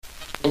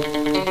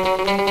Welcome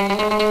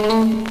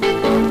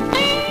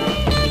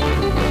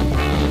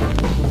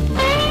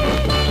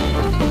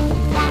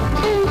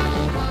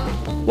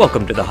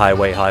to the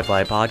Highway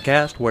Hi-Fi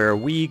Podcast, where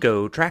we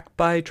go track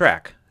by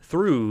track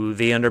through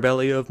the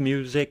underbelly of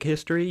music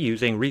history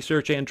using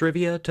research and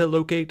trivia to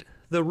locate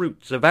the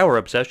roots of our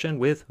obsession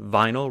with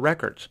vinyl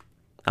records.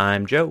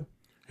 I'm Joe.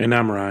 And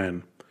I'm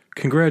Ryan.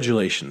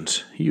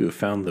 Congratulations, you have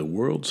found the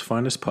world's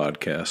finest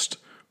podcast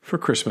for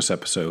Christmas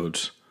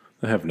episodes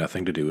that have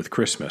nothing to do with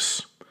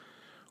Christmas.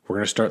 We're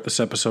going to start this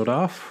episode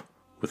off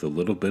with a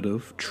little bit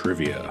of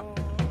trivia.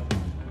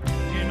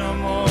 You know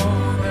more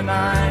than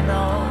I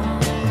know.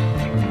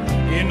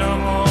 You know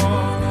more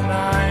than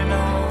I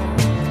know.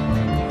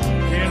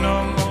 You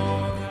know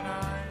more than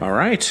I know. All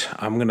right,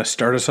 I'm going to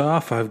start us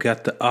off. I've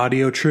got the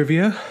audio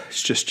trivia.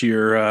 It's just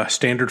your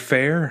standard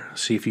fare.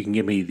 See if you can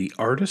give me the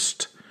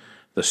artist,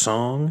 the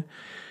song,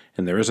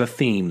 and there is a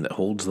theme that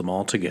holds them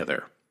all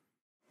together.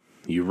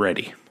 You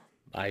ready?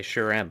 I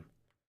sure am.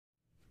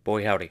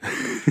 Boy, howdy.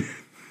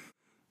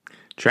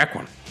 Track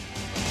one.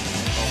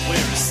 Where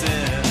is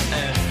Santa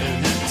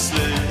and his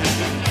sled?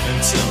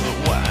 And tell her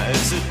why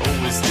is it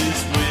always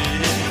this way?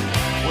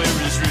 Where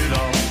is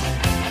Rudolph?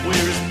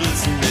 Where is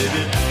Blitzen,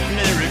 baby?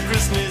 Merry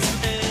Christmas,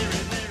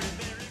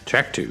 Merry.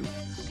 Track two.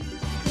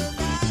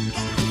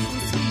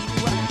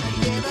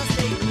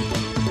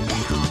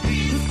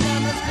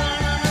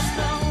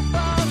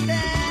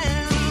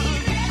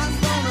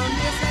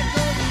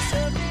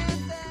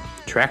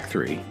 Track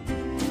three.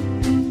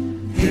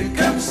 Here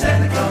comes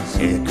Santa Claus.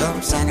 Here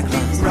comes Santa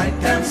Claus. Right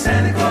down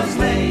Santa Claus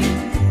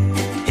Lane.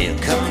 He'll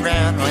come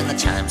round when the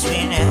chimes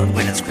ring out,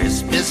 when it's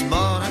Christmas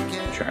morning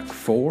again. Track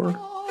four.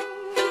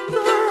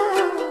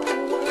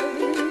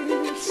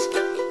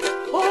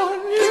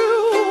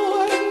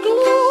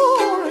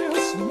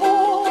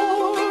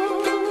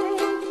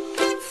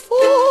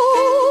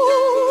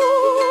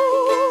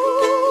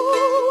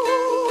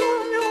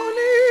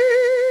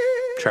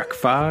 Track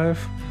five.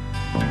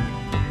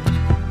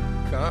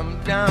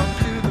 Come down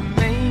to the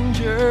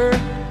manger,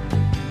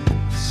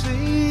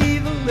 see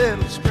the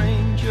little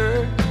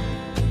stranger,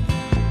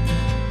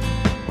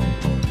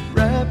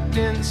 wrapped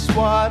in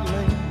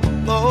swaddling,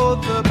 lo,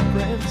 the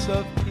Prince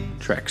of Peace.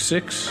 Track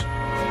six.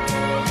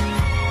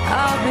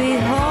 I'll be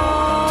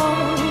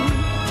home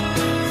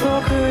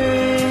for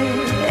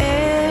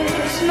Christmas,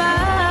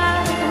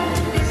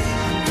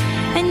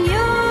 and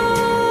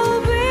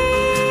you'll be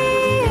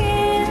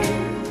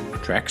in.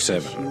 Track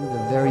seven.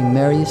 The very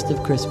merriest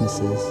of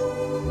Christmases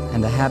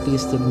and the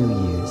happiest of New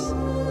Years.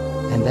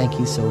 And thank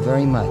you so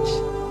very much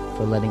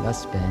for letting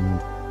us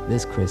spend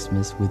this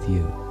Christmas with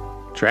you.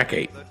 Track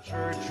eight. The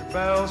church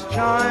bells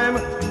chime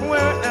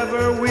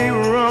wherever we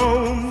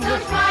roam.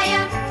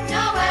 Soschmeier,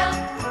 Noel,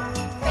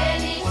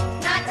 Feliz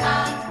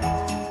Natal,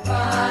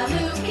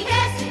 Paluki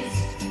Besses.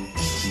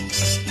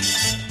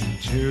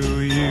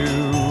 To you.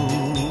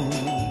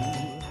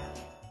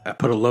 I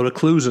put a load of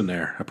clues in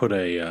there. I put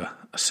a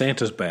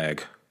Santa's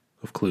bag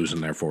of clues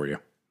in there for you.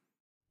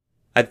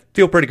 I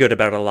feel pretty good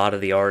about a lot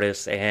of the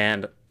artists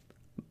and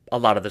a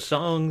lot of the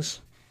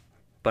songs,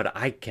 but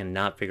I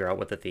cannot figure out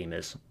what the theme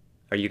is.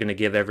 Are you going to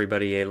give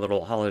everybody a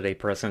little holiday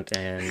present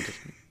and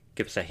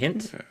give us a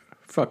hint?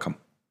 Fuck them.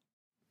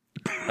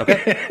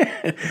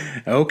 Okay.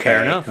 Okay.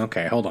 Fair enough.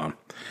 Okay, hold on.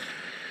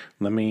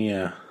 Let me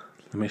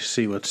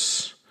see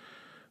what's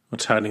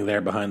hiding there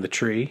behind the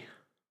tree.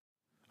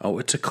 Oh,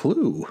 it's a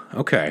clue.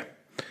 Okay.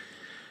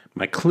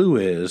 My clue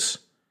is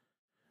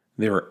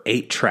there are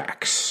 8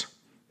 tracks,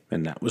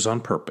 and that was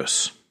on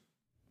purpose.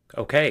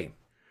 Okay.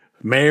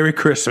 Merry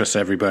Christmas,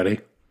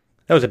 everybody.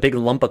 That was a big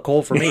lump of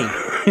coal for me.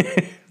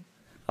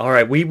 All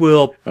right, we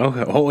will...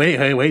 Oh,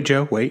 wait,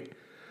 Joe, wait.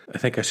 I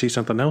think I see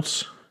something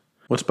else.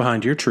 What's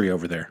behind your tree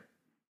over there?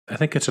 I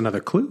think it's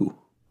another clue.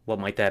 What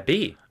might that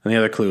be? And the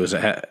other clue is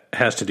it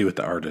has to do with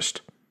the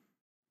artist.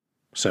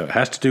 So it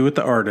has to do with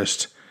the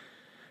artist,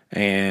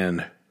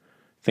 and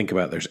think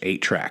about it, there's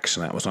 8 tracks,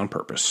 and that was on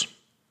purpose.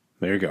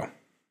 There you go.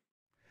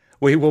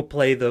 We will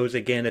play those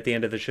again at the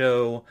end of the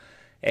show,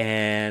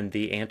 and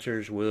the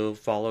answers will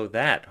follow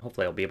that.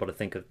 Hopefully I'll be able to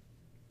think of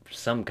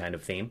some kind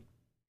of theme.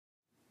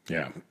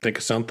 Yeah, think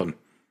of something.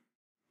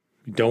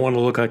 You don't want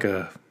to look like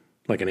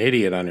an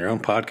idiot on your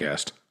own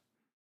podcast.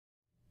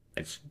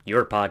 It's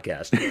your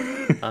podcast.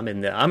 I'm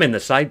in the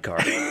sidecar.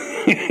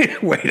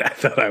 Wait, I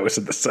thought I was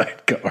in the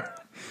sidecar.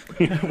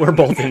 We're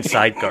both in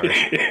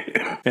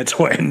sidecars. That's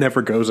why it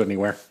never goes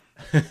anywhere.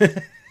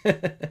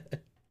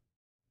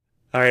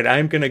 All right,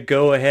 I'm going to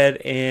go ahead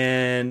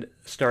and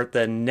start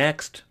the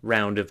next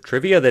round of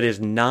trivia that is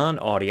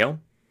non-audio.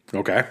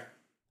 Okay.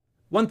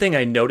 One thing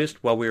I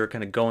noticed while we were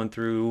kind of going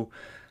through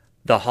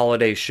the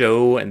holiday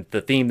show and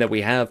the theme that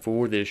we have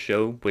for this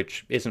show,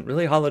 which isn't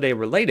really holiday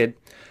related,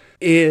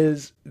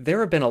 is there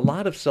have been a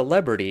lot of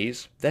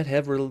celebrities that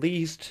have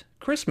released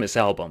Christmas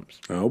albums.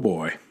 Oh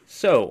boy.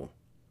 So,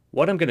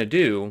 what I'm going to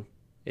do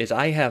is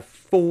I have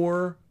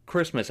 4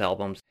 Christmas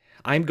albums.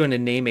 I'm going to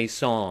name a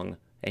song,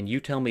 and you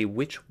tell me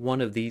which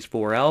one of these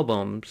 4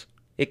 albums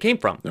it came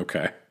from.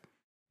 Okay.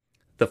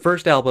 The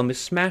first album is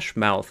Smash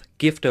Mouth,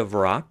 Gift of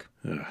Rock.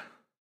 Ugh.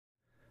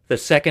 The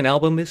second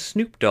album is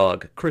Snoop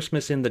Dogg,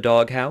 Christmas in the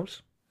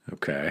Doghouse.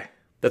 Okay.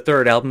 The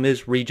third album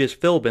is Regis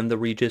Philbin, the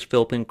Regis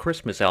Philbin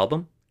Christmas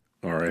album.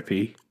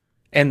 R.I.P.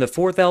 And the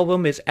fourth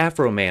album is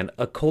Afro Man,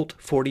 a Colt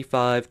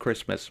 45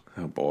 Christmas.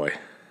 Oh, boy.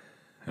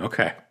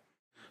 Okay.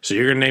 So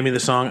you're going to name me the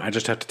song. I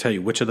just have to tell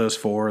you which of those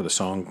four the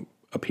song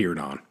appeared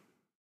on.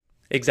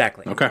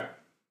 Exactly. Okay.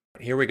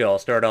 Here we go. I'll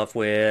start off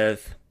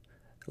with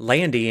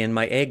Landy in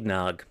My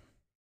Eggnog.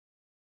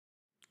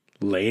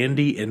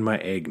 Landy in My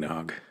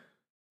Eggnog.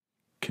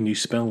 Can you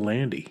spell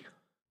Landy?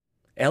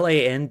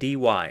 Landy.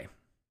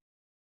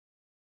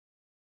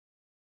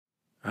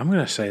 I'm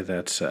going to say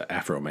that's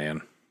Afro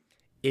Man.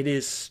 It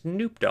is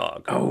Snoop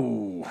Dogg.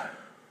 Oh,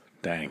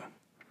 dang.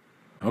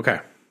 Okay.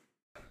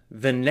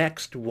 The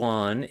next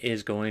one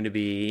is going to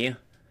be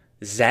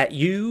Zat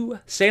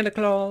You, Santa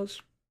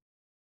Claus?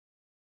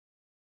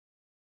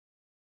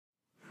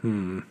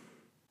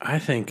 I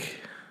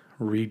think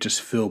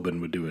Regis Philbin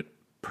would do a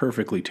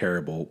perfectly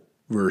terrible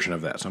version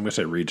of that. So I'm going to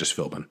say Regis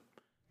Philbin.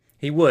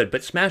 He would,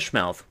 but Smash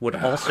Mouth would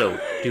also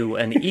do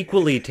an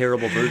equally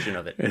terrible version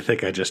of it. I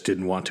think I just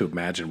didn't want to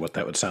imagine what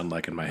that would sound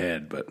like in my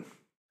head, but...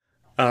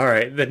 All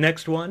right, the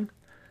next one.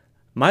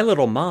 My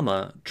Little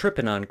Mama,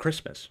 Trippin' on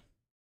Christmas.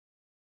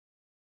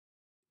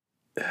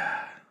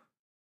 Yeah,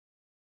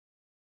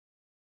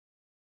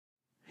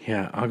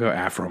 I'll go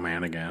Afro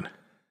Man again.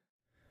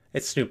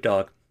 It's Snoop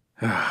Dogg.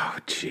 Oh,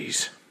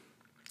 jeez.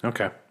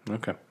 Okay.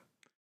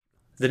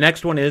 The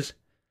next one is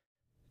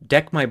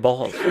Deck My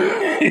Balls.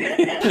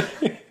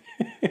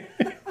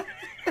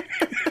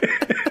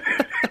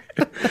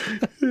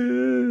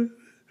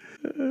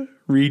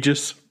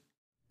 Regis.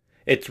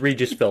 It's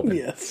Regis Philbin.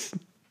 Yes.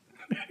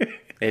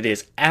 It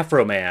is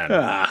Afro Man.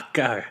 Ah,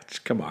 God,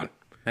 come on.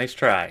 Nice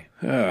try.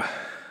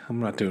 I'm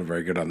not doing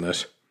very good on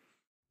this.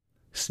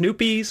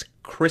 Snoopy's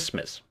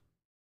Christmas.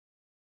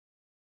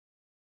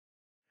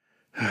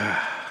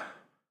 Yeah,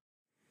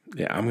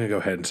 I'm going to go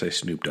ahead and say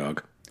Snoop Dogg.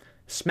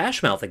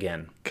 Smash Mouth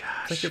again. Gosh.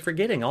 It's like you're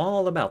forgetting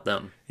all about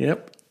them.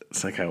 Yep.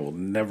 It's like I will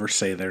never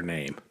say their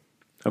name.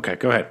 Okay,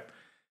 go ahead.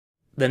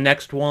 The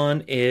next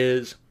one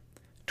is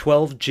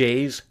 12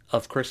 Jays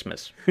of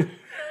Christmas.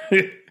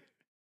 It's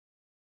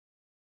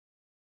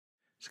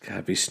got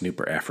to be Snoop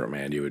or Afro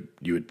Man, you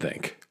would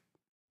think.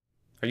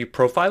 Are you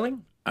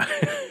profiling?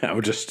 I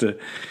would just,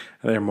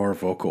 they're more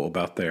vocal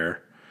about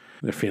their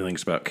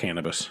feelings about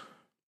cannabis.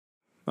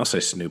 I'll say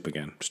Snoop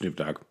again. Snoop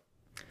Dogg.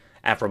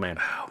 Afro Man.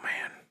 Oh,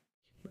 man.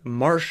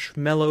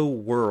 Marshmallow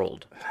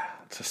World.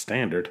 It's a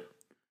standard.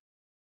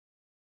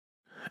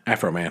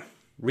 Afro Man.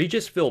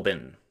 Regis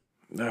Philbin.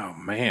 Oh,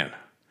 man.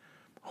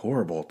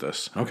 Horrible at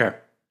this. Okay.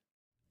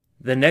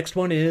 The next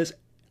one is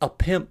A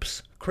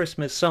Pimp's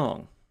Christmas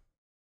Song.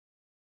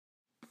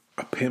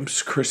 A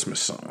Pimp's Christmas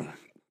Song.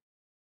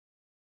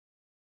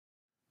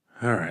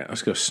 All right,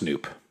 let's go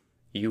Snoop.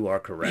 You are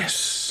correct.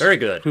 Yes. Very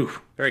good.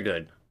 Whew. Very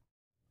good.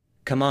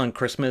 Come on,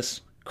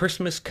 Christmas.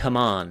 Christmas, come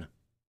on.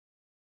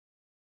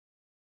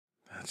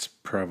 That's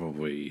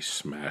probably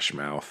Smash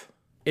Mouth.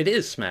 It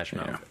is Smash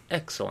Mouth. Yeah.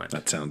 Excellent.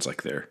 That sounds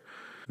like their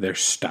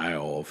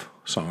style of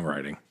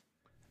songwriting.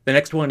 The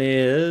next one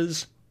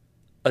is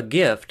A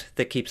Gift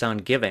That Keeps on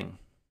Giving.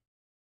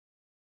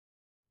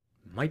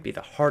 Might be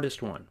the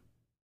hardest one.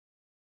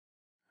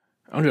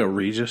 I'll go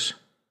Regis.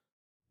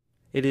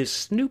 It is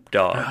Snoop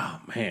Dogg.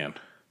 Oh, man.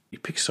 You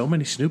pick so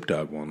many Snoop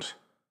Dogg ones.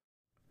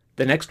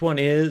 The next one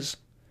is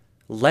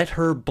Let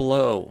Her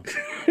Blow.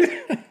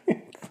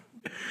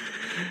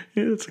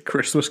 Yeah, it's a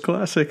Christmas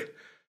classic.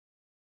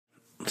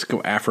 Let's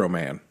go Afro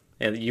Man.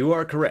 And you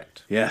are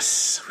correct.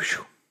 Yes.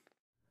 Whew.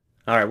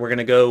 All right, we're going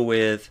to go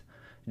with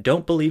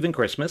Don't Believe in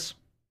Christmas.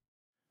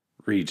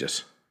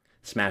 Regis.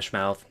 Smash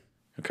Mouth.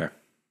 Okay.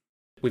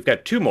 We've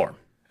got two more.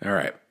 All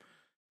right.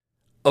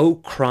 Oh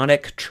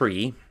Chronic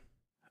Tree.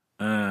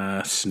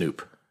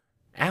 Snoop.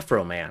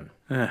 Afro Man.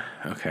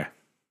 Okay.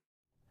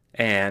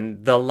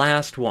 And the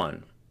last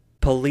one,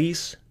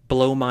 Police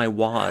Blow My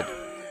Wad.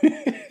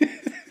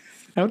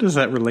 How does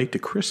that relate to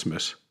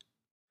Christmas?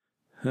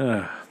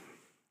 Let's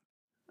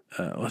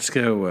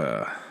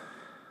go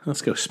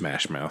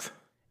Smash Mouth.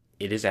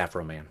 It is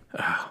Afro Man.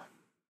 Oh,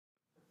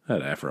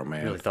 that Afro I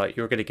Man. really thought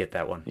you were going to get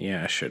that one.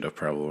 Yeah, I should have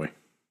probably.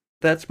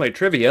 That's my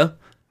trivia.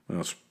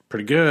 Well, it's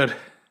pretty good.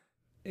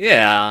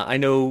 Yeah, I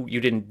know you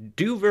didn't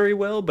do very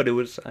well, but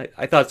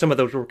I thought some of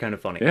those were kind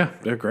of funny. Yeah,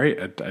 they're great.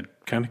 I'm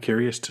kind of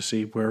curious to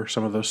see where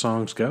some of those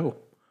songs go.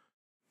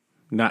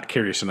 Not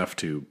curious enough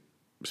to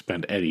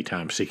spend any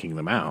time seeking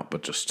them out,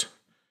 but just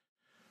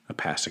a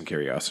passing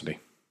curiosity.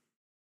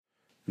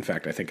 In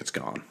fact, I think it's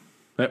gone.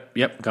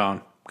 Yep,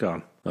 gone.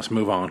 Let's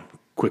move on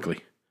quickly.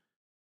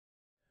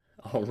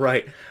 All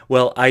right.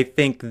 Well, I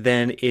think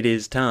then it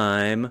is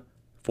time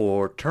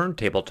for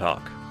Turntable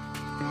Talk.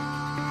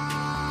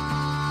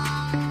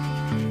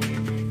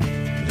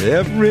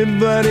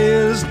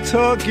 Everybody's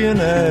talking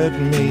at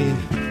me.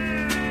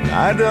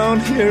 I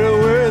don't hear a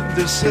word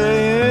they're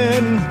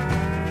saying.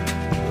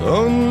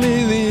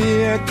 Only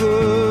the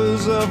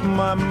echoes of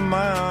my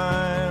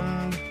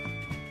mind.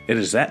 It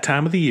is that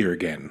time of the year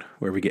again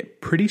where we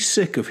get pretty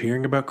sick of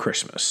hearing about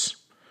Christmas.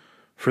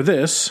 For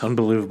this,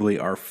 unbelievably,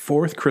 our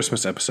 4th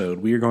Christmas episode,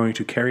 we are going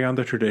to carry on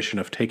the tradition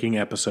of taking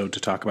an episode to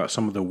talk about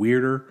some of the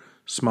weirder,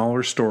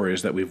 smaller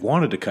stories that we've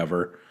wanted to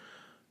cover,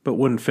 but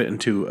wouldn't fit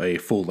into a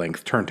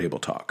full-length turntable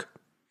talk.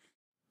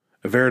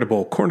 A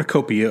veritable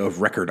cornucopia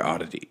of record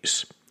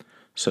oddities.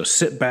 So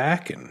sit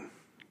back and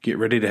get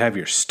ready to have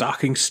your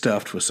stocking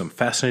stuffed with some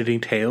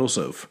fascinating tales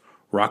of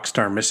rock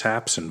star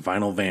mishaps and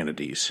vinyl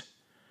vanities.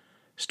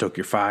 Stoke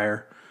your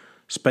fire,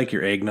 spike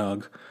your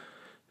eggnog,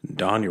 and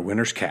don your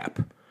winter's cap,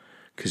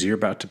 because you're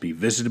about to be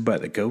visited by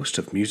the ghost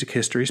of music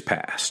history's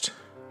past.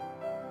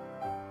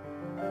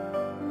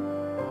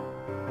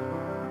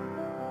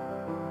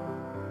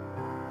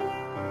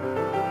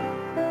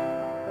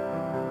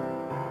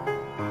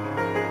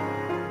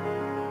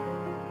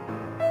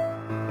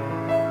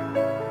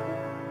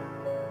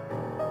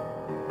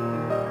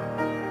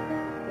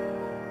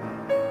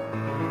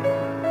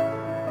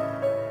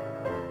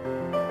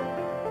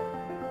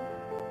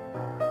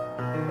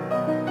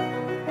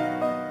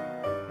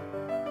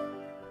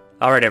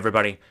 All right,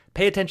 everybody,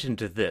 pay attention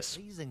to this.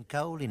 Freezing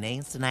cold in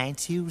ancient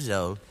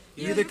 920.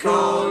 You the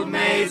cold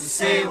maids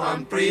say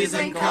one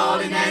freezing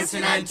cold in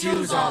ancient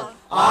 920.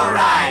 All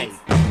right.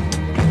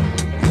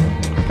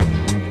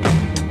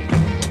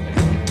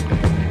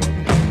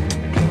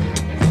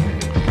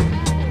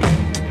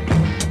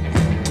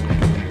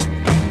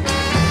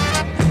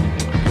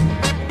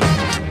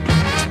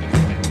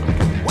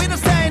 We don't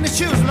stay in the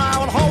shoes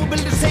now, and whole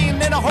building scene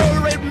in a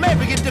whole red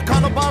maybe get the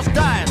corner boss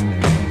dying.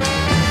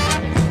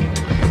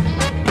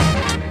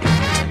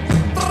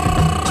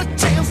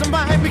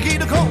 Might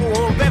begin to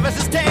cold, baby,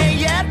 stay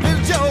yet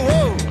with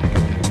Joe.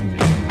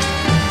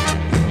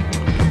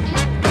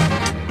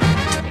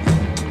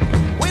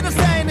 We don't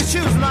stay in the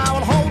shoes now,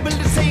 and whole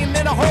building scene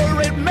in a whole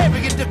red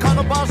maybe get the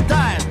corner boss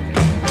dying.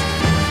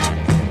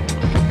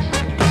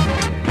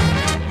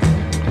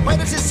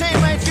 When it's the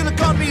same way, you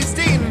can't be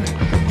seen.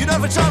 You know,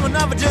 for some,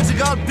 another just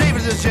got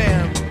David the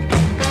jam.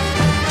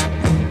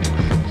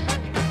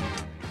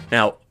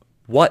 Now,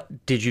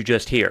 what did you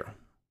just hear?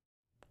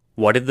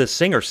 What did the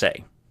singer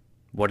say?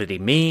 What did he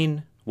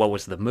mean? What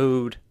was the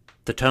mood?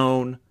 The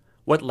tone?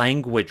 What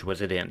language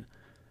was it in?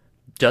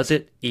 Does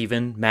it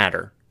even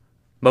matter?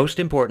 Most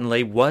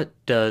importantly, what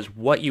does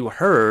what you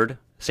heard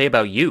say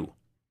about you?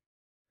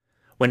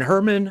 When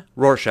Herman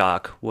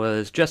Rorschach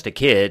was just a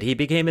kid, he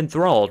became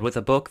enthralled with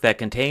a book that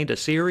contained a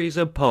series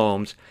of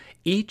poems,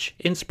 each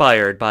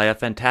inspired by a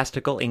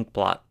fantastical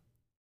inkblot.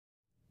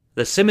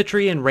 The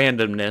symmetry and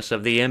randomness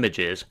of the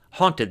images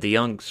haunted the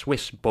young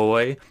Swiss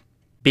boy,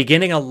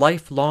 beginning a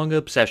lifelong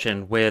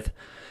obsession with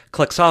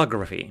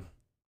klexography.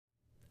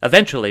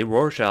 Eventually,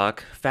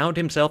 Rorschach found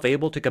himself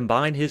able to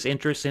combine his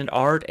interests in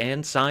art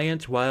and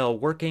science while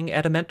working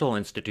at a mental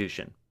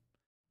institution.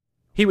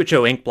 He would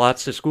show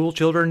inkblots to school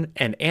children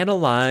and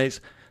analyze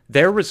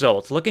their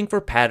results, looking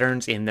for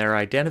patterns in their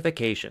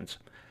identifications,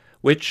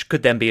 which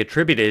could then be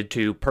attributed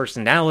to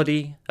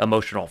personality,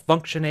 emotional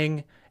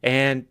functioning,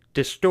 and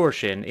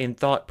distortion in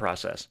thought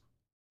process.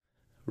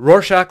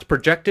 Rorschach's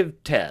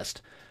projective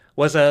test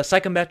was a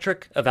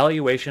psychometric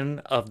evaluation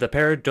of the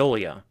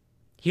pareidolia,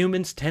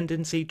 humans'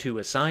 tendency to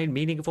assign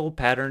meaningful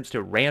patterns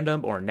to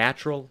random or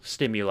natural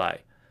stimuli.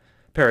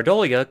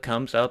 Pareidolia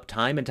comes up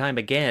time and time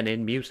again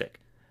in music,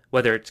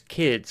 whether it's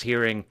kids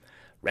hearing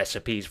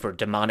recipes for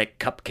demonic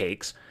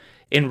cupcakes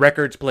in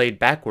records played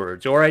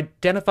backwards, or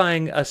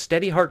identifying a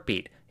steady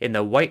heartbeat in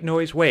the white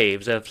noise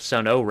waves of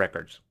Sun-O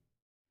records.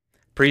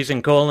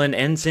 Prisenkollen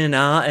Ensign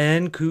A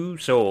and Ku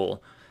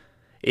Sol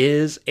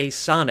is a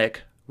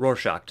sonic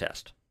Rorschach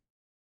test.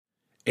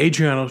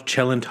 Adriano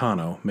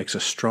Celentano makes a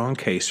strong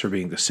case for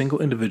being the single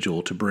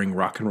individual to bring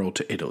rock and roll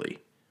to Italy.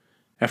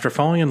 After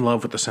falling in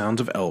love with the sounds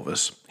of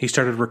Elvis, he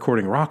started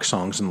recording rock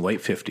songs in the late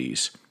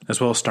 50s,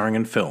 as well as starring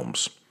in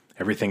films,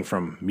 everything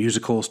from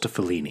musicals to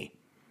Fellini.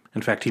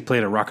 In fact, he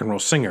played a rock and roll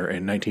singer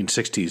in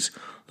 1960's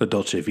La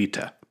Dolce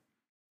Vita.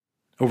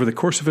 Over the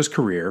course of his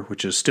career,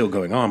 which is still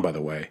going on by the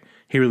way,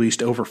 he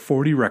released over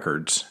 40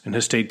 records and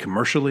has stayed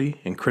commercially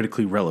and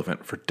critically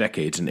relevant for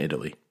decades in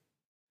Italy.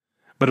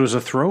 But it was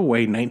a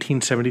throwaway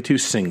 1972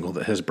 single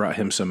that has brought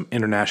him some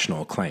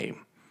international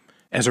acclaim.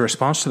 As a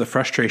response to the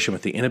frustration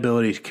with the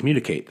inability to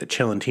communicate that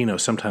Celentano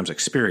sometimes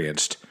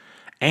experienced,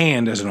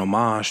 and as an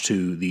homage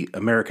to the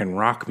American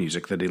rock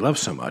music that he loved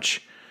so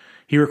much,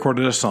 he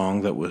recorded a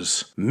song that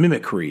was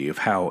mimicry of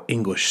how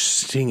English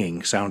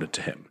singing sounded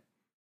to him.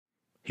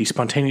 He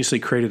spontaneously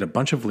created a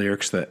bunch of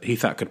lyrics that he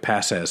thought could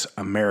pass as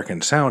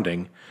American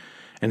sounding,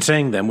 and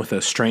sang them with a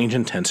strange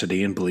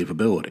intensity and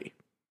believability.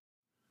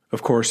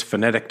 Of course,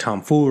 phonetic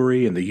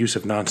tomfoolery and the use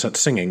of nonsense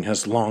singing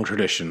has long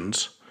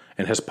traditions,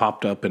 and has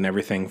popped up in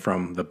everything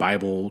from the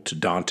Bible to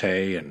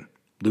Dante and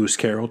Lewis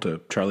Carroll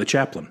to Charlie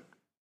Chaplin.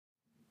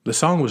 The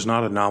song was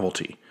not a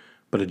novelty,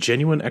 but a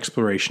genuine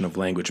exploration of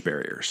language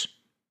barriers.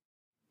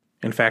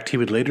 In fact, he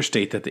would later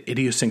state that the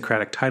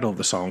idiosyncratic title of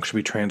the song should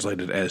be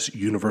translated as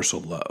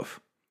Universal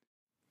Love.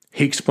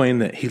 He explained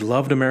that he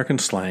loved American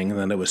slang and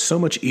that it was so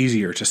much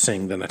easier to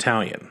sing than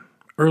Italian,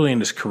 early in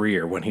his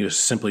career when he was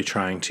simply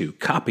trying to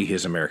copy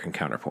his American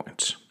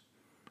counterpoints.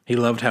 He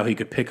loved how he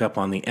could pick up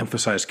on the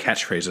emphasized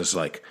catchphrases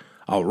like,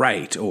 "all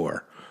right,"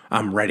 or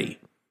 "I'm ready."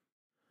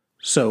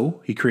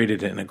 So, he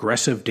created an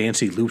aggressive,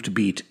 dancey looped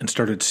beat and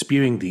started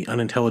spewing the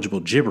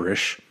unintelligible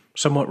gibberish,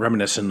 somewhat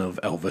reminiscent of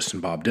Elvis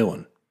and Bob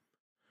Dylan.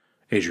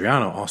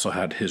 Adriano also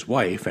had his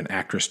wife, an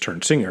actress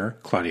turned singer,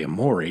 Claudia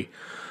Mori,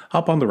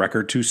 up on the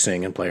record to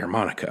sing and play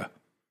harmonica.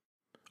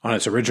 On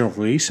its original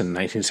release in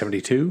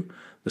 1972,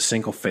 the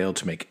single failed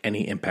to make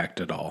any impact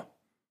at all.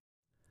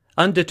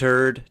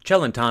 Undeterred,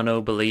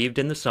 Celentano believed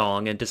in the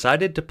song and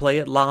decided to play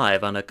it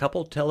live on a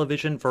couple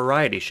television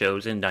variety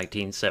shows in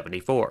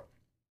 1974.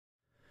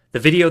 The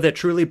video that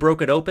truly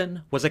broke it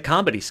open was a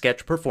comedy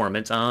sketch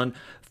performance on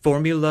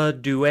Formula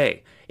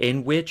Due,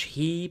 in which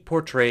he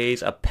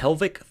portrays a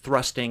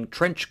pelvic-thrusting,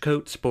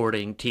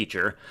 trench-coat-sporting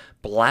teacher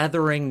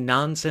blathering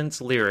nonsense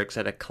lyrics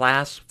at a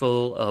class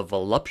full of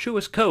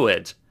voluptuous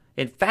co-eds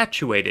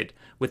infatuated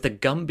with the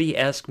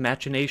Gumby-esque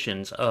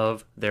machinations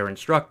of their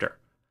instructor.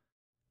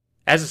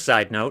 As a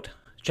side note,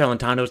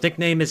 Celentano's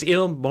nickname is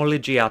Il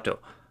Molleggiato,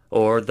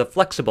 or the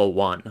Flexible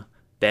One,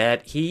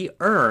 that he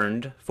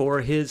earned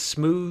for his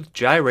smooth,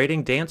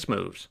 gyrating dance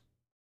moves.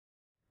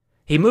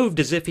 He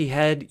moved as if he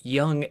had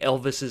young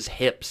Elvis's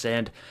hips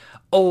and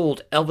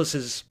old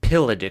Elvis's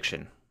pill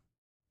addiction.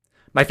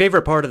 My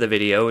favorite part of the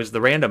video is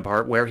the random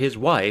part where his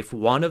wife,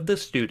 one of the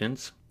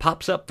students,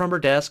 pops up from her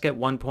desk at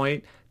one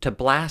point to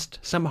blast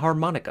some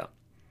harmonica.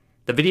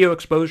 The video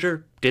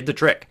exposure did the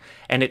trick,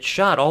 and it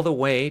shot all the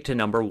way to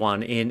number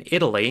 1 in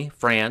Italy,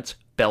 France,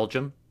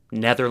 Belgium,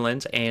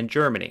 Netherlands, and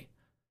Germany.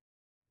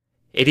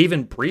 It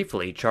even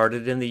briefly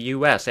charted in the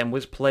US and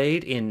was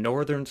played in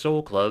northern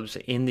soul clubs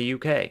in the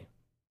UK.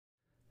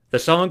 The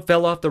song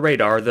fell off the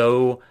radar,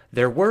 though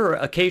there were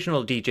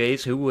occasional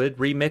DJs who would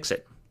remix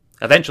it.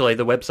 Eventually,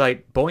 the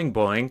website Boing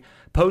Boing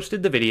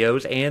posted the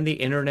videos, and the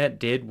internet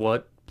did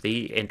what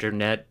the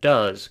internet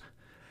does.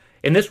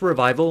 In this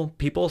revival,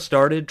 people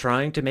started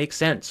trying to make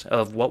sense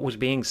of what was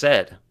being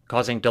said,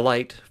 causing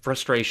delight,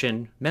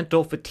 frustration,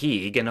 mental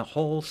fatigue, and a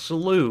whole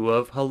slew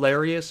of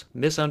hilarious,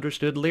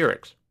 misunderstood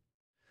lyrics.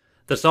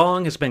 The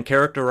song has been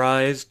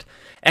characterized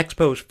ex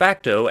post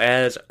facto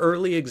as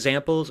early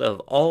examples of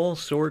all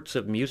sorts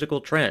of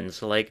musical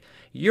trends like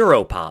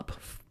Europop,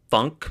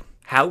 funk,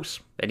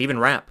 house, and even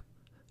rap.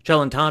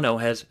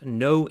 Celentano has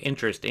no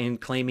interest in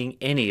claiming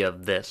any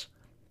of this.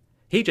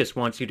 He just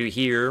wants you to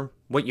hear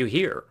what you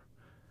hear.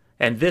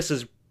 And this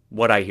is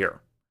what I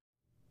hear.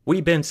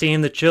 We've been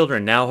seeing the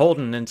children now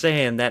holding and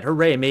saying that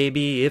hooray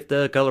maybe if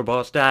the color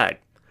boss died.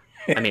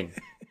 I mean,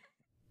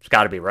 it's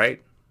got to be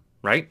right,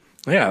 right?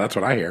 Yeah, that's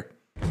what I hear.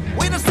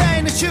 We don't stay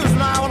in the shoes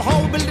now and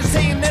whole building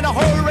scene in a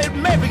hurry,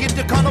 maybe get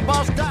the color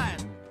boss died.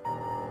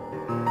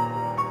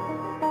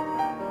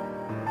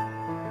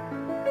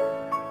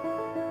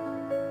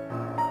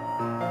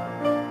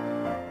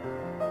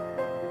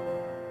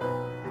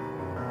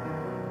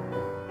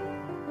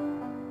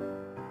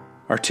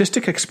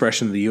 Artistic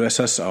expression of the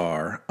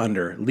USSR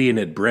under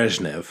Leonid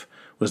Brezhnev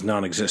was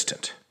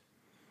non-existent,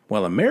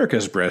 while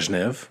America's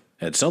Brezhnev,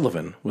 Ed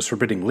Sullivan, was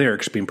forbidding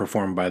lyrics being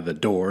performed by The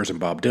Doors and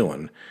Bob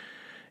Dylan,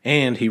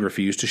 and he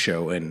refused to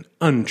show an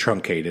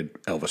untruncated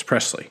Elvis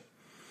Presley.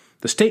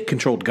 The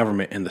state-controlled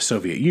government in the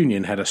Soviet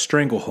Union had a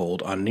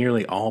stranglehold on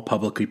nearly all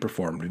publicly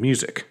performed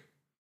music.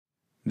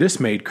 This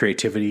made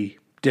creativity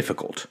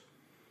difficult.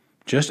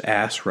 Just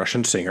ask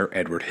Russian singer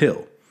Edward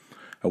Hill.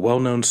 A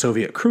well-known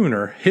Soviet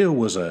crooner, Hill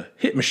was a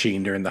hit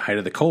machine during the height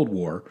of the Cold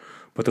War,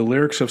 but the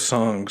lyrics of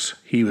songs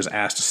he was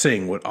asked to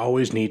sing would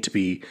always need to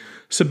be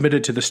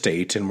submitted to the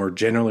state and were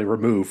generally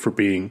removed for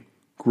being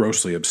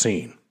grossly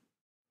obscene.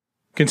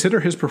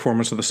 Consider his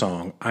performance of the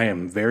song I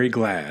Am Very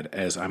Glad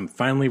as I'm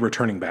Finally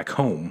Returning Back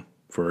Home,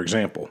 for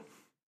example.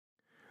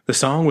 The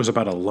song was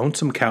about a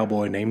lonesome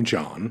cowboy named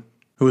John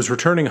who was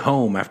returning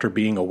home after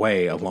being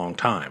away a long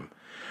time,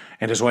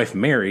 and his wife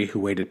Mary, who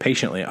waited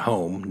patiently at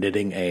home,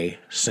 knitting a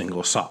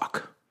single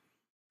sock.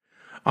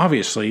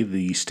 Obviously,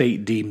 the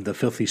state deemed the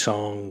filthy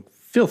song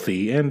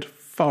filthy and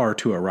far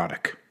too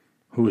erotic.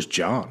 Who was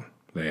John?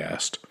 They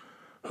asked.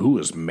 Who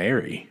was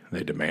Mary?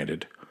 They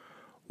demanded.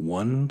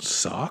 One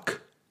sock?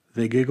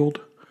 They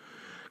giggled.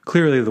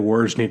 Clearly the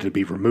words needed to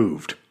be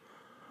removed.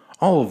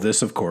 All of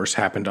this, of course,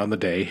 happened on the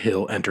day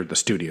Hill entered the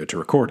studio to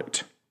record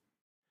it.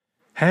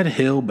 Had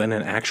Hill been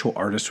an actual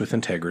artist with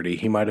integrity,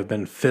 he might have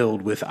been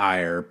filled with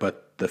ire,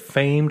 but the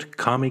famed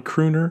commie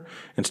crooner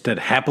instead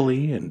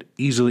happily and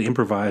easily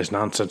improvised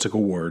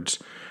nonsensical words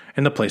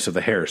in the place of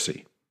the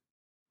heresy.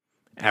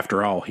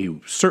 After all,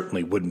 he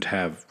certainly wouldn't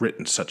have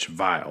written such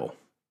vile.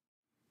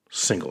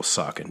 Single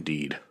sock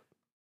indeed.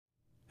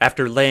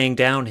 After laying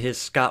down his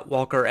Scott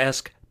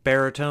Walker-esque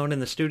baritone in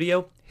the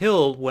studio,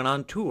 Hill went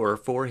on tour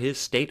for his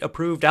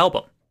state-approved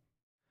album.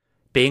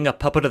 Being a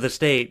puppet of the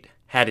state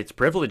had its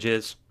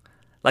privileges,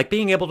 like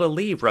being able to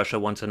leave Russia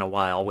once in a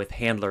while with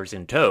handlers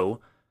in tow.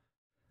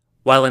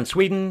 While in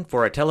Sweden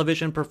for a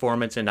television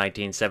performance in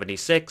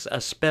 1976, a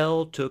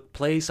spell took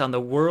place on the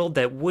world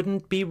that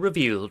wouldn't be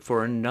revealed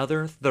for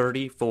another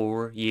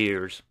 34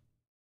 years.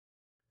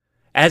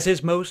 As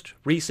his most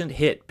recent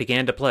hit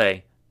began to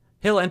play,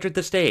 Hill entered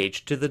the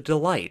stage to the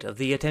delight of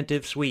the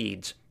attentive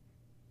Swedes.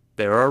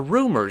 There are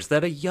rumors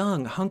that a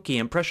young, hunky,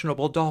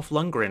 impressionable Dolph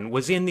Lundgren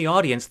was in the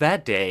audience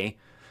that day,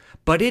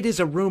 but it is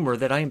a rumor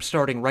that I am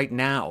starting right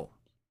now.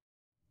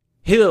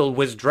 Hill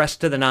was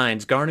dressed to the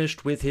nines,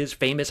 garnished with his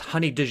famous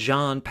Honey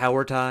Dijon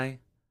power tie.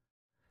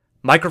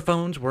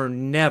 Microphones were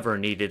never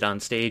needed on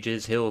stage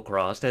as Hill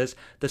crossed, as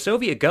the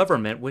Soviet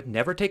government would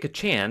never take a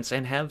chance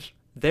and have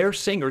their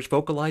singers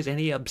vocalize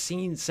any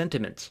obscene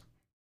sentiments.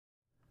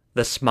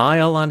 The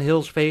smile on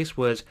Hill's face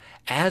was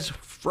as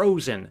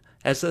frozen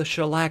as the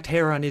shellacked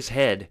hair on his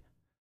head.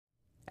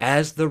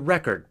 As the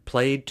record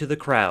played to the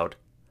crowd,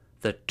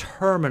 the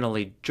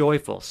terminally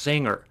joyful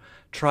singer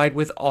tried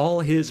with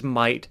all his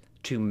might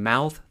to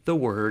mouth the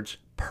words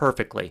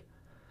perfectly.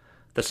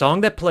 The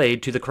song that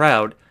played to the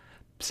crowd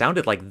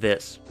sounded like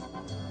this.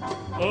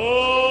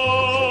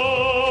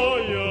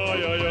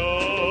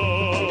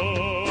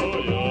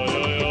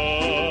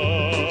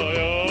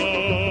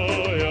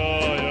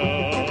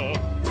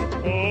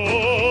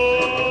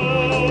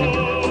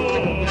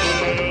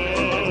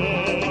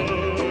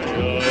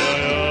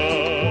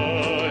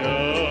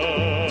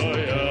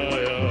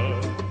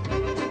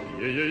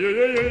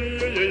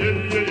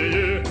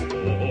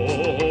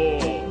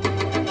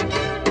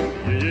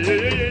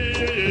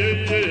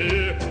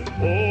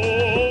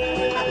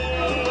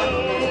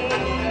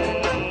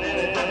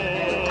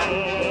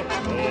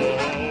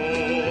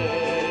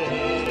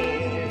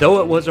 Though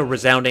it was a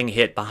resounding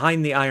hit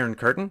behind the Iron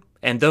Curtain,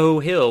 and though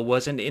Hill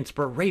was an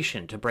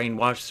inspiration to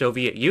brainwashed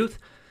Soviet youth,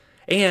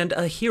 and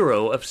a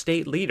hero of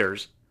state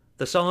leaders,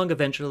 the song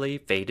eventually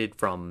faded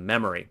from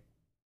memory.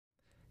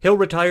 Hill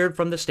retired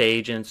from the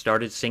stage and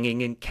started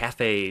singing in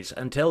cafes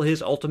until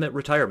his ultimate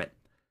retirement.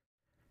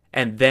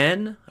 And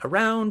then,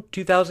 around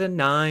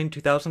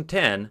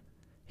 2009-2010,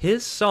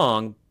 his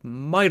song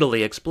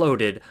mightily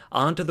exploded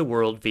onto the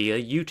world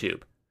via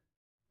YouTube.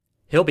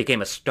 Hill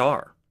became a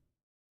star.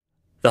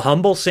 The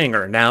humble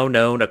singer, now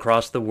known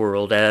across the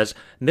world as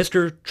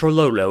Mr.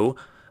 Trololo,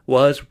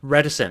 was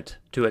reticent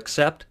to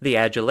accept the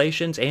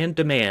adulations and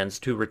demands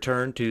to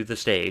return to the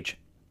stage.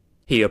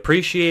 He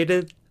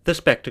appreciated the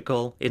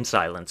spectacle in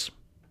silence.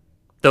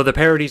 Though the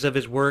parodies of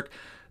his work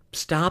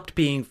stopped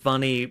being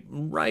funny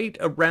right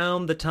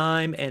around the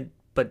time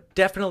but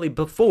definitely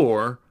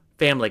before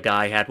Family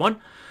Guy had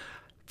one,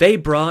 they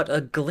brought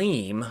a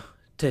gleam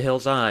to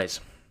Hill's eyes.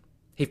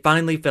 He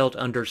finally felt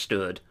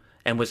understood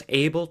and was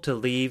able to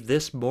leave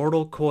this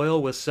mortal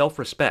coil with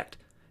self-respect,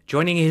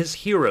 joining his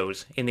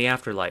heroes in the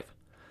afterlife,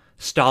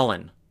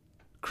 Stalin,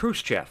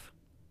 Khrushchev,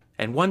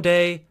 and one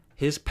day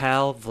his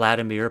pal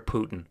Vladimir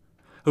Putin,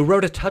 who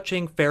wrote a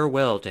touching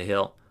farewell to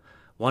Hill,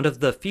 one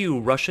of the few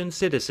Russian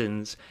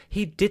citizens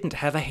he didn't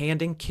have a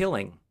hand in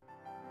killing.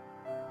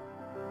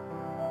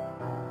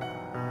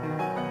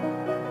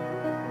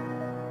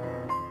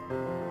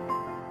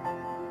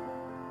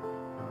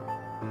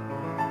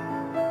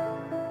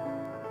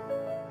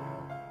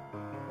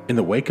 In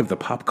the wake of the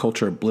pop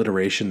culture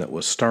obliteration that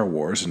was Star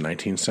Wars in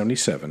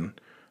 1977,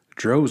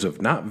 droves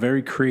of not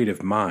very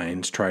creative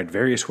minds tried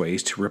various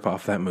ways to rip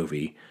off that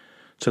movie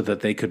so that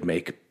they could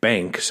make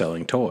bank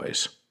selling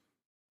toys.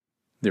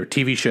 There were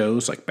TV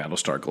shows like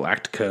Battlestar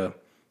Galactica,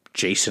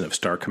 Jason of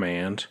Star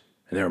Command,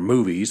 and there were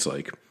movies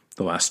like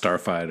The Last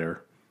Starfighter,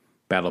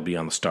 Battle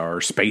Beyond the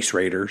Stars, Space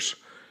Raiders,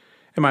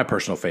 and my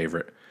personal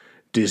favorite,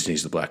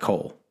 Disney's The Black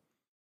Hole.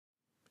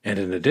 And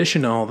in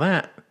addition to all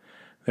that,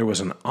 there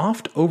was an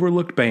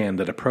oft-overlooked band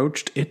that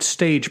approached its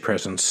stage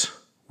presence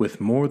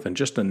with more than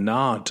just a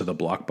nod to the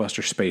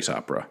blockbuster space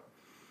opera.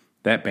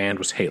 That band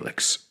was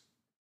Helix.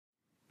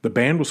 The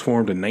band was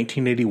formed in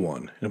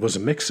 1981 and was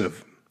a mix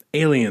of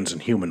aliens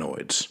and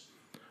humanoids.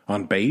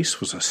 On bass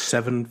was a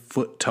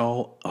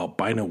 7-foot-tall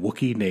albino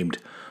Wookiee named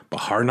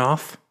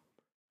Baharnoth.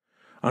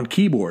 On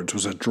keyboards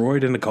was a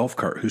droid in a golf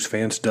cart whose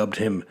fans dubbed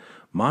him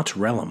Mott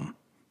Relum,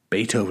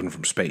 Beethoven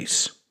from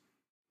space.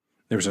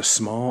 There was a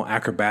small,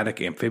 acrobatic,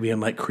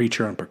 amphibian-like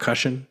creature on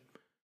percussion.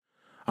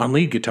 On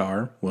lead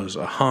guitar was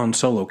a Han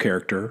Solo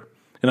character,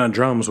 and on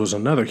drums was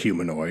another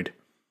humanoid.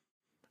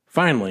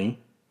 Finally,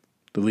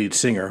 the lead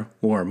singer,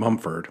 Laura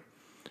Mumford,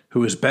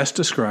 who is best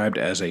described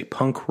as a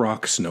punk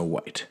rock Snow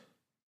White.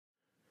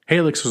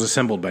 Helix was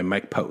assembled by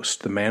Mike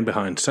Post, the man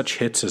behind such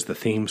hits as the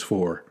themes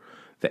for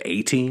The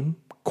A-Team,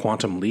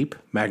 Quantum Leap,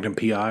 Magnum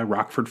P.I.,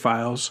 Rockford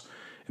Files,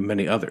 and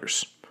many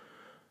others.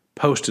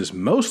 Post is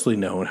mostly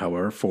known,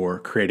 however, for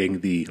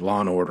creating the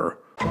Law & Order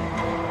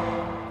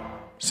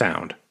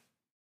sound.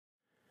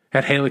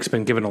 Had Helix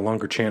been given a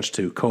longer chance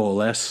to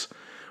coalesce,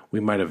 we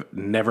might have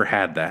never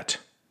had that.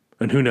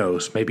 And who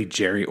knows, maybe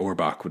Jerry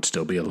Orbach would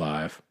still be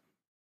alive.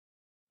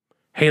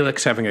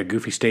 Helix having a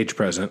goofy stage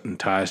presence and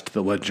ties to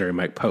the legendary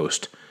Mike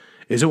Post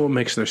isn't what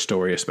makes their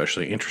story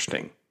especially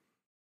interesting.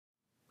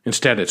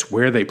 Instead, it's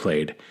where they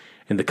played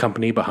and the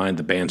company behind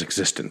the band's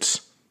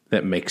existence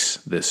that makes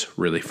this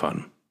really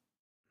fun.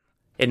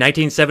 In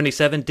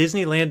 1977,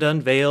 Disneyland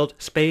unveiled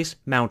Space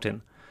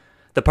Mountain,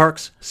 the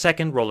park's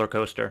second roller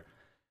coaster.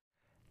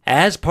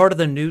 As part of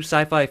the new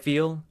sci-fi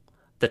feel,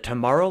 The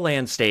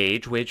Tomorrowland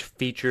stage, which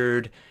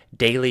featured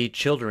daily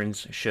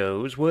children's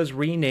shows, was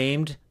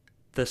renamed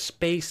the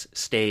Space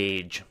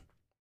Stage.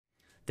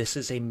 This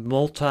is a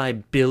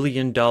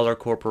multi-billion-dollar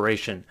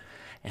corporation,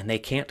 and they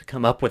can't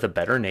come up with a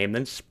better name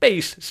than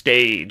Space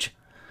Stage.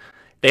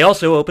 They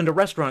also opened a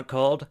restaurant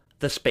called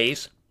The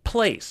Space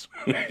Place,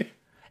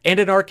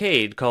 and an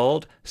arcade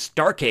called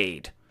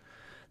Starcade.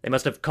 They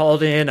must have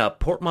called in a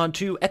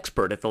portmanteau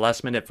expert at the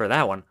last minute for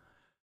that one.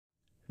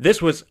 This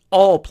was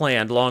all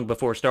planned long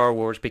before Star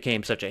Wars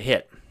became such a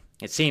hit.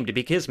 It seemed to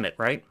be kismet,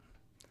 right?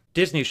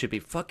 Disney should be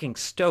fucking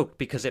stoked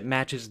because it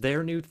matches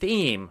their new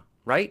theme,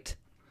 right?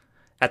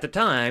 At the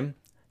time,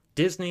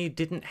 Disney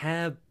didn't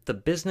have the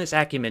business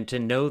acumen to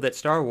know that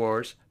Star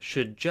Wars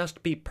should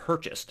just be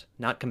purchased,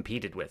 not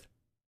competed with.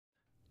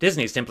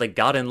 Disney simply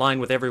got in line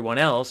with everyone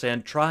else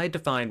and tried to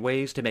find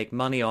ways to make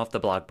money off the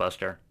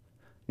blockbuster.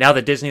 Now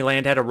that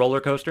Disneyland had a roller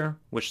coaster,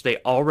 which they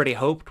already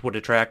hoped would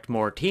attract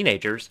more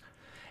teenagers,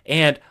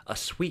 and a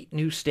sweet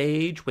new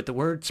stage with the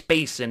word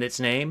space in its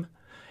name,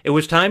 it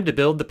was time to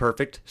build the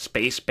perfect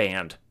space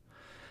band.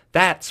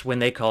 That's when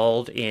they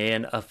called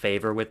in a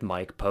favor with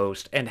Mike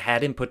Post and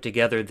had him put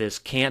together this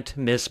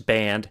can't-miss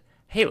band,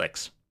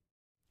 Helix.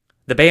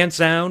 The band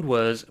sound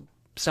was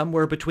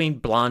somewhere between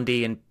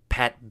Blondie and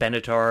Pat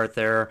Benatar at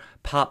their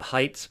pop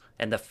heights,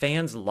 and the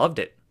fans loved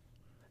it.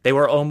 They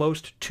were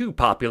almost too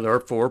popular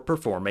for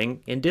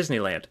performing in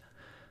Disneyland.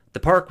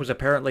 The park was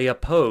apparently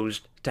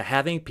opposed to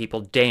having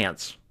people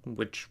dance,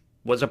 which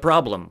was a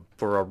problem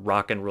for a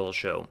rock and roll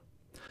show.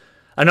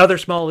 Another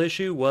small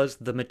issue was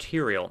the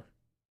material.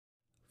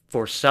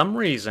 For some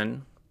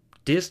reason,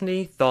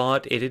 Disney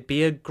thought it'd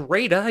be a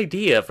great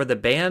idea for the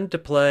band to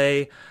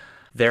play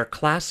their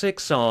classic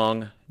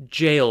song,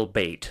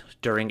 Jailbait,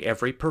 during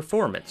every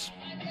performance.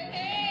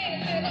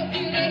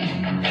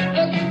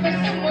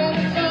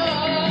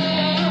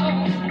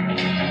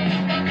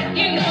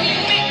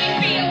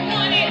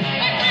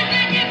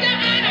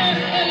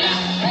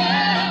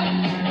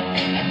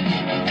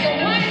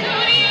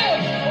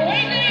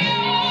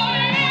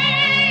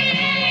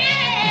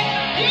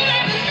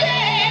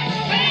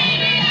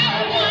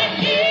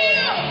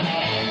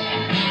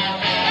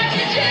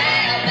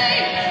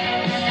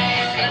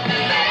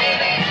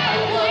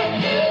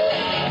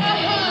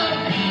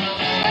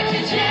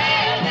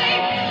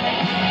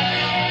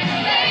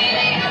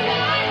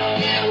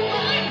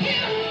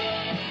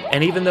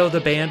 And even though the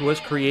band was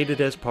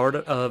created as part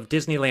of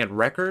Disneyland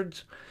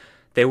Records,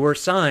 they were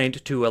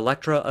signed to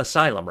Elektra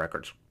Asylum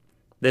Records.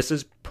 This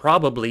is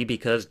probably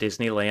because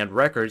Disneyland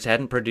Records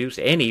hadn't produced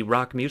any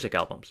rock music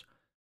albums.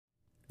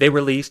 They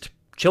released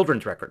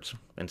children's records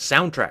and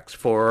soundtracks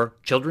for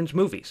children's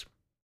movies.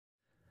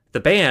 The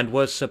band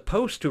was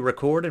supposed to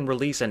record and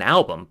release an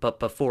album, but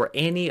before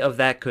any of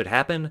that could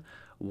happen,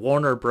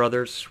 Warner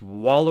Brothers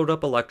swallowed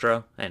up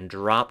Elektra and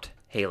dropped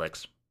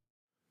Helix.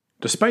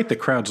 Despite the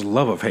crowd's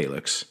love of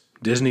Helix,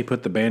 Disney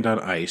put the band on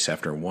ice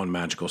after one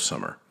magical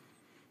summer.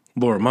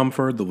 Laura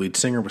Mumford, the lead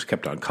singer, was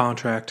kept on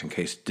contract in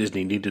case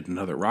Disney needed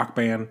another rock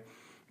band,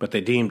 but they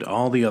deemed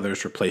all the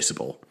others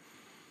replaceable.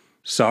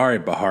 Sorry,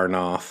 Bahar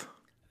Noth.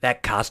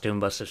 That costume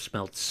must have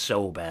smelled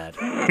so bad.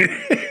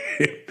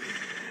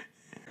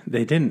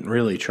 They didn't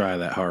really try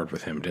that hard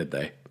with him, did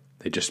they?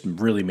 They just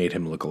really made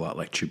him look a lot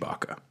like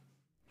Chewbacca.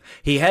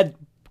 He had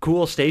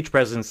cool stage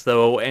presence,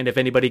 though, and if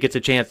anybody gets a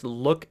chance,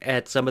 look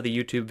at some of the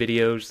YouTube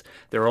videos.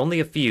 There are only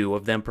a few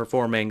of them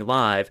performing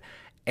live,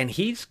 and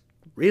he's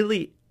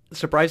really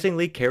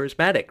surprisingly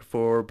charismatic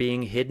for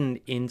being hidden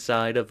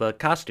inside of a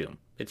costume.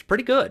 It's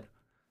pretty good.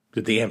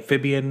 Did the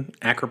amphibian,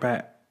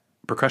 acrobat,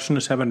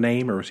 percussionist have a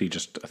name, or was he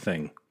just a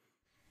thing?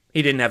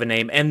 He didn't have a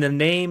name, and the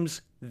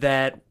names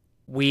that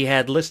we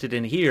had listed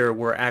in here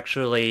were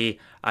actually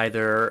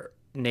either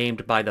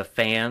named by the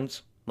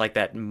fans, like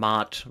that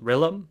Mott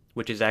Rillum,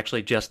 which is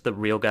actually just the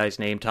real guy's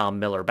name, Tom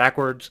Miller,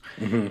 backwards.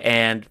 Mm-hmm.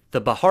 And the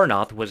Bahar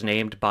Noth was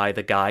named by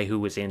the guy who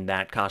was in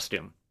that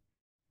costume.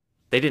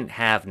 They didn't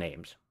have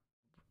names.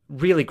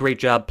 Really great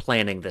job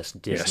planning this,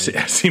 Disney.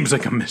 Yes, it seems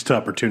like a missed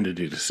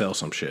opportunity to sell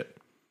some shit.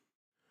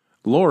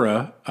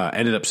 Laura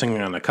ended up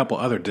singing on a couple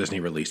other Disney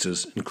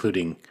releases,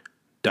 including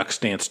Ducks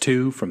Dance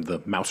 2 from the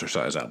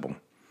Mousercise album.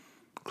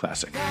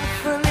 Classic.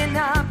 Pulling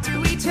up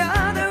to each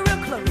other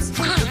real close.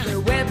 With their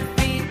web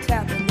feet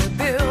tapping, their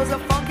bills a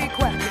funky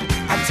quack.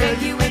 I tell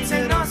you it's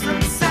an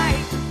awesome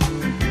sight.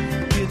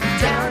 You're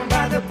down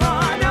by the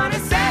pond on a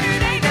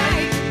Saturday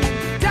night.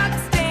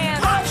 Ducks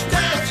dance,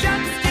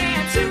 ducks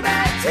dance 2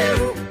 by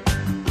 2.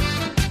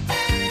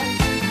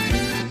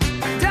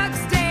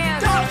 Ducks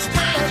dance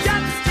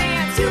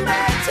 2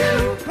 by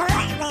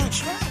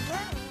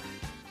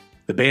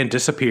 2. The band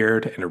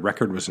disappeared and a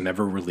record was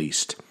never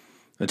released.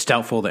 It's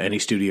doubtful that any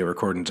studio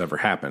recordings ever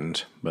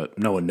happened, but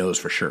no one knows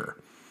for sure.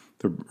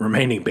 The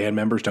remaining band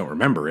members don't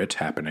remember it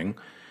happening.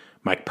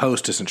 Mike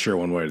Post isn't sure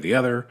one way or the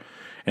other,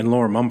 and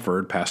Laura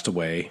Mumford passed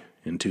away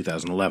in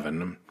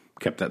 2011 and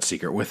kept that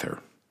secret with her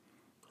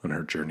on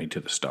her journey to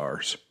the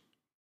stars.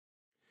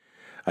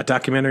 A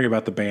documentary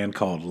about the band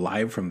called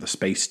Live from the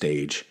Space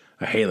Stage,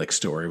 a Helix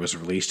story, was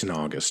released in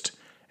August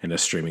and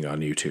is streaming on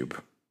YouTube.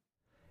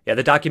 Yeah,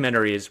 the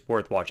documentary is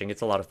worth watching.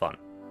 It's a lot of fun.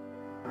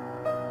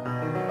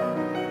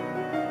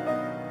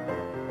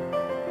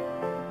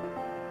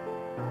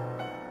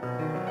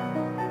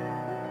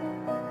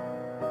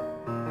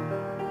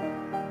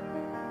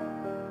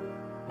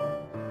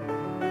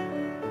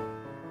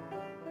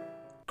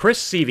 Chris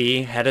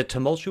Seavey had a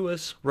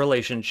tumultuous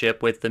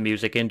relationship with the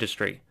music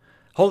industry.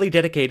 Wholly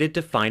dedicated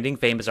to finding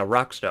fame as a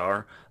rock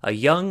star, a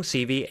young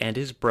Seavey and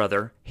his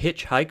brother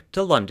hitchhiked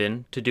to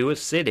London to do a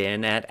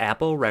sit-in at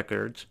Apple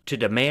Records to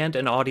demand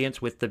an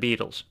audience with the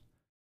Beatles.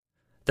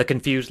 The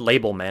confused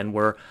label men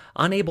were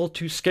unable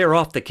to scare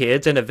off the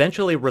kids and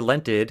eventually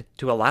relented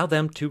to allow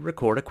them to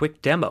record a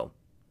quick demo.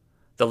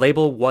 The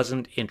label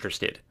wasn't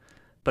interested,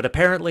 but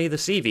apparently the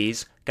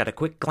Seaveys got a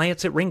quick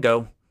glance at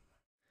Ringo.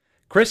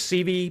 Chris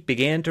Seavey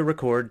began to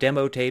record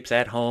demo tapes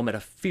at home at a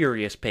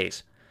furious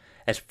pace.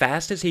 As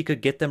fast as he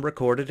could get them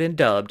recorded and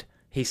dubbed,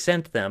 he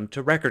sent them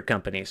to record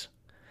companies.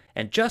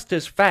 And just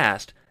as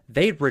fast,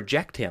 they'd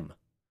reject him.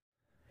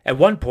 At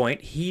one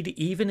point, he'd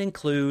even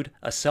include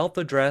a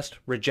self-addressed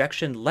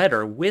rejection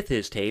letter with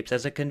his tapes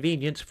as a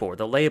convenience for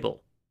the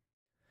label.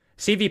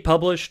 Seavey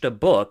published a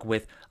book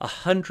with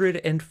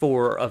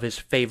 104 of his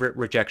favorite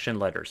rejection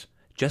letters.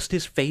 Just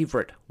his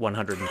favorite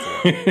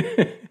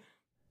 104.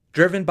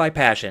 Driven by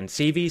passion,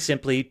 Seavey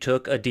simply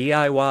took a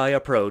DIY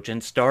approach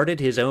and started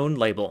his own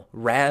label,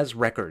 Raz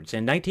Records,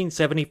 in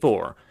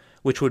 1974,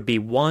 which would be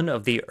one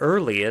of the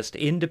earliest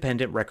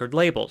independent record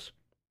labels.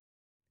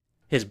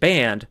 His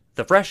band,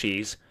 The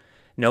Freshies,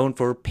 known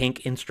for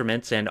pink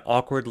instruments and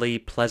awkwardly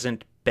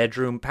pleasant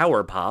bedroom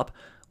power pop,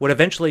 would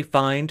eventually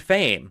find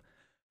fame.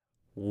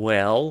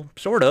 Well,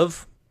 sort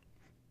of.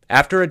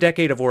 After a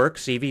decade of work,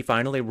 Seavey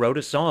finally wrote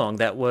a song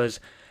that was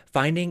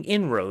finding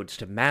inroads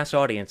to mass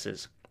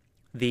audiences.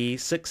 The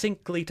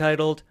succinctly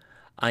titled,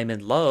 "I'm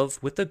in love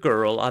with the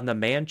girl on the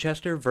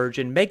Manchester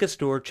Virgin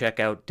Megastore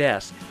checkout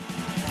desk."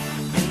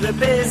 In the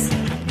biz,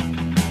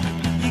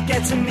 you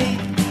get to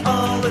meet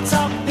all the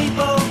top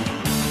people.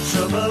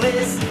 Trouble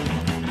is,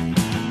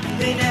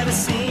 they never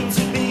seem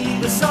to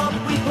be the sort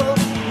people.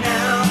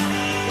 Now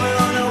we're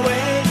on our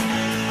way.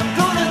 I'm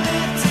gonna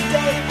live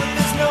today, but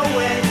there's no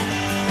way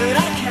that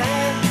I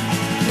can.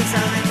 'Cause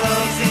I'm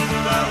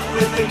in love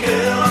with the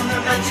girl on the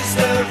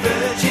Manchester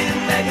Virgin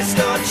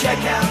Megastore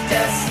checkout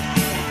desk.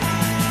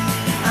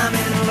 I'm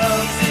in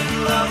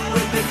love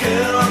with the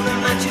girl on the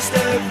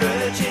Manchester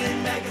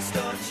Virgin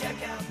Megastore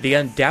checkout. The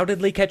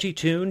undoubtedly catchy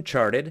tune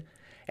charted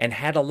and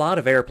had a lot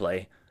of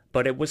airplay,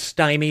 but it was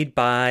stymied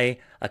by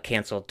a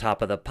canceled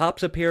Top of the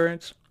Pops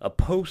appearance, a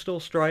postal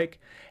strike,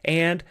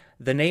 and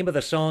the name of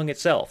the song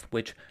itself,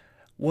 which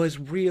was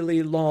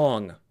really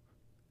long.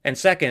 And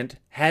second,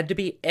 had to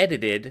be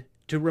edited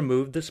to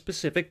remove the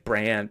specific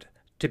brand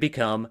to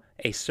become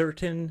a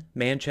certain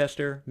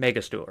Manchester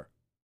Megastore.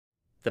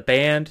 The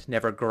band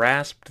never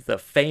grasped the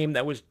fame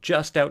that was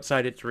just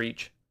outside its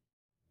reach.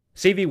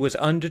 Seavey was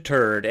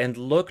undeterred and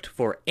looked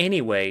for any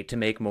way to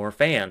make more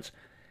fans.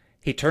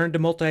 He turned to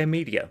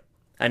multimedia.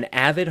 An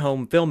avid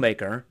home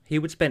filmmaker, he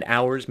would spend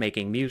hours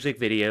making music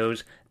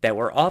videos that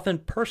were often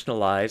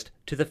personalized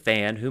to the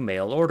fan who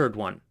mail-ordered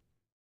one.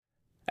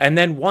 And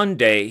then one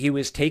day he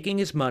was taking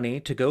his money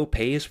to go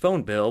pay his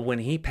phone bill when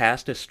he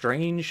passed a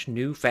strange,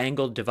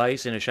 newfangled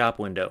device in a shop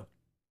window.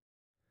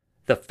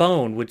 The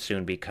phone would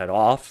soon be cut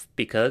off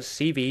because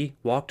Seavey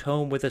walked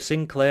home with a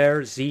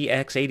Sinclair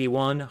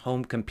ZX81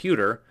 home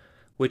computer,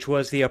 which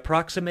was the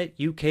approximate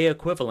UK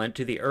equivalent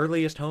to the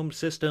earliest home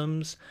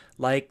systems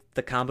like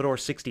the Commodore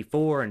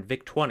 64 and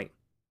VIC-20.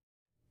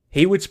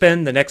 He would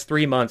spend the next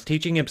 3 months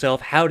teaching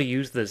himself how to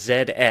use the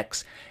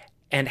ZX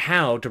and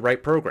how to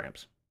write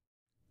programs.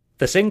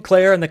 The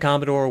Sinclair and the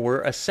Commodore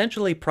were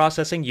essentially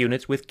processing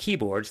units with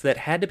keyboards that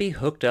had to be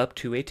hooked up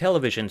to a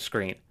television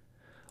screen.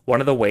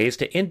 One of the ways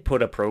to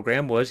input a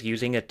program was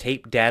using a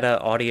tape data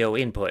audio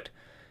input.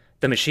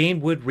 The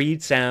machine would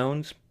read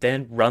sounds,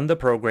 then run the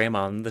program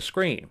on the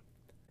screen.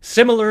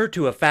 Similar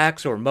to a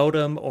fax or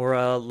modem or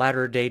a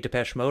latter-day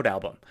Depeche Mode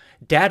album,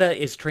 data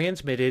is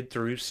transmitted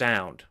through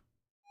sound.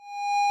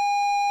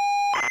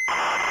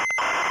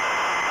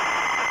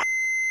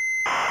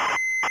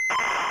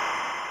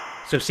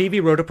 So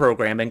Seavey wrote a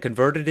program and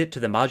converted it to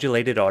the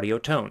modulated audio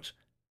tones.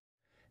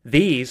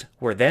 These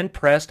were then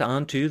pressed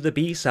onto the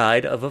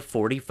B-side of a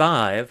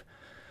 45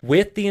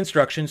 with the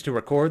instructions to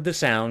record the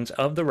sounds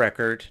of the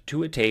record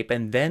to a tape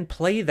and then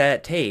play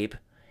that tape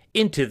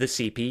into the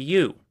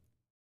CPU.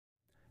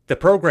 The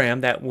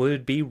program that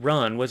would be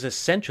run was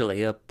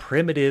essentially a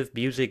primitive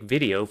music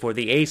video for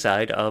the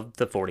A-side of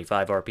the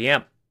 45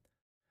 RPM.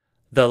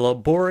 The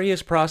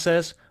laborious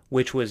process,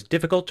 which was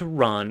difficult to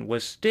run,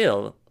 was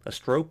still a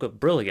stroke of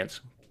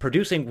brilliance,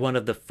 producing one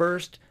of the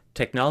first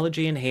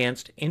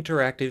technology-enhanced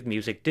interactive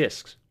music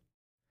discs.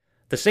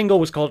 The single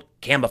was called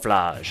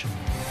Camouflage.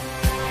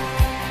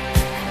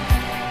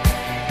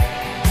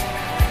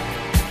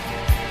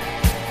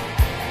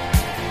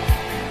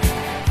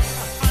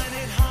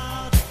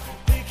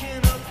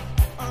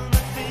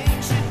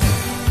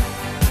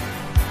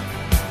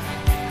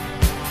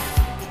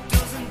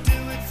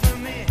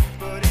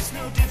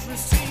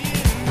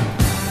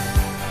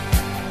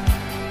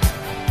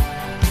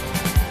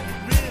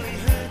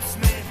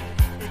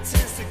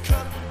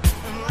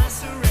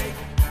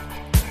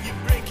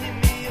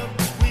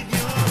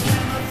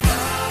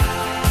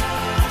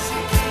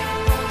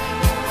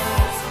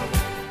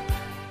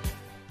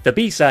 The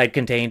B-side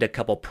contained a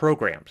couple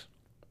programs.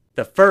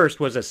 The first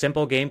was a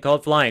simple game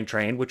called Flying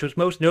Train, which was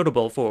most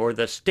notable for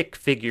the stick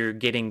figure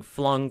getting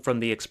flung from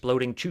the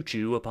exploding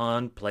choo-choo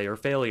upon player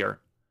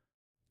failure.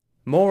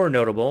 More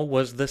notable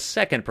was the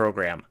second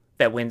program,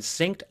 that when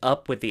synced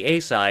up with the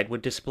A-side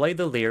would display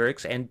the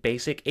lyrics and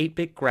basic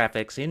 8-bit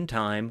graphics in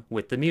time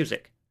with the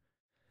music.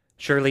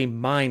 Surely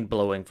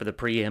mind-blowing for the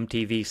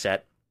pre-MTV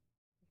set.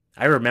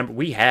 I remember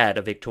we had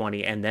a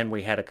VIC-20 and then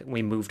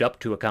we moved up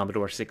to a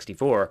Commodore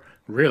 64.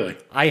 Really?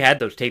 I had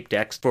those tape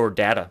decks for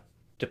data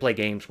to play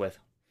games with.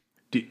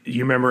 Do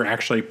you remember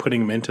actually putting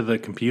them into the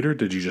computer?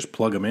 Did you just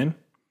plug them in?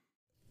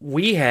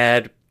 We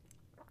had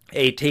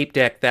a tape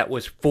deck that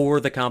was for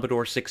the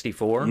Commodore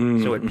 64,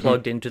 so it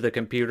plugged into the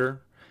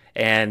computer,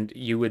 and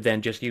you would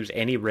then just use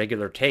any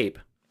regular tape.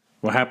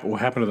 What happened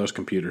to those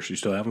computers? You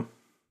still have them?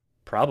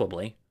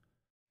 Probably.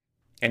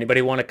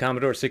 Anybody want a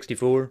Commodore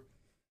 64?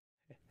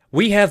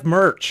 We have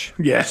merch.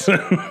 Yes.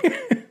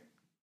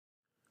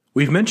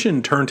 We've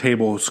mentioned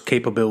Turntable's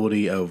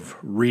capability of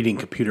reading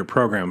computer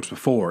programs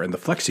before in the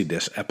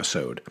FlexiDisc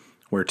episode,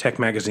 where tech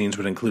magazines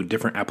would include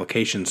different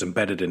applications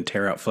embedded in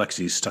tear-out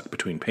flexis stuck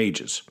between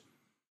pages.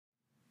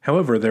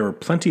 However, there were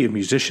plenty of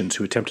musicians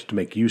who attempted to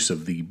make use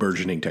of the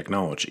burgeoning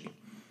technology.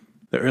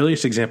 The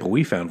earliest example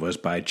we found was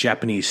by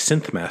Japanese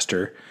synth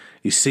master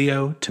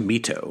Isao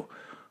Tomito,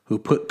 who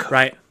put...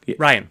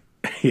 Ryan,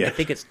 yeah. I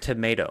think it's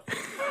tomato.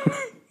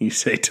 You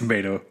say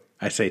tomato,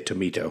 I say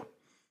tomito.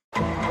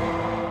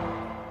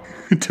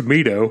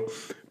 Tomito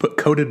put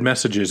coded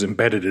messages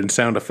embedded in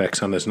sound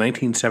effects on his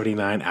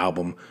 1979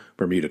 album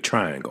Bermuda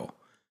Triangle.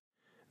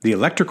 The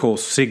electrical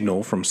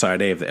signal from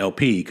side A of the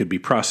LP could be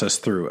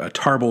processed through a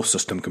Tarbell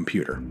system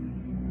computer.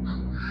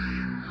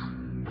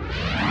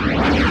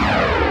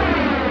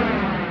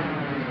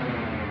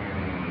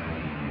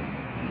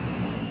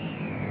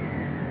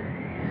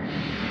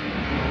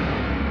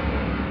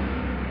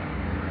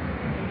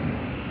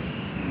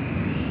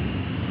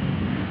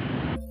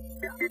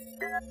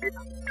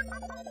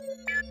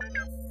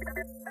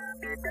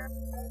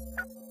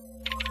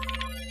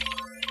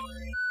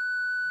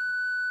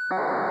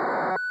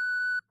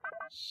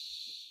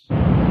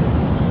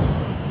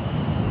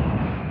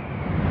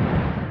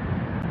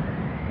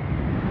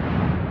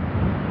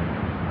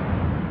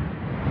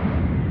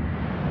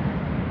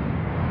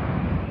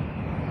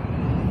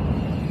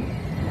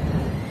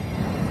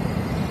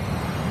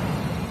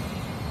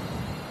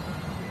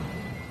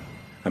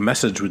 A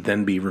message would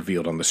then be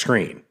revealed on the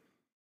screen.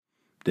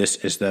 This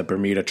is the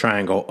Bermuda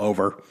Triangle,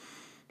 over.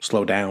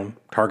 Slow down.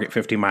 Target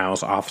 50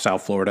 miles off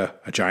South Florida.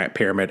 A giant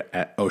pyramid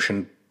at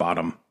ocean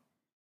bottom.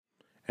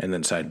 And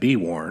then side B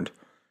warned,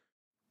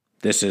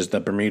 this is the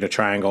Bermuda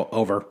Triangle,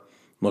 over.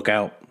 Look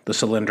out. The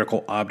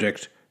cylindrical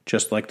object,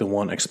 just like the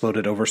one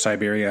exploded over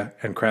Siberia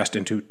and crashed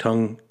into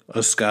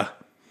Tunguska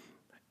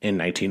in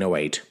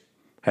 1908,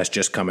 has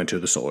just come into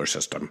the solar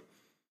system.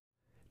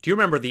 Do you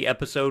remember the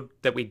episode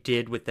that we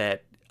did with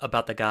that,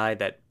 about the guy,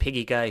 that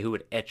piggy guy who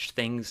would etch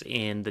things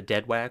in the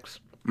dead wax?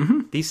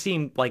 Mm-hmm. These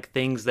seem like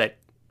things that,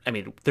 I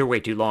mean, they're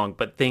way too long,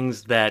 but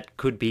things that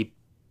could be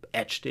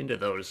etched into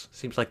those.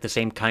 Seems like the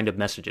same kind of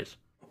messages.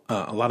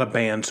 A lot of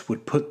bands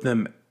would put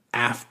them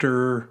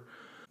after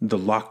the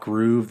lock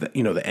groove,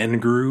 the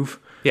end groove.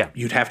 Yeah.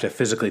 You'd have to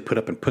physically put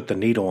up and put the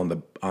needle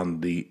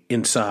on the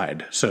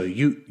inside. So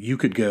you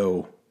could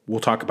go, we'll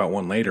talk about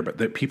one later, but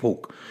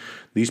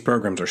these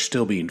programs are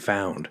still being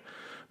found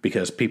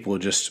because people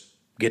would just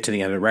get to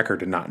the end of the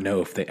record and not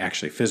know if they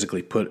actually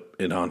physically put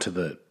it onto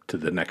the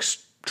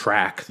next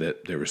track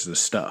that there was this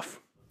stuff.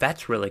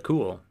 That's really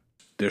cool.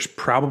 There's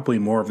probably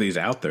more of these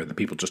out there that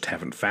people just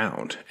haven't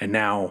found. And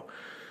now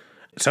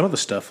some of the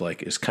stuff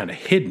is kind of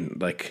hidden.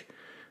 Like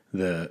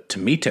the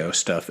Tomito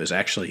stuff is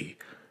actually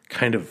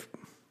kind of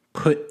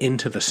put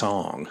into the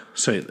song.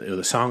 So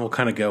the song will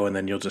kind of go and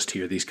then you'll just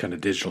hear these kind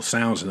of digital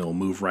sounds and they'll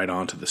move right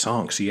onto the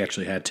song. So you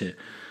actually had to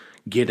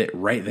get it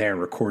right there and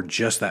record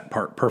just that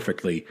part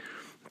perfectly,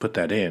 put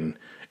that in,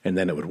 and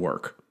then it would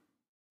work.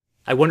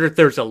 I wonder if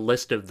there's a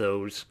list of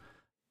those.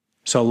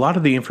 So a lot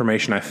of the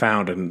information I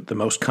found, and the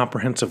most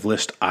comprehensive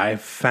list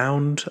I've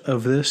found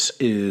of this,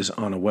 is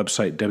on a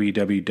website,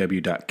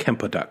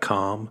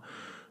 www.kempa.com,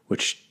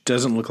 which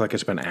doesn't look like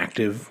it's been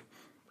active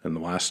in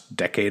the last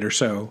decade or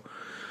so.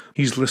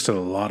 He's listed a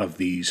lot of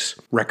these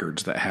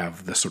records that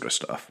have this sort of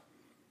stuff,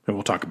 and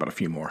we'll talk about a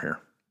few more here.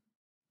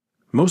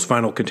 Most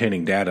vinyl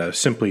containing data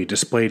simply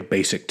displayed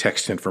basic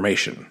text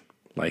information,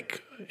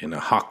 like in a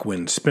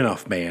Hawkwind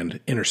spin-off band,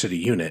 Inner City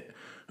Unit,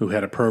 who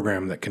had a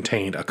program that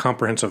contained a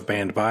comprehensive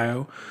band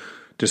bio,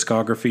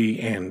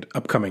 discography, and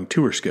upcoming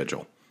tour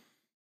schedule.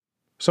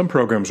 Some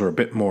programs were a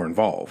bit more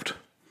involved.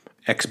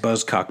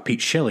 Ex-Buzzcock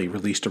Pete Shelley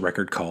released a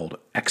record called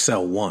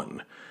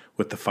XL1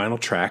 with the final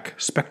track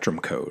Spectrum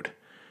Code.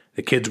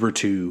 The kids were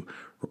to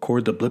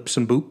record the blips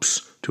and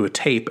boops to a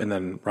tape and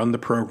then run the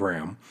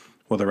program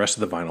while the rest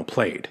of the vinyl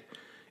played.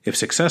 If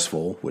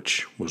successful,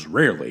 which was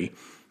rarely,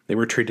 they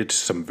were treated to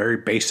some very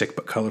basic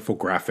but colorful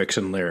graphics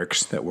and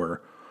lyrics that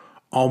were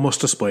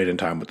almost displayed in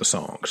time with the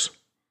songs.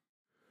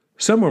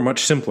 Some were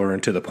much simpler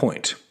and to the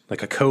point,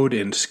 like a code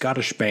in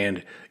Scottish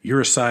band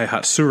Urusei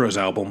Hatsura's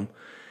album,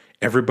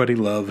 Everybody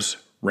Loves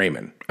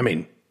Raymond.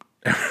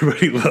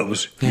 Everybody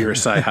Loves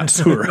Urusei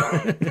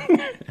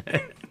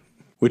Hatsura,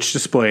 which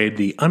displayed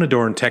the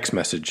unadorned text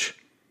message,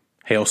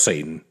 Hail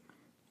Satan,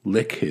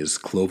 lick his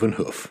cloven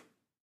hoof.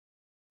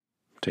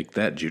 Take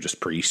that, Judas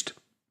Priest.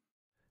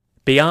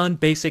 Beyond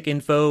basic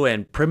info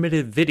and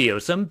primitive video,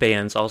 some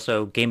bands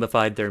also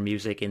gamified their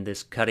music in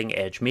this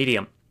cutting-edge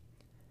medium.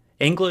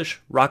 English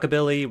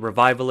rockabilly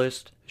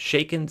revivalist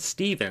Shakin'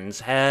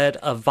 Stevens had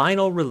a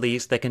vinyl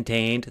release that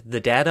contained the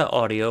data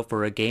audio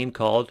for a game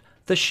called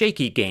The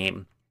Shaky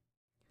Game,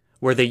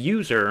 where the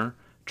user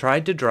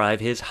tried to drive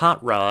his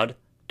hot rod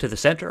to the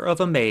center of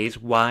a maze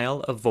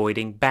while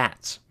avoiding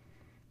bats.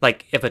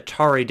 Like if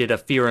Atari did a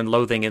Fear and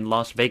Loathing in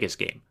Las Vegas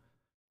game.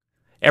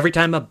 Every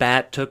time a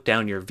bat took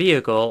down your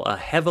vehicle, a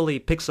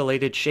heavily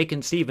pixelated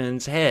Shakin'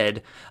 Stevens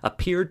head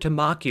appeared to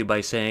mock you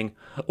by saying,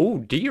 "Oh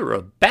dear,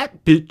 a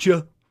bat bit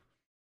ya."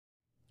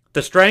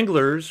 The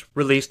Stranglers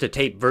released a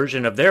tape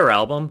version of their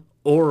album,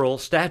 Oral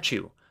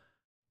Statue.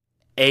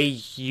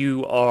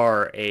 A-U-R-A-L.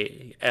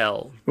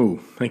 Ooh,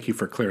 thank you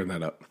for clearing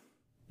that up.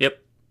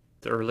 Yep.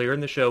 Earlier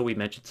in the show, we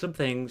mentioned some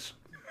things.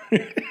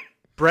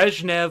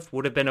 Brezhnev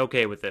would have been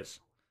okay with this.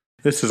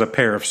 This is a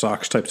pair of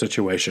socks type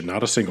situation,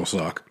 not a single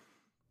sock.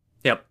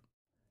 Yep.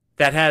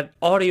 That had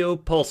audio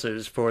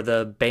pulses for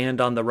the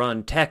Band on the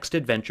Run text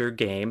adventure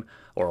game,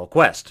 Oral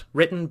Quest,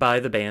 written by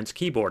the band's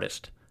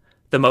keyboardist.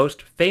 The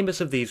most famous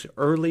of these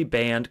early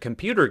band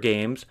computer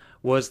games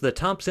was the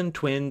Thompson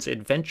Twins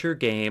adventure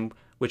game,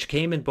 which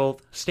came in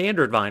both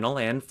standard vinyl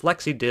and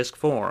flexi-disc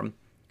form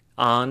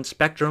on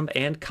Spectrum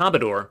and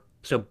Commodore,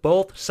 so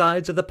both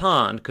sides of the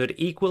pond could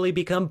equally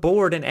become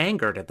bored and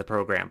angered at the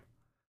program.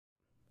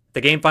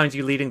 The game finds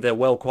you leading the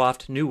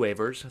well-coiffed New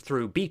Wavers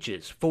through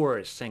beaches,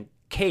 forests, and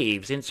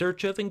caves in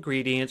search of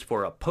ingredients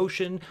for a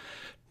potion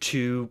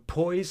to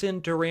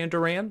poison Duran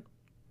Duran?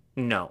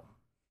 No.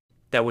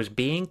 That was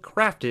being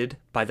crafted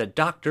by the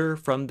Doctor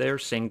from their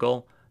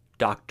single,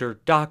 Dr.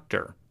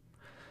 Doctor.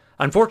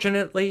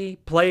 Unfortunately,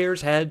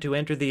 players had to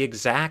enter the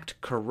exact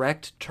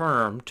correct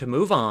term to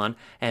move on,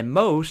 and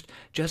most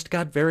just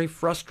got very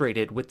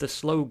frustrated with the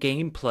slow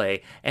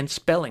gameplay and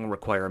spelling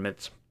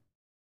requirements.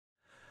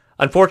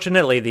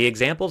 Unfortunately, the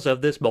examples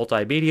of this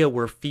multimedia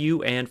were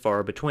few and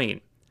far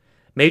between.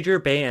 Major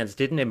bands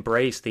didn't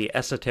embrace the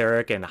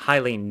esoteric and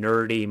highly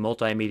nerdy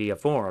multimedia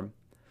form.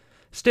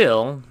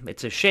 Still,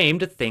 it's a shame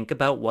to think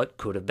about what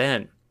could have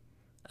been.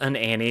 An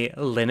Annie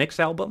Lennox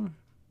album?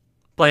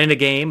 Playing a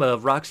game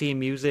of Roxy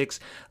Music's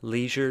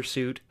Leisure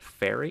Suit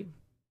Fairy?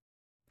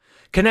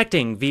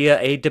 Connecting via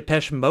a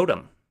Depeche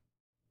modem?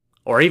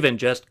 Or even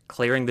just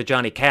clearing the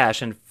Johnny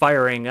Cash and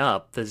firing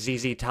up the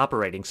ZZ Top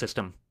operating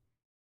system?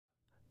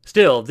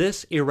 Still,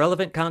 this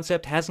irrelevant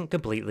concept hasn't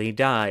completely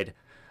died.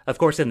 Of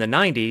course, in the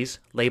 90s,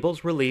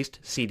 labels released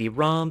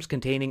CD-ROMs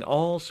containing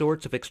all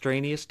sorts of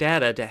extraneous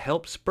data to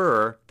help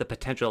spur the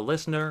potential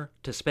listener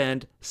to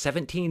spend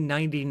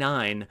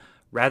 $17.99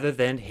 rather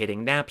than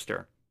hitting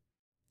Napster.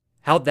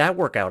 How'd that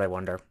work out, I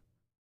wonder?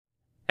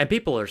 And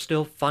people are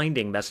still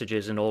finding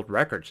messages in old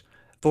records.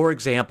 For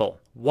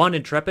example, one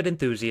intrepid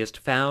enthusiast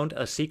found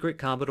a secret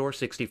Commodore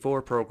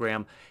 64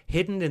 program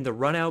hidden in the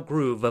run-out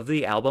groove of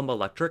the album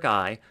Electric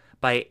Eye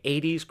by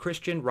 80s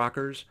Christian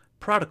rockers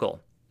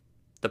Prodigal.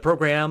 The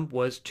program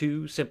was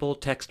two simple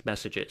text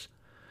messages,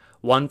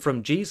 one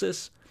from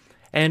Jesus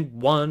and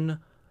one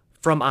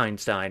from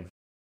Einstein.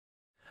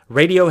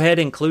 Radiohead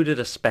included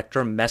a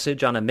Spectrum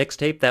message on a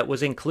mixtape that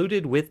was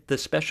included with the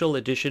special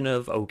edition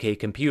of OK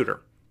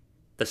Computer.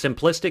 The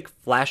simplistic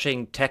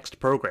flashing text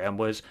program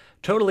was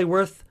totally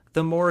worth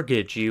the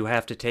mortgage you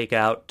have to take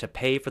out to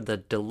pay for the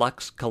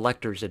deluxe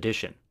collector's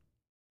edition.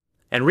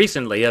 And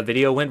recently, a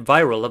video went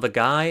viral of a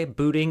guy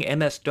booting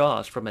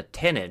MS-DOS from a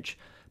 10-inch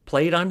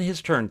played on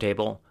his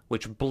turntable,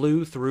 which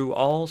blew through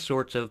all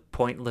sorts of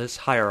pointless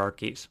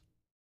hierarchies.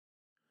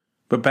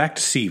 But back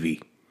to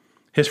Seavey.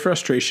 His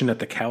frustration at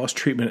the callous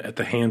treatment at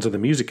the hands of the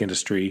music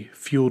industry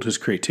fueled his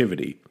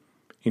creativity.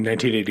 In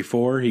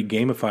 1984, he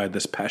gamified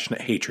this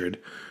passionate hatred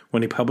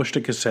when he published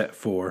a cassette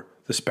for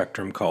the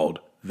Spectrum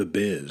called The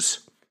Biz.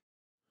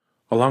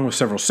 Along with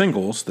several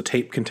singles, the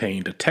tape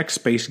contained a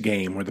text-based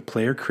game where the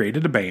player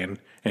created a band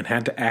and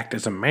had to act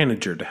as a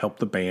manager to help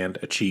the band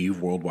achieve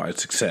worldwide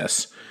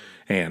success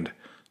and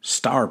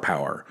star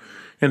power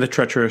in the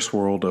treacherous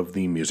world of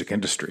the music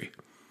industry.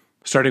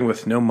 Starting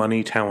with no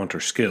money, talent, or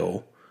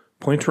skill,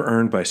 points were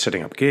earned by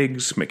setting up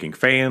gigs, making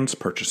fans,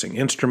 purchasing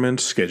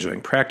instruments,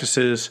 scheduling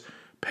practices,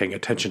 paying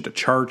attention to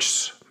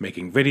charts,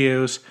 making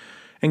videos,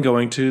 and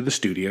going to the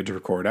studio to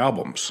record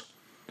albums.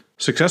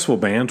 Successful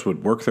bands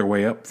would work their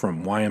way up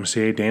from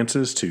YMCA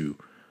dances to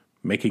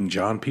making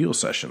John Peel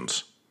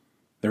sessions.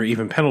 There were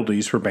even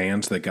penalties for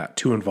bands that got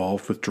too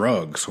involved with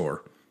drugs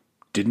or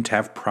didn't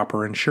have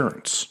proper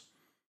insurance.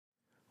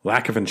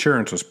 Lack of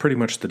insurance was pretty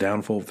much the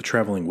downfall of the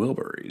Traveling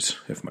Wilburys,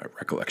 if my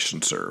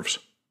recollection serves.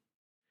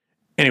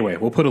 Anyway,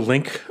 we'll put a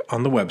link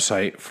on the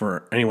website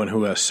for anyone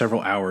who has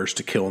several hours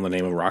to kill in the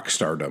name of rock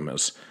stardom,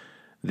 as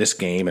This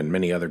game and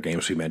many other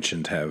games we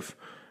mentioned have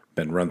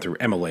been run through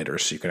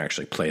emulators so you can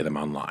actually play them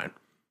online.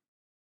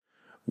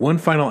 One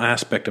final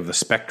aspect of the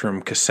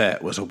Spectrum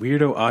cassette was a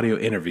weirdo audio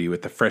interview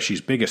with the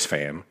Freshies' biggest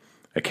fan,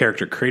 a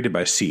character created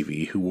by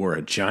CV who wore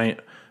a giant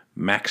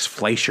Max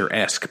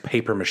Fleischer-esque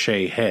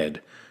papier-mâché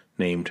head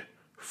named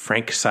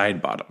Frank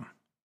Sidebottom.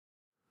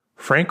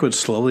 Frank would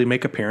slowly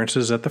make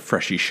appearances at the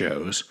Freshie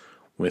shows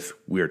with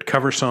weird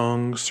cover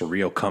songs,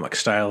 surreal comic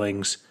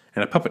stylings,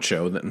 and a puppet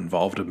show that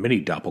involved a mini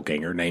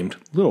doppelganger named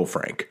Little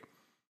Frank.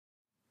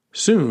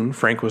 Soon,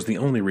 Frank was the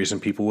only reason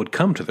people would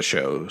come to the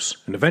shows,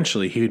 and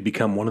eventually he would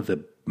become one of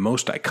the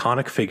most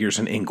iconic figures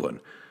in England,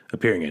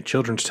 appearing in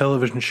children's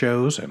television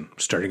shows and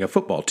starting a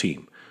football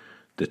team,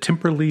 the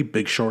Timperley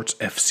Big Shorts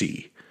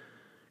FC.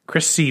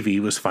 Chris Seavey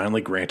was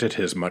finally granted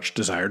his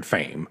much-desired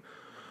fame,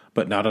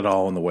 but not at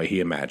all in the way he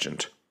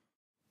imagined.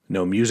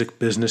 No music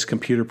business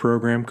computer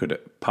program could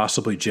have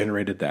possibly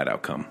generated that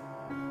outcome.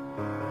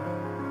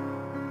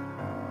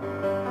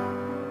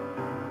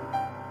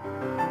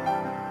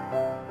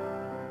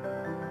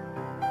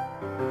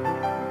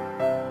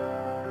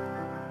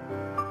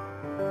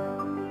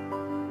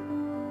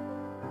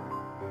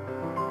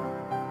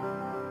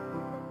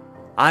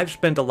 I've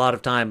spent a lot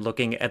of time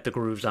looking at the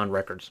grooves on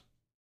records.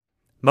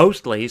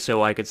 Mostly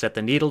so I could set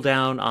the needle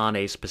down on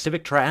a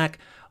specific track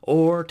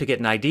or to get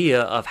an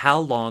idea of how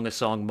long a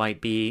song might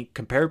be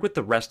compared with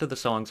the rest of the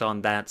songs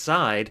on that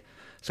side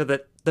so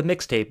that the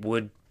mixtape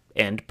would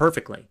end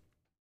perfectly.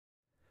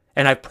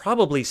 And I've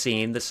probably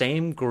seen the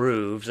same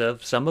grooves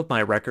of some of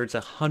my records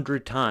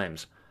 100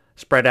 times,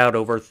 spread out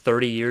over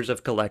 30 years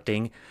of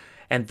collecting,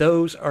 and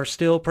those are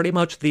still pretty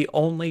much the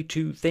only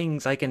two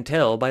things I can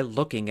tell by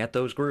looking at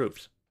those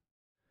grooves.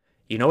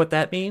 You know what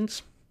that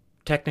means?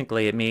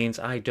 Technically, it means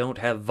I don't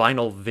have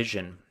vinyl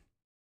vision.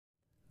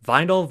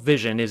 Vinyl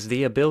vision is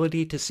the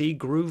ability to see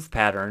groove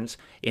patterns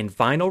in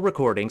vinyl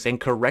recordings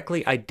and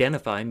correctly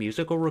identify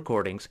musical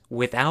recordings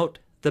without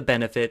the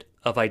benefit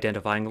of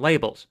identifying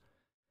labels.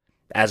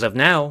 As of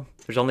now,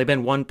 there's only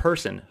been one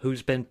person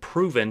who's been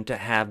proven to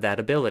have that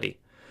ability,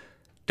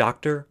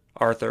 Dr.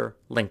 Arthur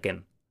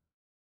Lincoln.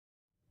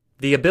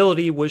 The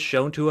ability was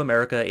shown to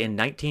America in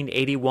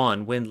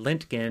 1981 when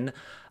Lincoln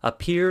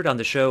appeared on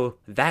the show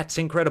That's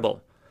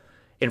Incredible.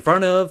 In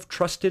front of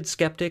trusted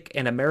skeptic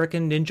and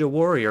American Ninja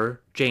Warrior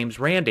James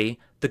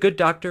Randi, the good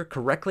doctor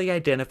correctly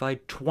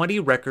identified 20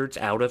 records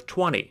out of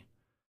 20.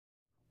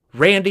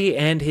 Randi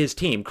and his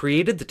team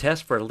created the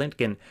test for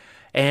Lincoln,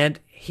 and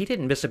he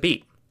didn't miss a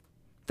beat.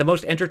 The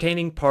most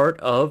entertaining part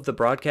of the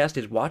broadcast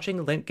is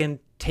watching Lincoln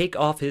take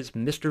off his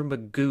Mr.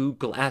 Magoo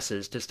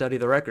glasses to study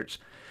the records.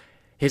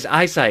 His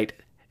eyesight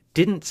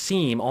didn't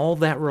seem all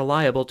that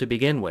reliable to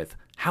begin with.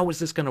 How was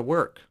this going to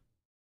work?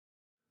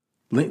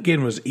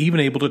 Lincoln was even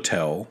able to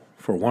tell,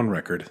 for one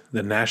record,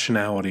 the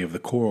nationality of the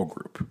choral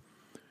group.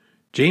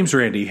 James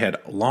Randi had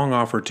long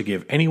offered to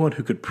give anyone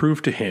who could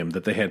prove to him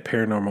that they had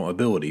paranormal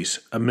abilities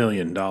 $1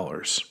 million. In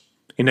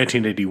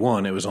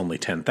 1981, it was only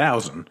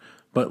 $10,000,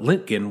 but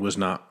Lincoln was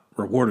not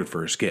rewarded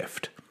for his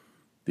gift.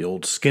 The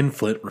old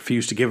skinflint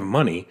refused to give him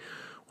money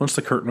once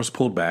the curtain was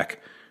pulled back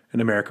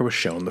and America was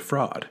shown the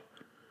fraud.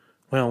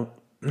 Well,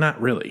 not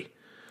really.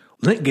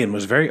 Lincoln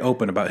was very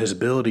open about his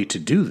ability to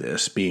do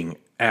this being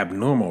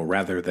abnormal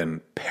rather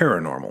than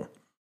paranormal.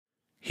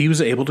 He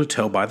was able to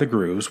tell by the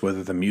grooves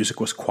whether the music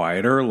was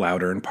quieter or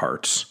louder in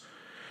parts,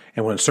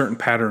 and when certain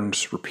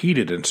patterns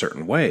repeated in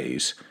certain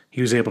ways,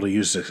 he was able to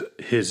use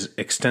his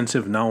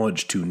extensive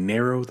knowledge to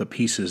narrow the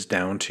pieces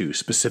down to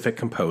specific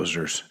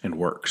composers and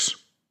works.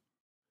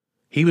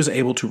 He was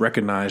able to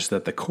recognize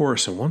that the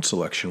chorus in one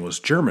selection was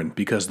German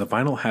because the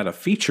vinyl had a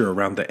feature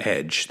around the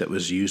edge that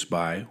was used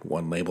by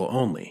one label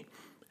only,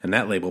 and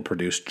that label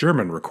produced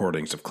German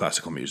recordings of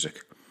classical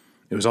music.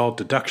 It was all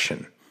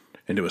deduction,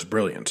 and it was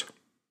brilliant.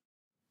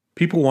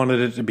 People wanted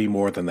it to be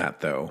more than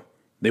that, though.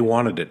 They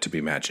wanted it to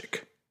be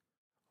magic.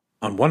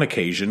 On one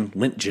occasion,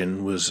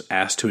 Lintgen was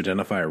asked to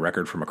identify a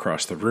record from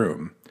across the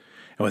room,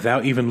 and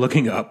without even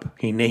looking up,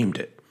 he named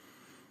it.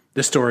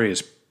 This story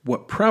is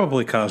what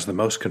probably caused the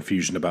most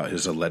confusion about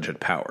his alleged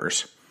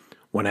powers.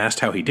 When asked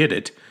how he did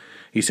it,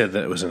 he said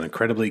that it was an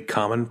incredibly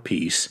common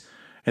piece,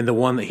 and the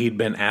one that he'd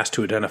been asked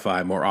to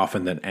identify more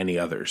often than any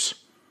others.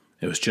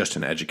 It was just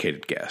an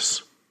educated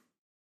guess.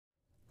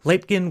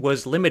 Lincoln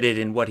was limited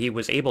in what he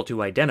was able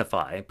to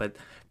identify, but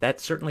that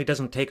certainly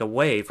doesn't take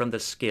away from the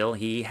skill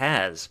he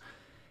has.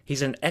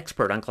 He's an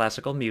expert on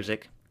classical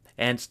music,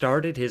 and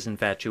started his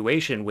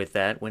infatuation with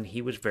that when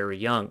he was very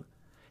young.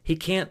 He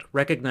can't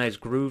recognize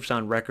grooves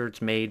on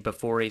records made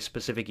before a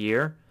specific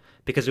year,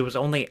 because it was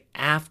only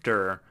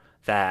after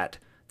that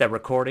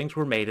recordings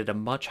were made at a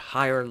much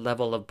higher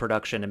level of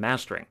production and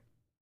mastering.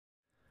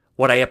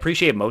 What I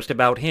appreciate most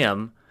about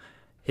him,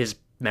 his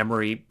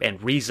memory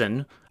and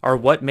reason, are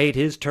what made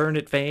his turn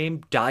at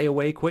fame die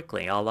away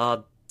quickly, a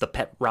la the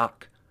pet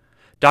rock.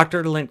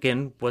 Dr.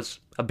 Lincoln was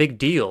a big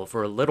deal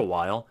for a little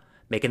while,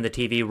 making the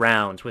TV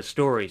rounds with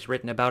stories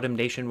written about him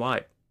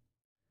nationwide.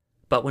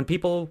 But when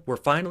people were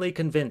finally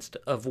convinced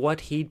of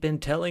what he'd been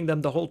telling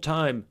them the whole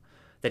time,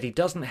 that he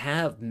doesn't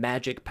have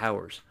magic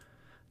powers,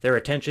 their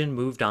attention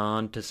moved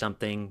on to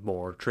something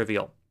more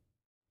trivial.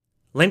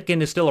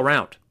 Lincoln is still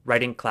around,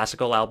 writing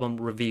classical album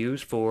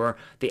reviews for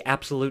The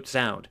Absolute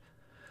Sound.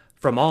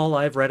 From all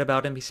I've read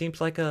about him, he seems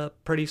like a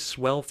pretty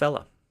swell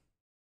fella.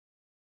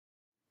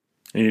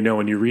 And you know,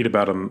 when you read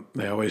about him,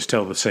 they always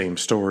tell the same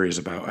stories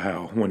about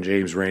how when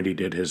James Randi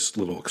did his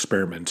little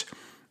experiment,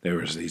 there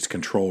was these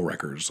control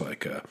records,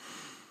 like a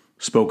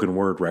spoken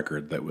word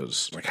record that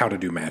was like how to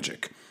do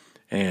magic.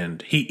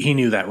 And he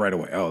knew that right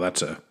away. Oh,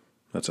 that's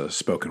a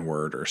spoken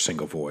word or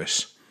single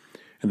voice.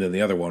 And then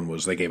the other one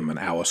was they gave him an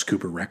Alice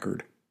Cooper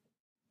record.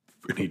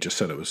 And he just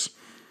said it was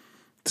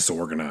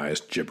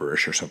disorganized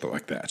gibberish or something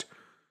like that.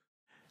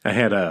 I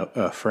had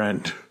a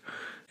friend,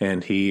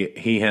 and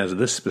he has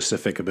this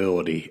specific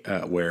ability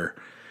where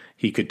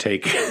he could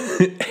take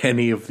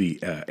any of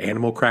the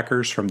animal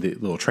crackers from the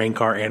little train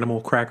car animal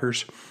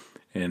crackers,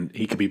 and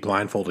he could be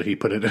blindfolded.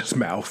 He'd put it in his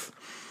mouth,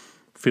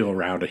 feel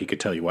around it. He could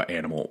tell you what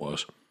animal it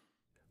was.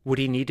 Would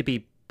he need to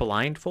be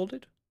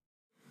blindfolded?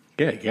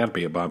 Yeah, you got to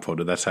be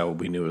blindfolded. That's how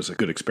we knew it was a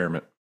good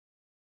experiment.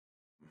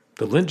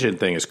 The Lynching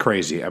thing is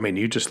crazy. I mean,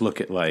 you just look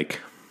at, like,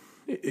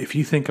 if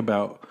you think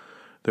about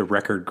the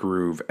record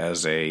groove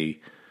as a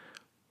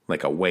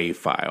wave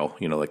file,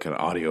 you know, like an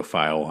audio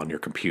file on your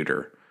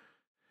computer.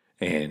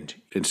 And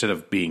instead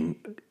of being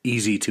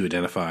easy to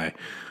identify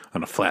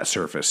on a flat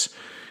surface,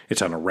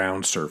 it's on a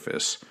round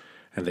surface,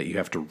 and that you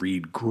have to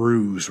read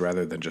grooves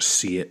rather than just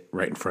see it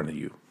right in front of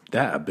you.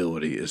 That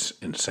ability is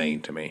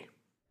insane to me.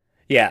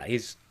 Yeah,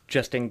 he's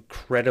just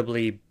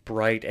incredibly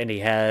bright, and he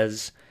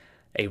has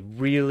a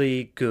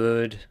really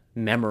good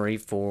memory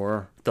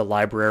for the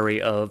library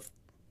of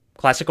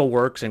classical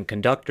works and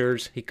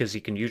conductors, because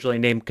he can usually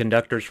name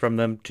conductors from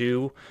them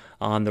too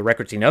on the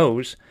records he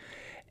knows.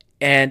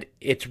 And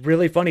it's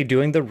really funny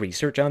doing the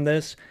research on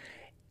this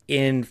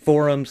in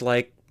forums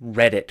like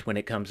Reddit when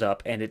it comes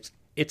up, and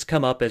it's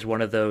come up as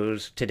one of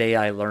those Today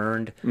I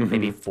Learned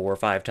maybe 4 or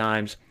 5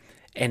 times.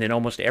 And in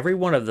almost every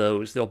one of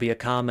those, there'll be a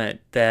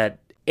comment that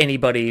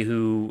anybody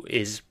who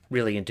is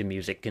really into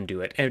music can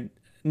do it. And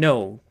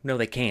no,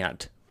 they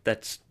can't.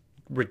 That's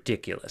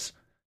ridiculous.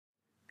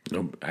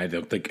 No, I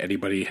don't think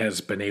anybody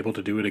has been able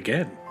to do it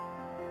again.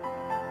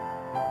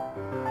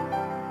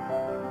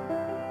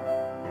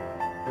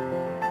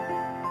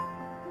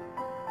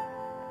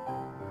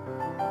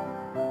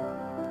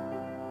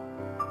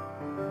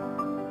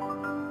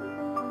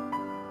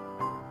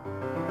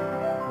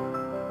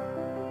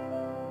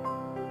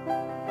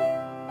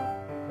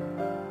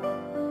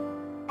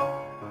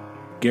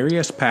 Gary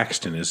S.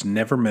 Paxton is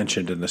never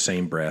mentioned in the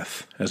same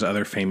breath as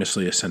other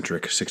famously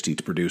eccentric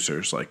 60s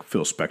producers like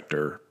Phil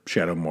Spector,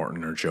 Shadow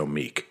Morton, or Joe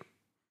Meek.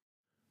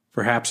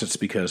 Perhaps it's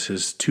because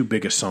his 2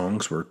 biggest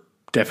songs were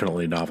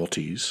definitely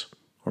novelties,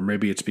 or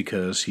maybe it's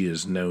because he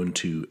is known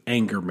to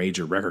anger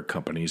major record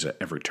companies at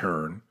every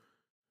turn,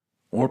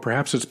 or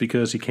perhaps it's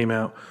because he came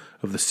out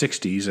of the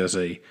 60s as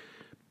a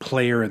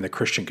player in the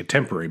Christian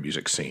contemporary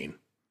music scene.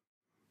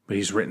 But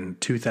he's written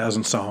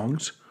 2,000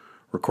 songs,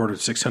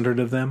 recorded 600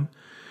 of them,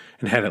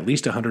 and had at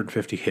least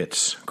 150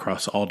 hits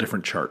across all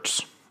different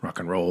charts: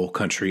 rock and roll,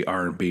 country,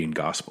 R&B, and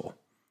gospel.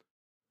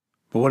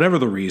 But whatever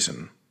the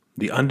reason,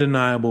 the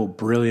undeniable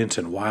brilliant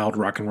and wild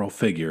rock and roll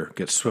figure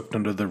gets swept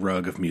under the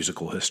rug of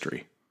musical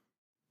history.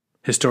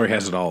 His story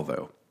has it all,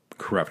 though: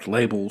 corrupt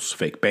labels,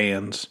 fake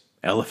bands,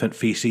 elephant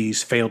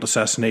feces, failed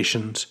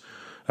assassinations,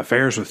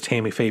 affairs with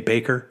Tammy Faye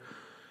Baker,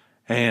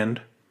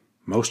 and,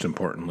 most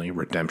importantly,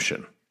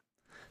 redemption.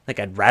 Like,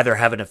 I'd rather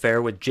have an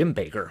affair with Jim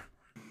Baker.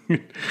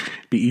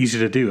 Be easy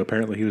to do.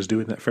 Apparently he was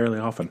doing that fairly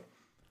often.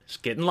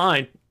 Just get in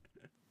line.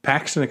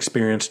 Paxton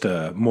experienced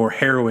a more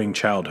harrowing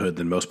childhood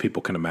than most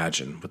people can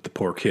imagine, with the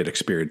poor kid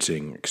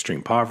experiencing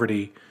extreme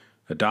poverty,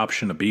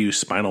 adoption, abuse,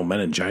 spinal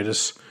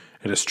meningitis,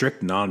 and a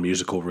strict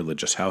non-musical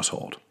religious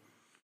household.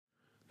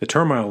 The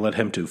turmoil led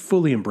him to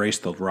fully embrace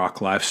the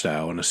rock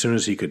lifestyle, and as soon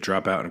as he could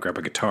drop out and grab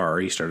a guitar,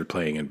 he started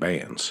playing in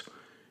bands.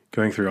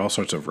 Going through all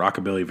sorts of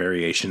rockabilly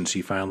variations,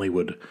 he finally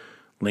would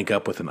link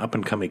up with an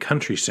up-and-coming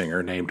country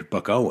singer named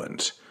Buck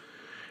Owens,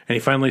 and he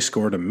finally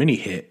scored a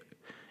mini-hit,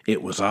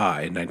 It Was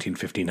I, in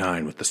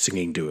 1959, with the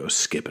singing duo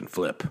Skip and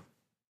Flip.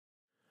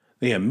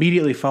 They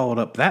immediately followed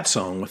up that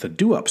song with a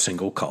doo-wop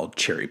single called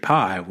Cherry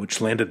Pie,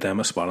 which landed them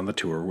a spot on the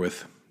tour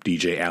with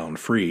DJ Alan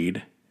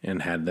Freed,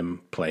 and had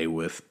them play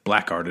with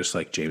black artists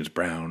like James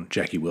Brown,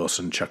 Jackie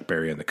Wilson, Chuck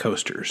Berry, and the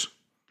Coasters.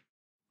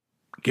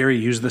 Gary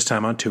used this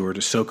time on tour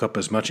to soak up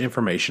as much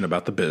information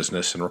about the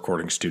business and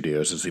recording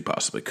studios as he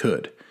possibly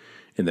could.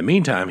 In the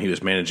meantime, he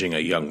was managing a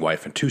young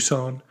wife in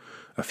Tucson,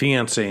 a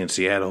fiancé in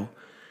Seattle,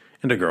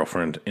 and a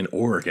girlfriend in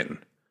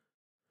Oregon.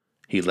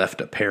 He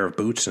left a pair of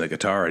boots and a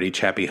guitar at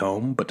each happy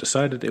home, but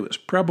decided it was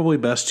probably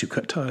best to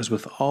cut ties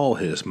with all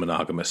his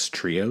monogamous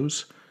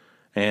trios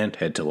and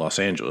head to Los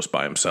Angeles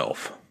by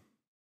himself.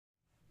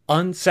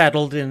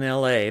 Unsettled in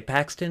L.A.,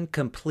 Paxton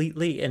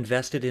completely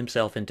invested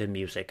himself into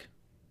music,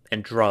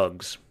 and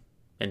drugs,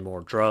 and more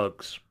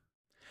drugs.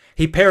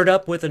 He paired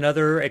up with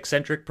another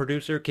eccentric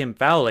producer, Kim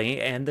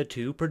Fowley, and the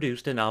two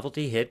produced a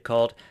novelty hit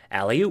called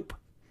Alley Oop.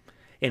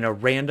 in a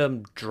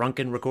random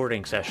drunken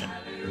recording session.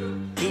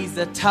 He's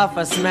the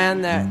toughest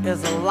man there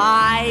is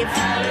alive.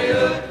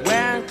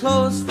 Wearing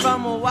clothes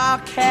from a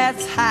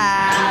wildcat's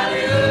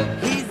hide.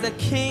 He's the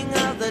king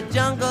of the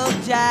jungle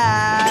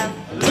jive.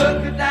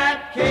 Look at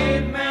that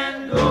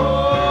caveman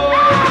go.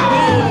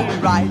 He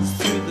rides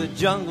through the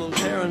jungle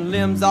tearing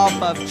limbs off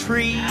of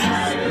trees.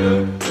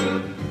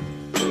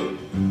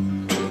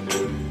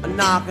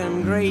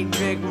 Knocking great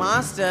big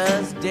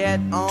monsters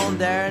dead on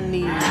their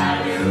knees.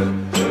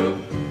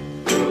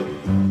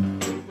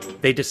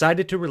 They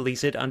decided to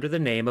release it under the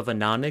name of a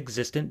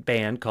non-existent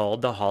band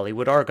called the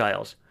Hollywood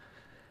Argyles.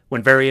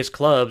 When various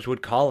clubs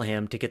would call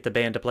him to get the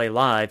band to play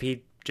live,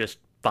 he'd just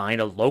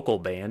find a local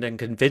band and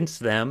convince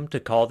them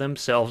to call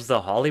themselves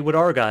the Hollywood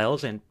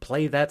Argyles and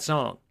play that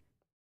song.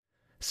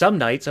 Some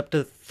nights, up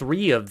to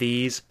 3 of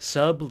these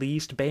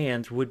sub-leased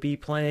bands would be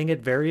playing at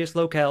various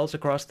locales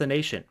across the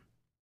nation.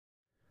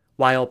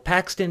 While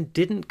Paxton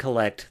didn't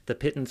collect the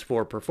pittance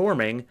for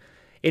performing,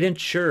 it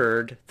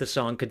ensured the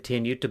song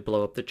continued to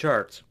blow up the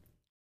charts.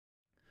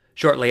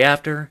 Shortly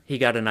after, he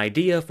got an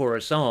idea for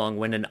a song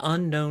when an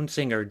unknown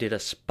singer did a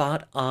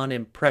spot-on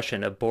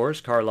impression of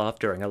Boris Karloff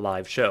during a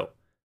live show.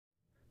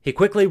 He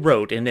quickly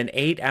wrote in an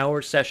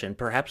 8-hour session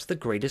perhaps the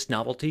greatest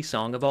novelty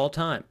song of all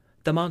time,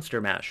 the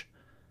Monster Mash.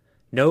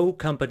 No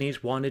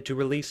companies wanted to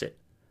release it,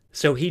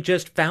 so he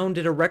just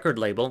founded a record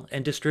label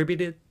and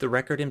distributed the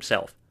record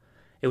himself.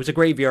 It was a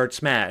graveyard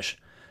smash,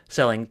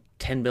 selling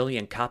 10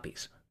 million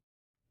copies.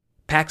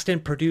 Paxton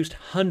produced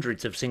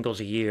hundreds of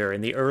singles a year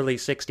in the early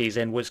 60s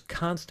and was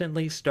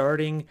constantly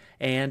starting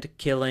and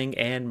killing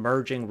and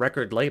merging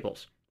record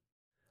labels.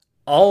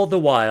 All the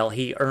while,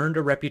 he earned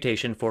a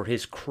reputation for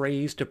his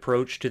crazed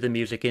approach to the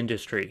music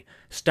industry,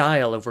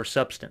 style over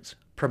substance,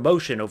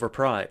 promotion over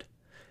pride.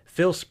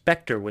 Phil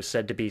Spector was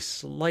said to be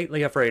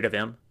slightly afraid of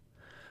him.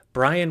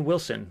 Brian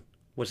Wilson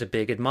was a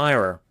big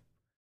admirer.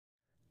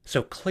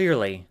 So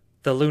clearly,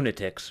 the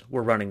lunatics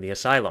were running the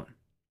asylum.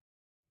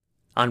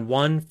 On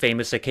one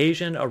famous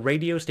occasion, a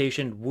radio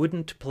station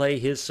wouldn't play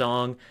his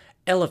song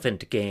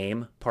Elephant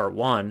Game, Part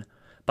 1,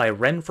 by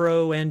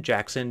Renfro and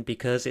Jackson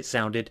because it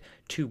sounded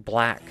too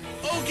black.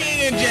 Okay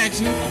then,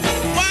 Jackson,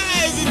 why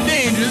is it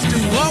dangerous to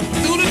walk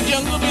through the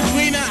jungle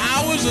between the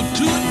hours of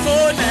 2 and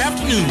 4 in the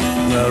afternoon?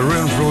 Now,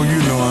 Renfro,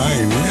 you know I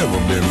ain't never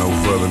been no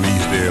further than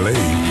East L.A.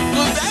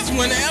 Well, that's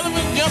when the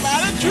elephants jump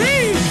out of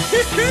trees.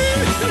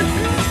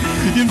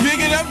 You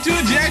pick it up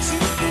too, Jackson?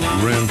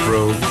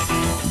 Renfro,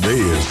 they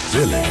is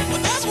silly.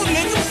 Well, that's what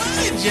makes them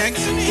funny,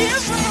 Jackson.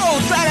 Here's so.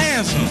 Try to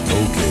answer.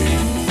 Okay.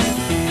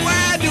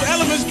 Why do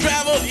elephants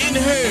travel in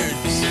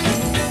herds?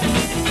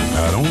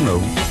 I don't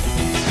know.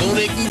 So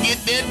they can get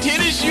their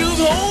tennis shoes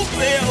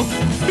wholesale.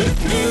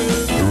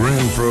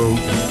 Renfro,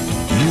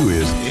 you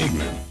is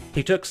ignorant.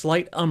 He took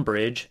slight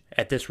umbrage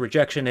at this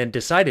rejection and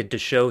decided to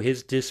show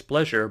his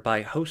displeasure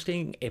by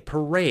hosting a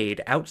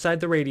parade outside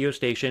the radio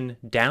station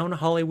down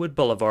Hollywood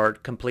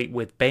Boulevard, complete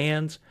with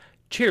bands,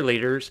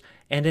 cheerleaders,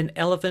 and an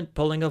elephant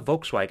pulling a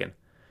Volkswagen.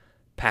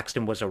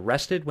 Paxton was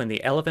arrested when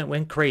the elephant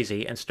went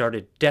crazy and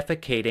started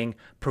defecating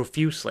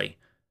profusely.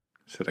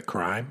 Is it a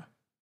crime?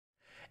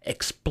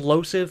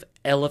 Explosive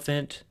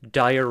elephant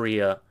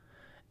diarrhea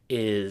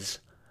is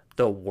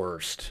the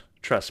worst.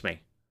 Trust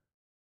me.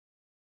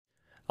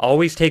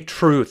 Always take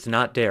truth,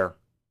 not dare.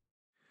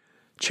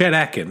 Chet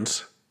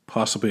Atkins,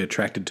 possibly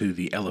attracted to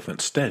the elephant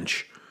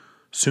stench,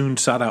 soon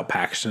sought out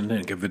Paxton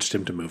and convinced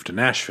him to move to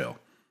Nashville.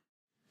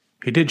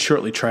 He did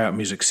shortly try out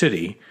Music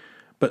City,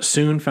 but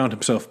soon found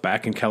himself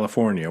back in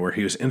California, where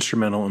he was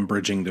instrumental in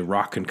bridging the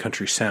rock and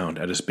country sound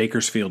at his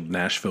Bakersfield,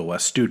 Nashville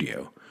West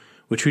studio,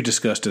 which we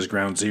discussed as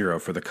ground zero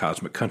for the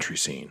cosmic country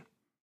scene.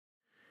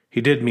 He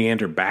did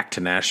meander back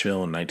to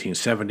Nashville in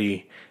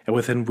 1970, and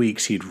within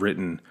weeks he'd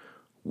written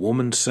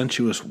Woman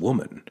Sensuous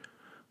Woman,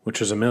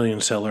 which was a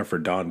million seller for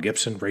Don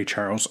Gibson, Ray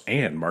Charles,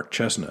 and Mark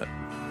Chestnut.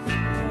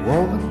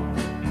 Woman,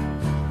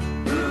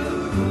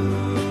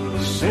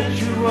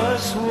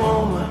 sensuous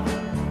woman,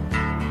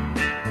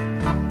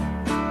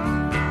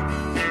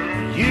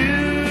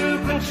 you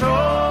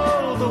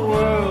control the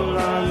world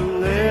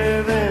I'm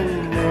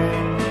living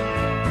in.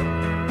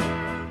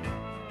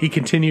 He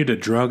continued a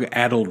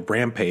drug-addled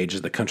rampage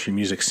of the country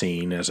music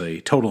scene as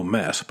a total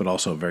mess, but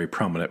also a very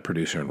prominent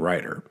producer and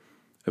writer.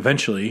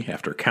 Eventually,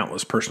 after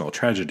countless personal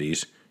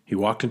tragedies, he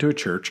walked into a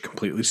church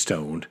completely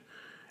stoned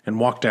and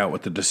walked out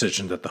with the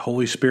decision that the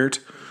Holy Spirit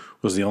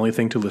was the only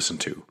thing to listen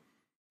to.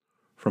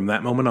 From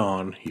that moment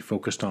on, he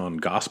focused on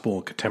gospel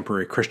and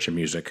contemporary Christian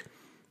music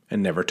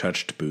and never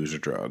touched booze or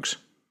drugs.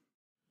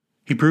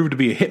 He proved to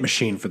be a hit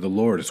machine for the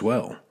Lord as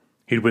well.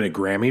 He'd win a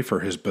Grammy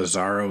for his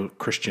bizarro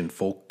Christian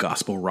folk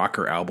gospel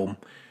rocker album,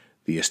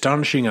 The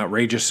Astonishing,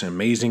 Outrageous,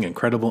 Amazing,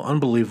 Incredible,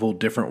 Unbelievable,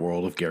 Different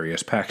World of Gary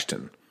S.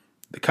 Paxton,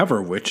 the cover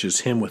of which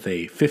is him with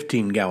a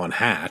 15-gallon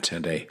hat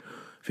and a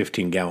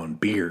 15-gallon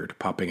beard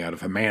popping out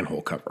of a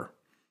manhole cover.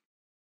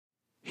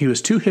 He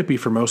was too hippie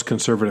for most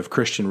conservative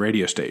Christian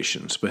radio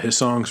stations, but his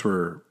songs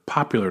were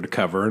popular to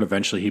cover, and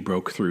eventually he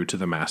broke through to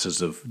the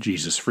masses of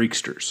Jesus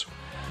freaksters.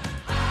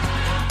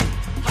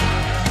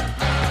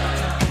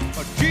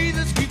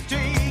 Jesus keep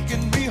taking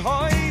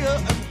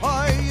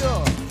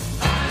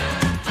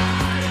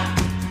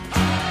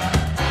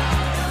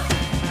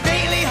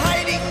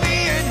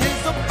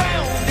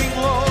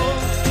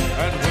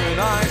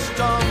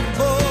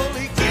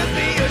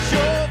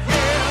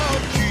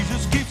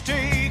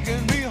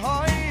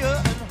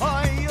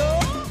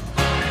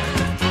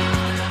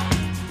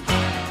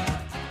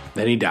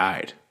Then he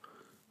died.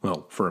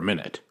 Well, for a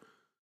minute.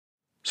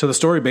 So the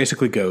story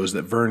basically goes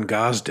that Vern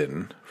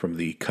Gosdin, from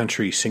the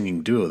country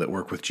singing duo that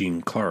worked with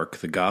Gene Clark,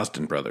 the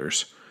Gosdin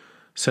brothers,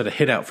 set a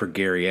hit out for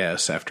Gary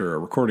S. after a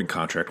recording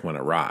contract went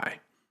awry.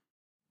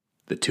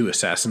 The two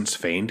assassins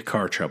feigned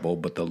car trouble,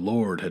 but the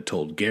Lord had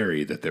told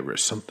Gary that there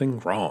was something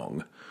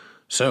wrong,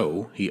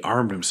 so he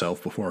armed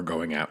himself before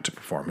going out to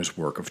perform his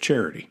work of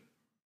charity.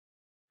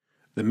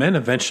 The men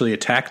eventually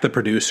attacked the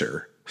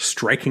producer,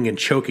 striking and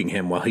choking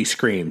him while he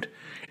screamed,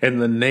 "In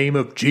the name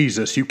of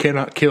Jesus, you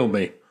cannot kill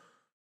me!"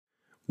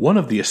 One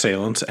of the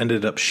assailants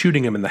ended up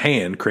shooting him in the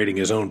hand, creating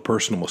his own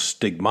personal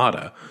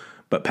stigmata,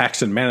 but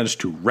Paxton managed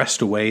to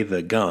wrest away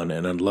the gun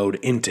and unload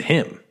into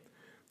him.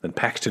 Then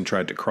Paxton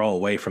tried to crawl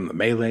away from the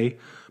melee,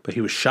 but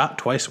he was shot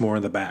twice more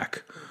in the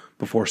back,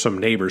 before some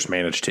neighbors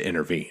managed to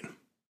intervene.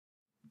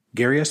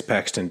 Gary S.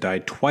 Paxton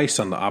died twice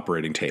on the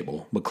operating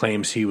table, but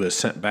claims he was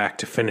sent back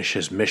to finish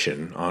his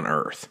mission on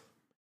Earth.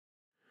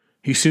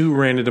 He soon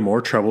ran into more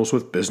troubles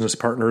with business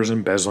partners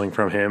embezzling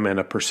from him and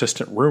a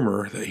persistent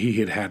rumor that he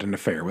had had an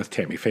affair with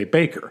Tammy Faye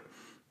Baker,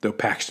 though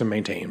Paxton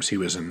maintains he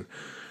was in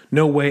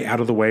no way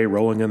out of the way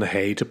rolling in the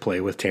hay to play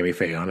with Tammy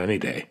Faye on any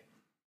day.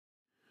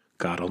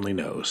 God only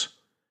knows.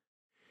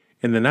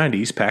 In the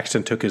 90s,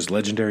 Paxton took his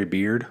legendary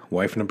beard,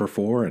 wife number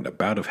 4, and a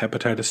bout of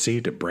hepatitis C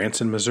to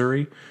Branson,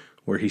 Missouri,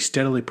 where he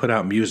steadily put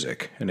out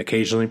music and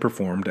occasionally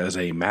performed as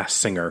a masked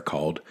singer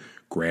called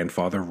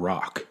Grandfather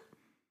Rock.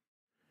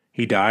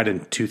 He died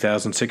in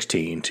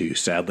 2016 to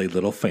sadly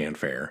little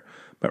fanfare,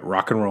 but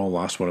rock and roll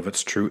lost one of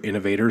its true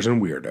innovators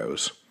and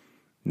weirdos.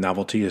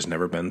 Novelty has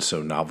never been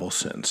so novel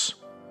since.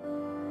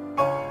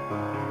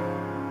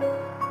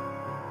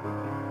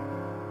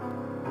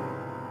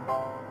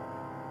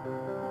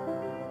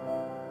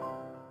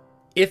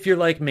 If you're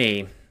like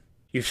me,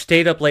 you've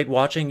stayed up late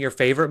watching your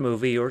favorite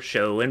movie or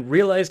show and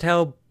realized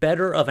how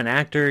better of an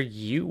actor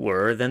you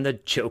were than the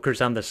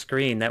jokers on the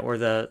screen that were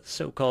the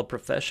so-called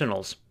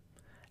professionals.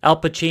 Al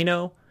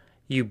Pacino,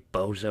 you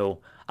bozo,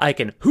 I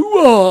can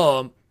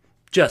hoo-ah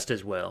just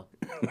as well.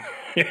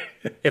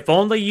 If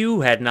only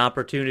you had an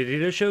opportunity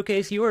to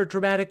showcase your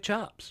dramatic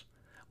chops.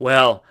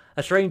 Well,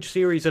 a strange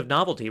series of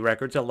novelty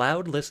records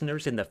allowed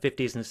listeners in the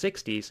 50s and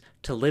 60s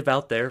to live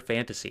out their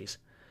fantasies.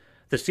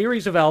 The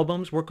series of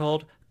albums were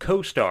called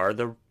Co-Star,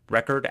 the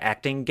Record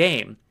Acting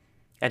Game,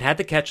 and had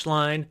the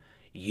catchline,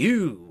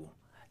 "You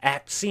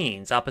act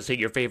scenes opposite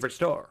your favorite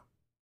star."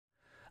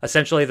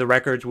 Essentially, the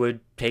records would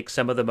take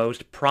some of the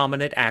most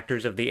prominent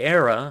actors of the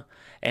era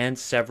and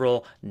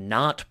several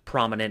not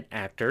prominent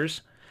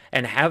actors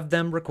and have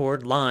them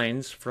record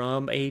lines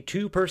from a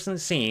two-person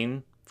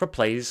scene for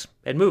plays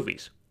and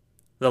movies.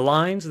 The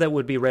lines that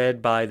would be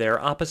read by their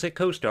opposite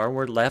co-star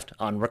were left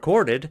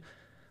unrecorded,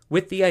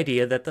 with the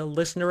idea that the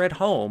listener at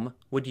home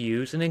would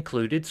use an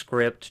included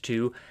script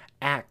to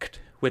act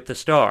with the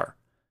star.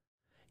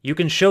 You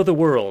can show the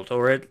world,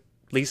 or at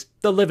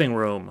least the living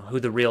room, who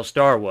the real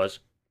star was.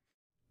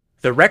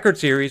 The record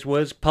series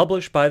was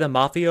published by the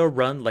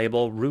Mafia-run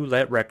label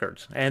Roulette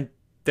Records, and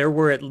there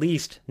were at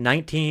least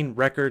 19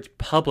 records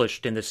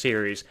published in the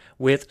series,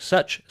 with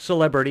such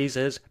celebrities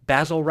as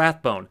Basil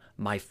Rathbone,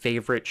 my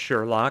favorite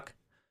Sherlock,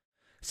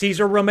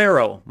 Cesar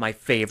Romero, my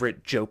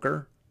favorite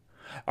Joker,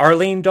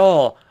 Arlene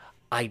Dahl,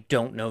 I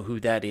don't know who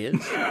that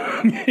is,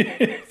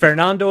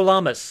 Fernando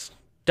Lamas,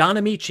 Don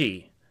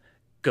Amici,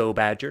 Go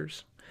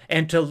Badgers,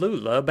 and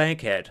Tallulah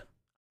Bankhead.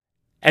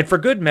 And for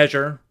good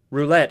measure,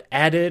 Roulette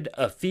added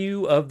a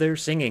few of their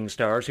singing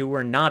stars who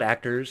were not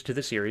actors to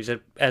the series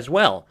as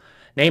well,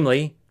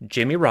 namely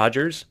Jimmy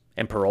Rogers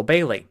and Pearl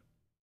Bailey.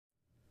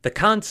 The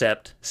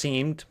concept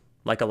seemed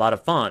like a lot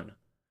of fun.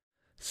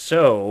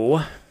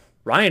 So,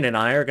 Ryan and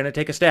I are going to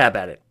take a stab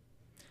at it.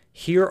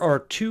 Here are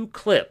 2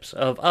 clips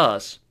of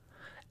us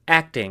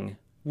acting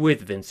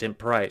with Vincent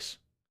Price.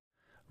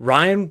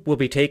 Ryan will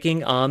be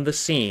taking on the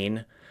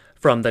scene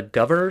from The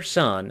Governor's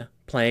Son,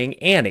 playing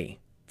Annie,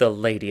 the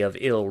lady of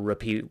ill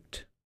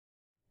repute.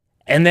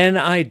 And then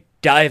I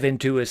dive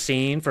into a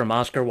scene from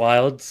Oscar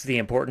Wilde's The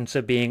Importance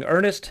of Being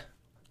Earnest.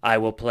 I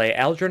will play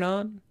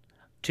Algernon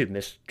to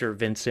Mr.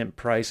 Vincent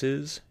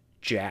Price's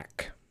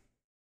Jack.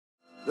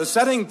 The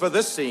setting for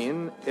this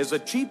scene is a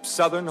cheap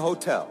southern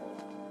hotel.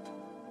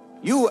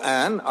 You,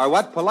 Anne, are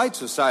what polite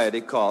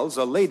society calls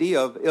a lady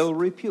of ill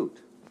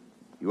repute.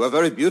 You are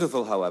very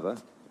beautiful, however,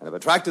 and have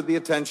attracted the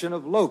attention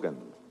of Logan,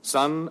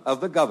 son of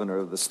the governor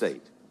of the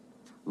state.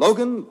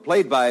 Logan,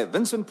 played by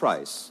Vincent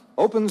Price,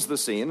 opens the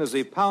scene as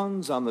he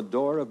pounds on the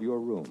door of your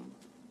room.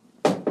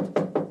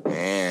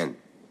 Annie,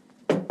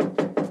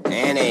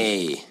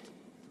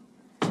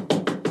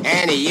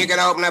 you can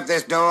open up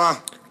this door?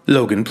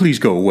 Logan, please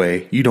go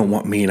away. You don't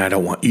want me and I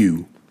don't want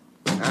you.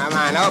 Come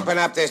on, open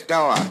up this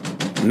door.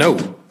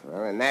 No.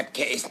 Well, in that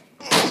case...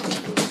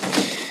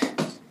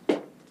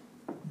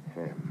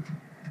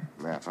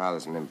 My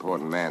father's an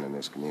important man in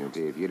this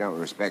community. If you don't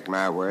respect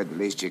my word, the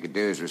least you could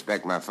do is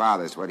respect my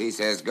father's. What he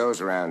says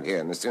goes around here,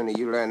 and the sooner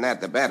you learn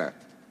that, the better.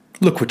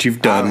 Look what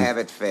you've done. I'll have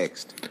it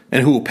fixed.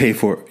 And who will pay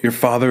for it? Your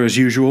father, as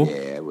usual?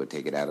 Yeah, we'll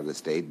take it out of the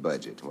state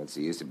budget. What's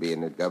the use of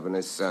being the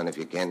governor's son if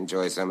you can't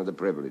enjoy some of the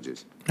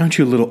privileges? Aren't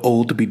you a little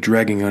old to be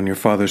dragging on your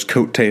father's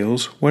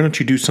coattails? Why don't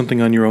you do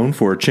something on your own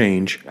for a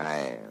change? I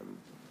am.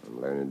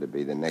 I'm learning to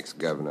be the next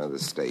governor of the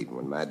state.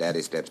 When my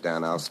daddy steps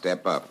down, I'll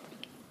step up.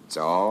 It's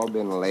all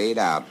been laid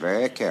out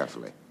very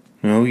carefully.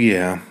 Oh,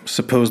 yeah.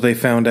 Suppose they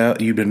found out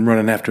you'd been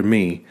running after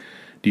me.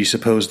 Do you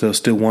suppose they'll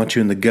still want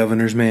you in the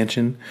governor's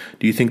mansion?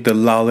 Do you think the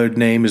Lollard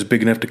name is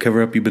big enough to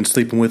cover up you've been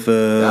sleeping with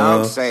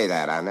Don't say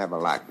that. I never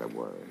liked the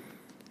word.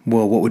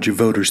 Well, what would your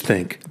voters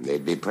think?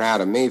 They'd be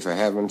proud of me for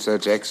having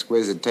such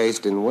exquisite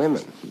taste in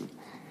women.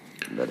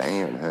 But,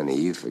 Anne, honey,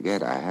 you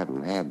forget I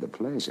haven't had the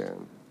pleasure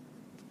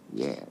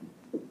yet.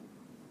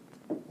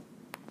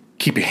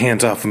 Keep your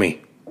hands off of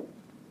me.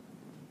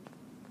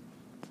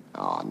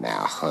 Oh,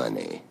 now,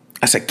 honey.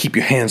 I said keep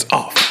your hands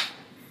off.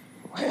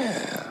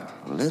 Well,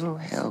 a little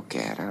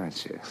hellcat,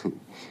 aren't you?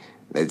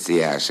 Let's see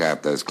how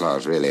sharp those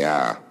claws really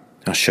are.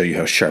 I'll show you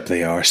how sharp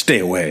they are. Stay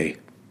away.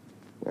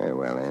 Very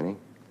well, Annie.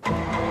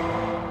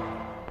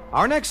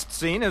 Our next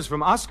scene is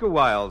from Oscar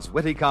Wilde's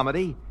witty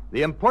comedy,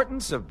 The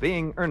Importance of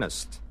Being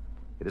Earnest.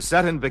 It is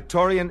set in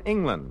Victorian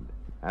England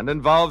and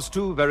involves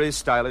two very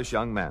stylish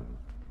young men.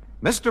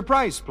 Mr.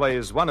 Price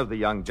plays one of the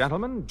young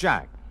gentlemen,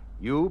 Jack.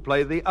 You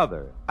play the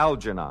other,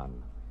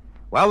 Algernon.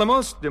 While the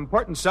most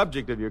important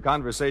subject of your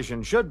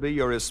conversation should be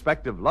your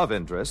respective love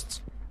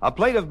interests, a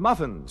plate of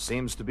muffins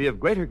seems to be of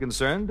greater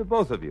concern to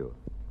both of you,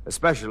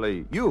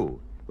 especially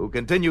you, who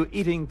continue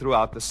eating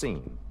throughout the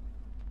scene.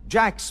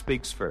 Jack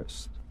speaks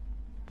first.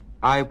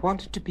 I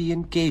wanted to be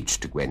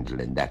engaged to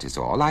Gwendolyn, that is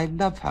all. I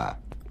love her.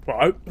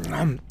 Well,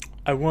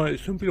 I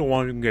simply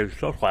want to get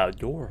stuff. I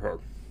adore her.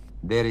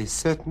 There is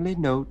certainly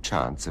no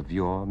chance of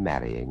your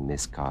marrying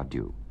Miss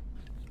Cardew.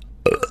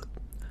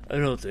 I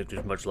don't think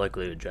there's much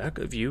likelihood, Jack,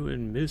 of you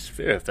and Miss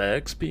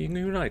Fairfax being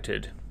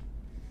united.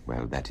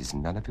 Well, that is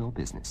none of your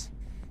business.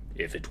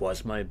 If it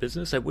was my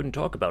business, I wouldn't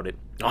talk about it.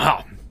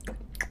 Ah!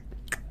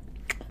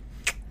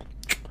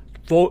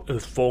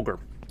 It's vulgar.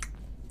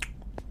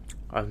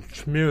 I'm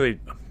merely...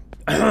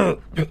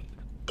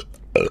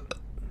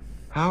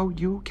 How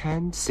you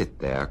can sit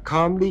there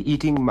calmly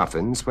eating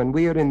muffins when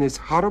we are in this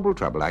horrible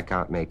trouble I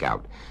can't make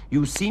out.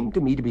 You seem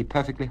to me to be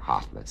perfectly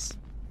heartless.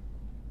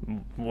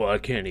 Well, I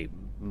can't eat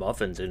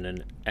muffins in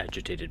an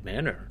agitated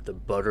manner. The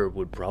butter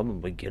would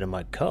probably get in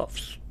my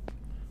cuffs.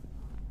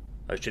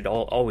 I should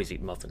always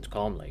eat muffins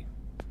calmly.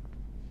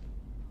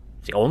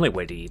 It's the only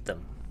way to eat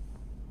them.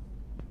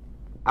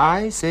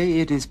 I say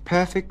it is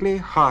perfectly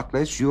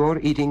heartless you're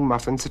eating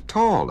muffins at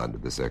all under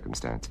the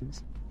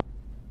circumstances.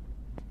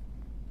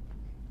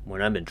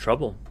 When I'm in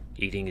trouble,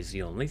 eating is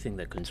the only thing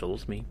that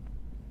consoles me.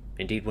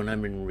 Indeed, when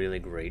I'm in really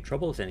great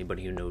trouble, as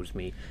anybody who knows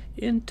me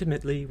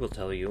intimately will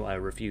tell you, I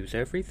refuse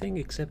everything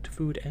except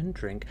food and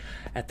drink.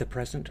 At the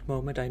present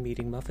moment, I'm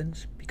eating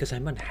muffins because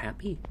I'm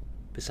unhappy.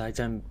 Besides,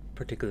 I'm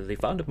particularly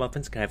fond of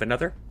muffins. Can I have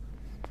another?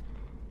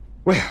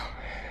 Well,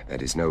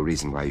 that is no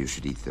reason why you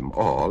should eat them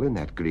all in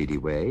that greedy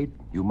way.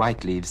 You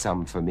might leave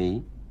some for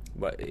me.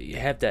 Well,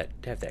 have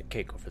that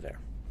cake over there.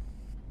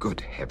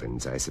 Good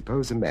heavens, I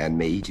suppose a man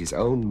may eat his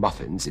own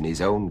muffins in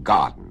his own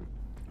garden.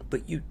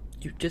 But you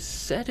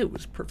just said it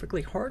was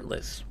perfectly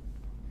heartless.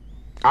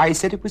 I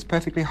said it was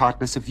perfectly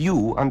heartless of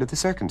you under the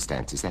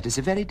circumstances. That is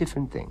a very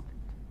different thing.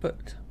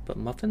 But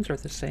muffins are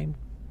the same.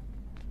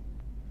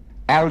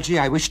 Algy,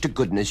 I wish to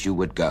goodness you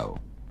would go.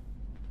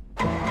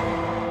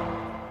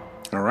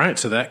 All right,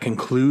 so that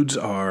concludes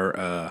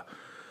our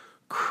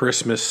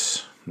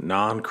Christmas,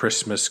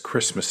 non-Christmas,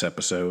 Christmas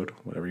episode,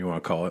 whatever you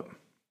want to call it.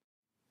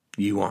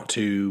 You want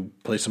to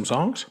play some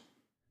songs?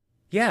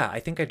 Yeah,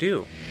 I think I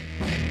do.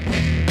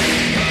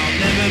 I'll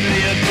never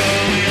be a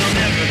foe, you'll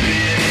never be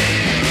a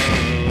hero.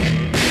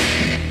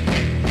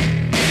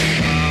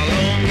 I'll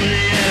only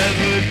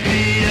ever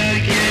be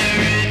a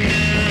carrot.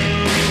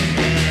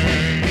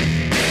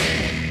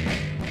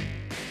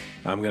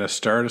 I'm going to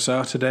start us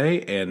out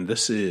today, and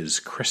this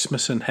is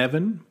Christmas in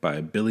Heaven by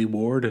Billy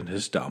Ward and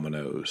his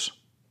Dominoes.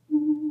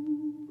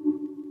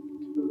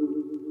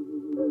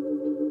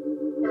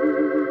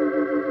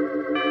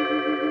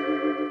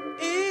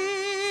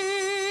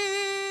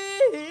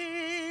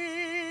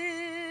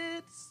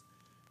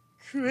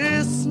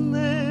 Christmas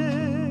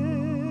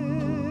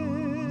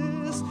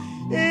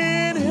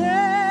in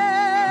heaven,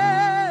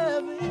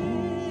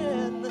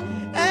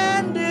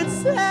 and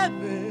it's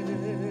heaven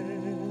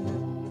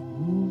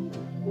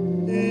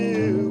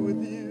here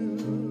with you.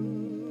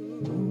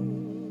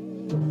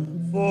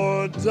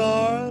 For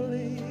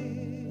darling,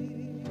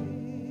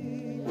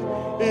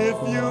 if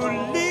you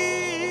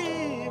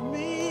leave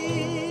me,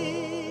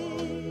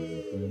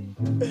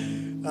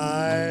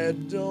 I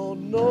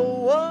don't know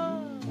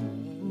what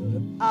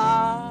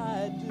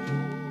I do.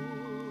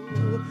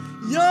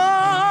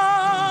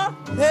 Your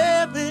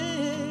heaven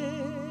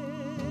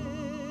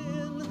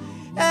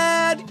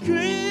at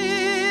Christmas,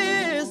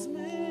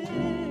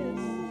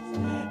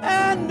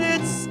 and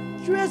it's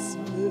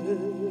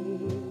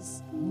Christmas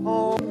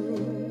all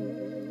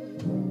through.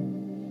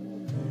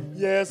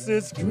 Yes,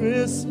 it's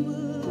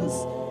Christmas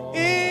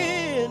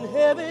in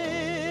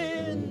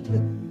heaven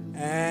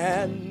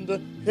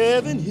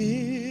heaven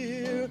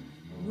here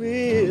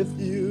with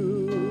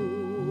you.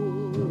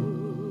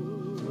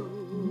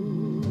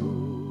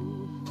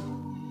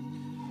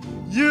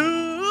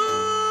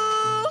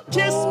 You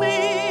kiss me,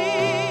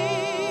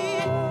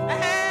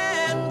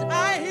 and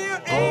I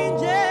hear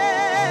angels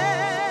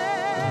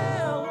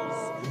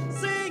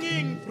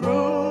singing through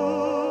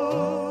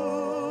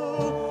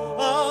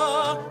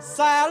a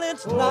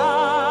silent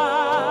night.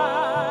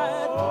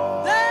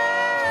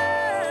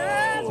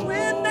 There's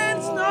wind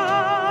and snow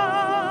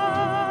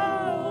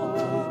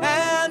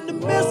and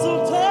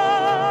mistletoe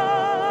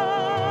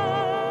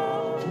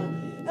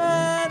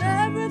and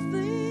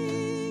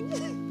everything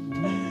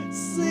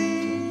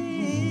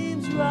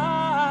seems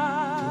right.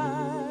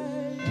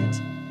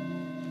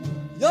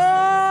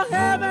 Your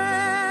heaven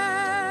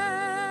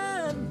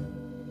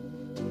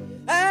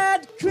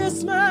at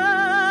Christmas,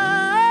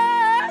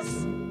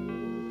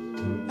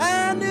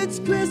 and it's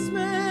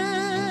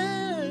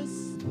Christmas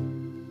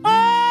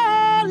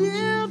all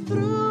year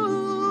through.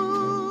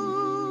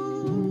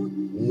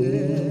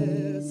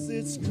 Yes,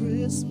 it's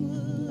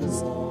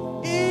Christmas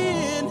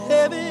in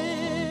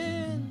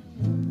heaven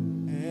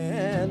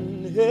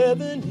and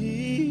heaven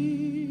here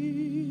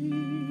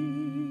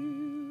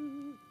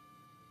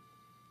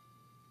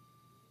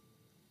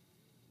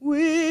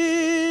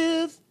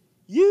with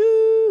you.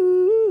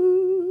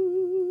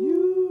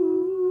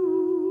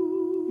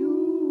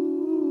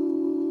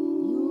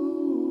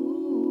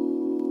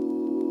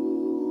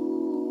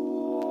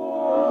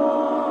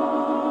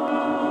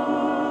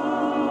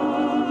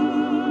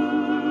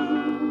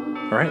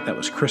 All right, that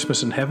was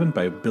Christmas in Heaven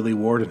by Billy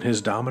Ward and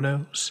his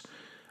Dominoes.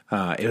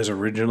 It was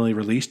originally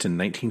released in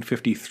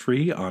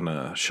 1953 on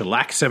a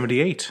Shellac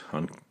 78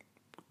 on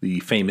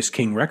the famous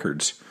King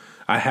Records.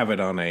 I have it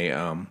on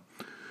a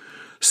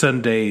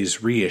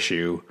Sunday's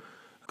reissue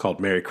called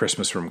Merry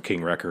Christmas from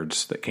King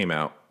Records that came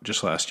out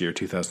just last year,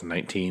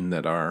 2019,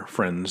 that our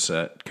friends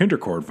at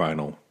Kinderchord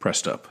Vinyl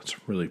pressed up. It's a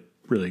really,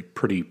 really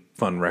pretty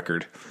fun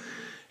record.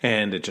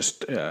 And it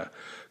just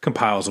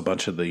compiles a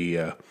bunch of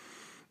the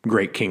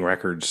great King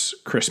Records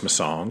Christmas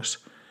songs.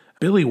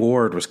 Billy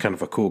Ward was kind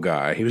of a cool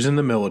guy. He was in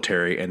the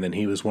military, and then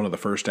he was one of the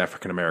first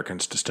African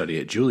Americans to study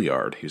at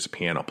Juilliard. He was a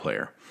piano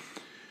player.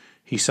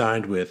 He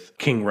signed with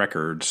King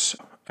Records,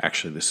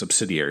 actually the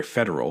subsidiary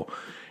Federal,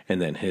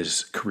 and then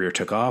his career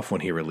took off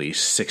when he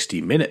released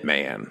 60 Minute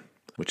Man,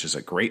 which is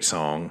a great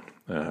song.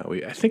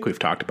 I think we've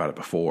talked about it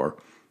before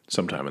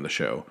sometime in the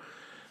show.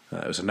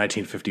 It was a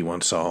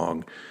 1951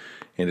 song,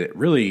 and it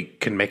really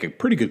can make a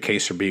pretty good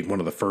case for being one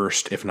of the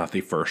first, if not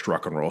the first,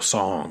 rock and roll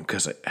song,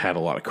 because it had a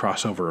lot of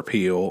crossover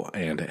appeal,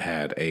 and it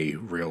had a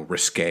real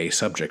risque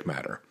subject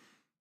matter.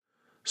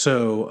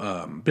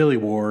 So Billy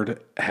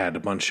Ward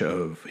had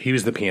he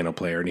was the piano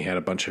player, and he had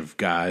a bunch of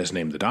guys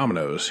named the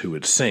Dominoes who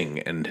would sing,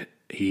 and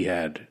he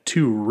had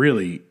two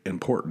really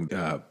important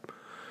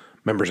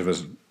members of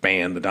his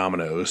band, the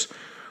Dominoes.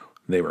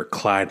 They were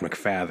Clyde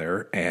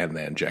McPhather and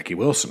then Jackie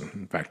Wilson.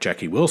 In fact,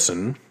 Jackie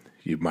Wilson,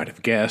 you might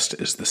have guessed,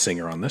 is the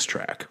singer on this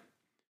track.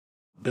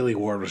 Billy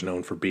Ward was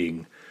known for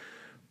being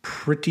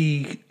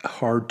pretty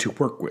hard to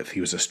work with.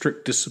 He was a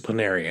strict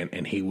disciplinarian,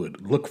 and he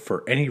would look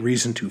for any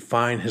reason to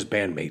fine his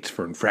bandmates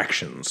for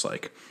infractions,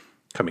 like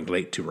coming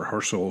late to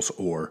rehearsals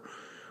or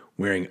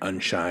wearing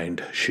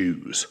unshined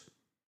shoes.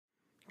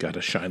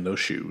 Gotta shine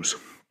those shoes.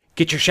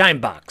 Get your shine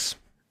box.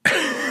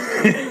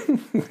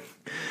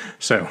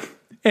 So,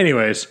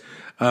 anyways,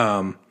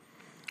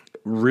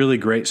 really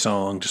great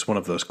song. Just one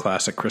of those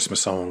classic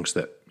Christmas songs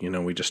that,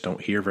 we just don't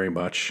hear very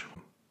much.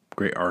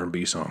 Great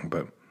R&B song,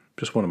 but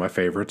just one of my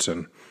favorites,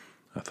 and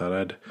I thought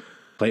I'd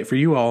play it for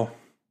you all.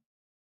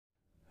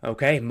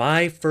 Okay,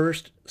 my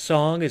first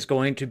song is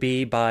going to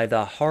be by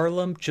the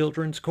Harlem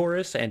Children's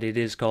Chorus, and it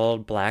is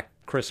called Black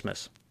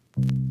Christmas.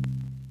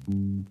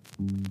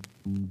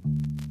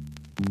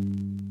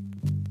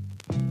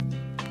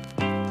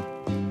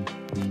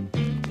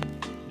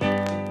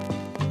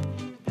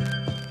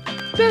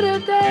 Bitter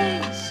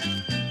days,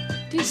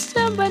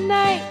 December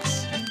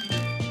nights,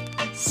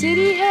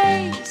 city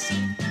haze,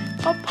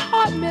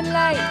 apartment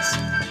lights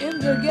in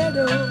the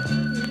ghetto.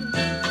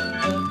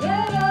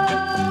 Black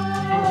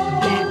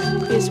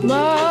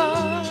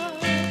Christmas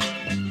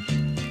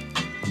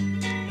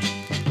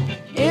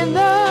in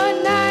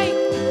the night,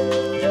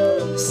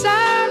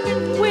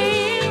 siren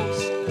wheels,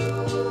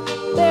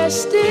 they're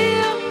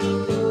still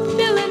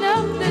filling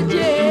up the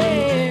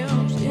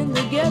jails in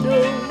the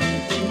ghetto.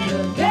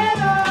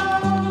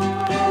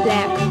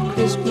 Black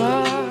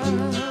Christmas.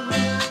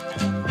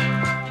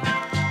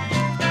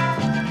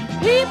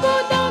 People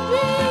don't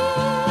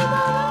dream of a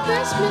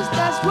Christmas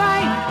that's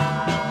right,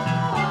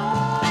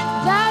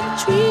 without a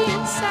tree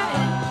in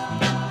sight.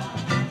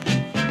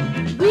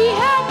 We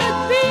have a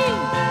dream,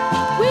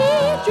 we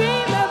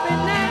dream every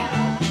night.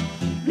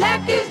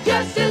 Black is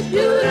just as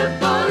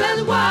beautiful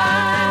as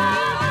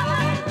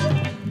white.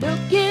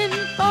 Looking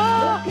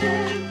for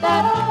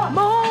that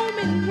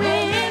moment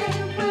when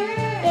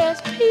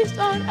there's peace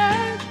on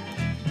earth,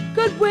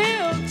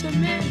 goodwill to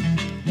men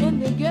in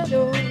the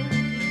ghetto.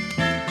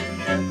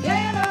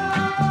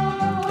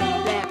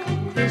 Black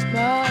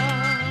Christmas.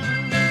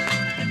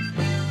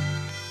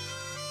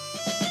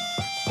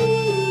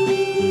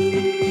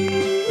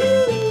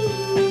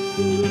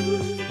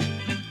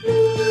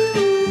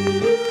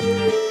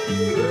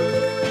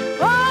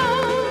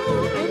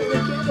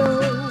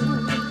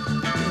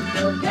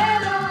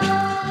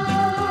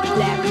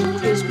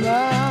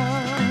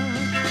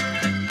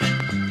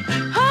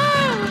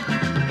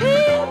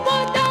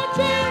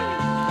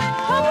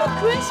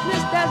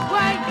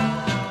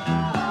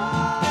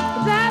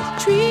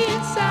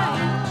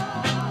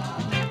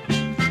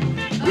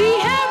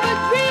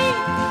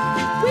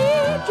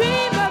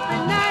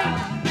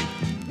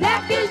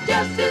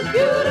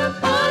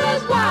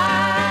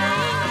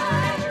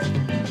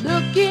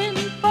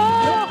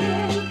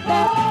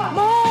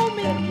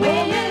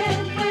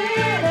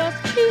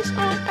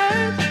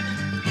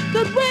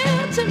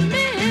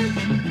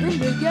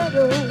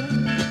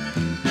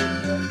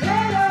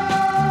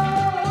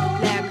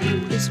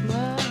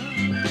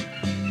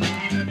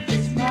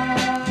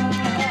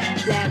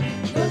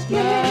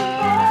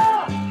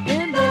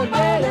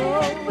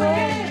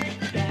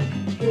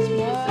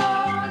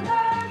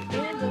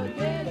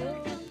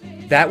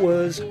 That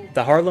was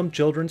the Harlem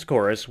Children's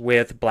Chorus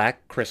with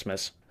Black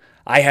Christmas.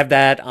 I have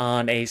that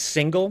on a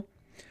single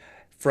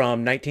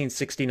from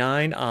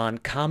 1969 on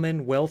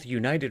Commonwealth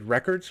United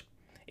Records.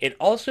 It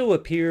also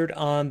appeared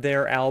on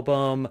their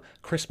album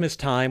Christmas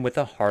Time with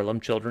the Harlem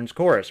Children's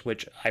Chorus,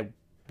 which I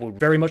would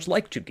very much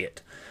like to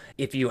get.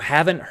 If you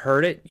haven't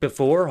heard it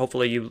before,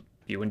 hopefully you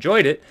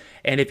enjoyed it.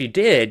 And if you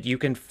did, you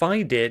can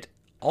find it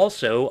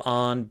also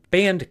on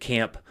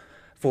Bandcamp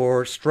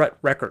for Strut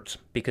Records,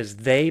 because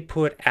they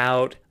put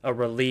out a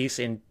release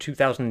in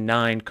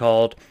 2009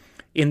 called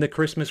In the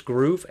Christmas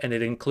Groove, and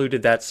it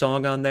included that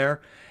song on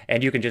there.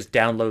 And you can just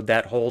download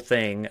that whole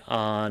thing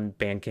on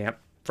Bandcamp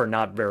for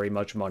not very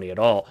much money at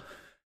all.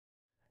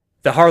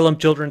 The Harlem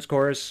Children's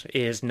Chorus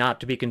is not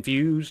to be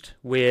confused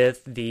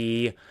with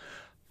the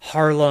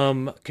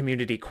Harlem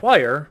Community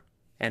Choir,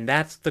 and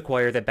that's the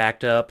choir that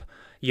backed up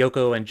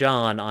Yoko and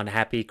John on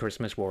Happy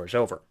Christmas War is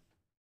Over.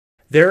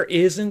 There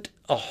isn't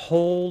a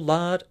whole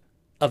lot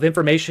of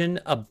information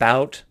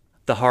about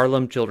the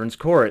Harlem Children's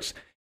Chorus.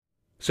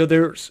 So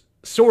there's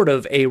sort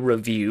of a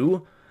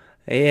review,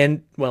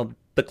 and, well,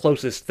 the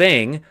closest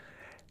thing,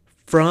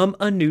 from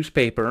a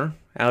newspaper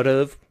out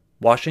of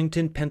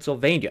Washington,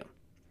 Pennsylvania.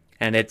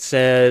 And it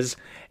says,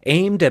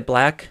 aimed at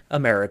Black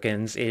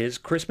Americans is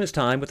Christmas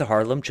Time with the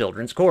Harlem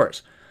Children's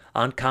Chorus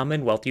on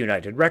Commonwealth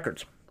United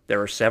Records.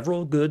 There are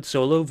several good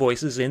solo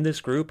voices in this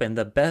group, and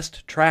the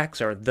best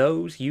tracks are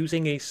those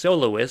using a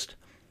soloist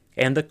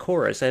and the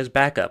chorus as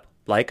backup,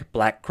 like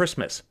Black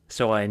Christmas.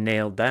 So I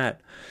nailed that.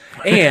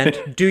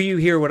 And do you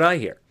hear what I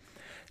hear?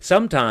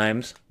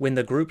 Sometimes, when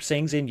the group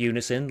sings in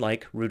unison,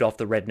 like Rudolph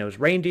the Red-Nosed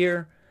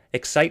Reindeer,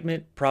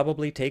 excitement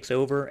probably takes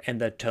over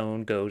and the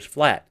tone goes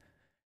flat.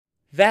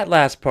 That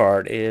last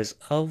part is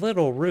a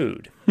little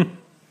rude.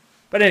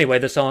 But anyway,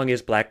 the song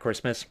is Black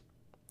Christmas.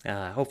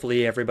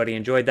 Hopefully everybody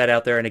enjoyed that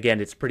out there. And again,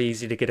 it's pretty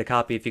easy to get a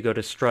copy if you go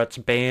to Strut's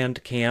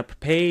Bandcamp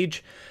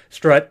page.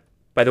 Strut,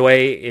 by the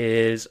way,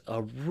 is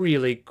a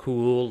really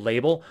cool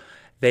label.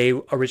 They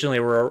originally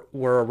were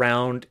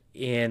around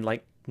in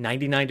like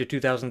 99 to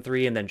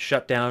 2003 and then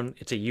shut down.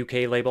 It's a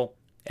UK label.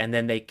 And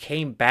then they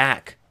came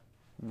back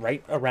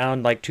right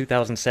around like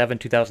 2007,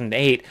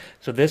 2008.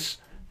 So this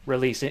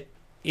release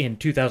in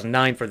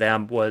 2009 for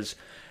them was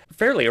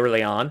fairly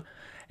early on.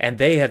 And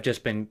they have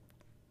just been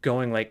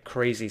going like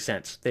crazy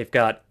since. They've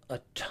got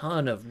a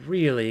ton of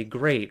really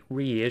great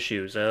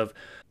reissues of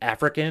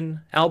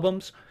African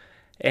albums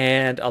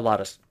and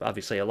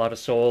obviously a lot of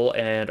soul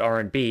and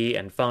R&B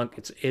and funk.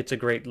 It's a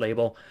great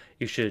label.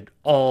 You should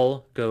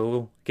all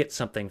go get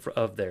something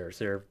of theirs.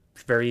 They're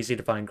very easy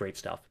to find, great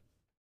stuff.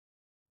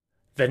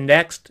 The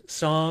next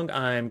song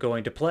I'm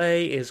going to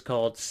play is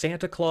called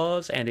Santa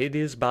Claus, and it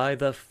is by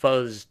the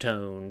Fuzz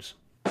Tones.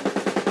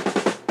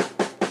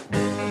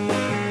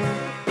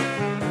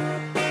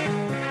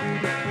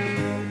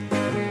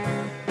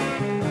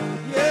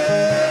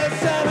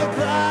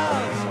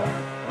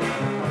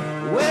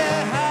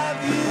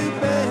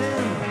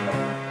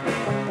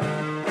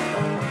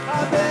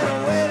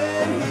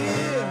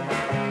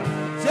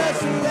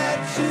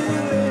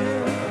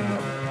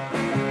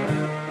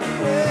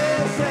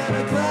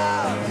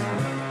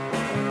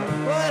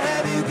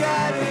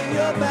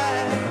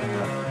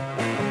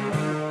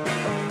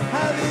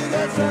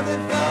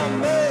 Something for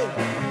me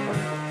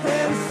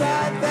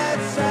inside that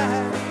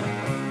sack.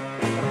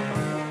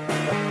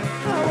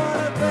 I want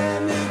a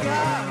brand new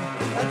car,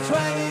 a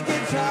twangy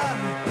guitar,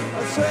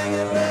 a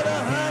swinging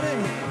little honey,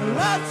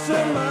 lots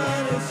of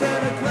money,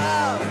 Santa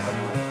Claus.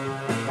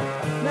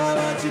 Now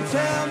won't you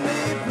tell me,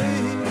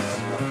 please,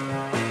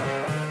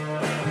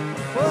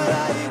 what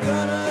are you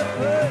gonna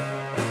put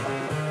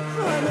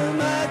under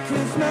my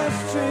Christmas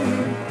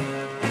tree?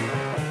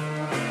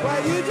 Why,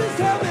 you just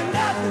told me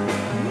nothing,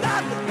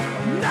 nothing.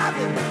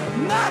 Nothing,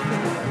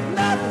 nothing,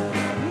 nothing,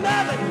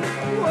 nothing.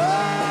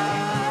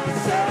 Whoa,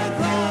 Santa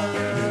Claus.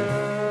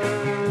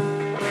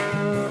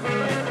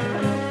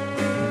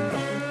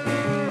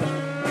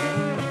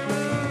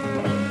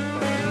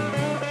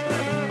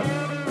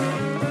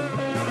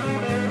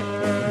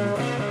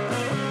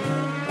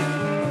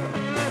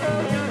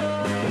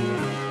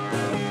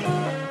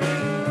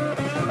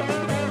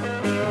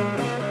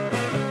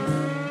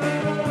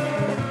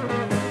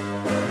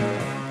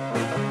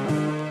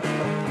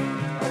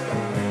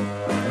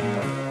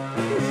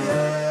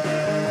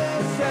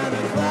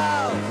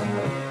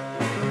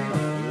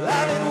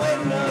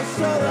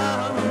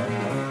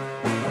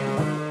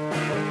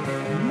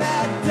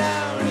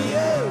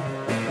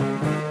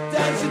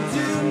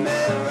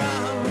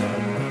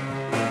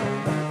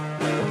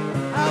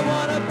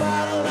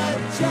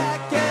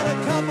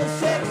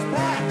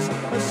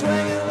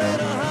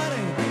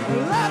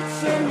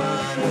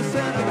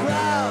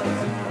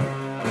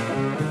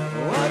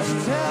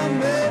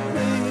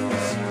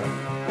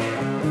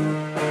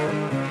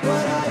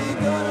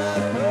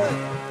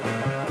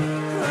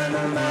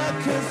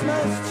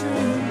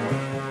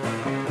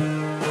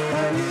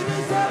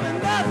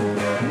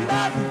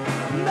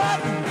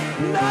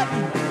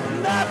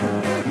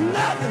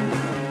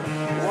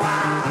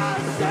 Wow,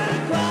 Santa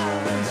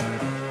Claus,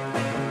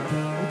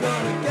 I'm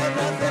gonna get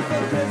nothing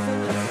for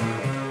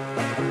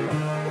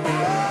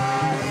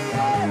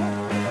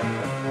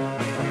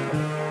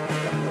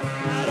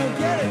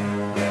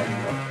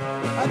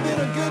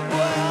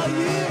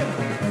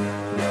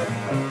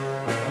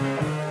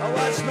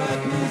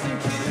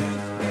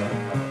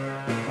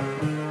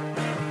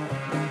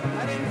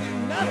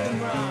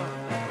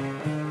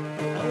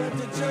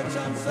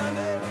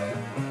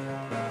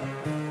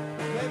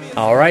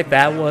All right,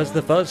 that was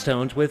the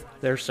Fuzztones with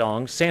their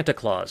song Santa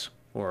Claus,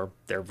 or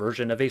their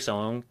version of a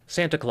song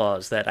Santa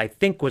Claus that I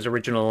think was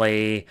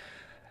originally,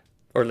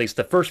 or at least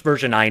the first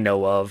version I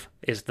know of,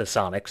 is the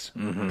Sonics.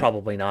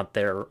 Probably not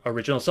their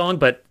original song,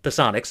 but the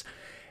Sonics.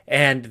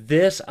 And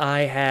this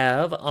I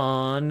have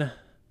on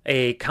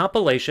a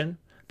compilation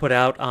put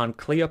out on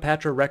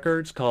Cleopatra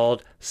Records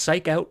called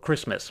Psych Out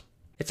Christmas.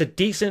 It's a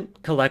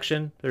decent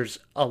collection. There's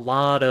a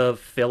lot of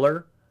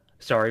filler.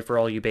 Sorry for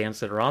all you bands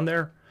that are on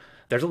there.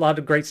 There's a lot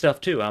of great stuff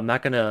too. I'm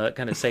not gonna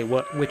kind of say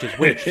which is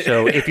which.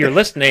 So if you're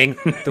listening,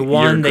 the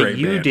one that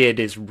you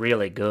did is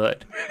really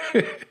good.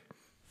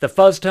 The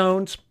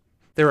Fuzztones,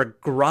 they're a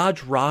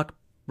garage rock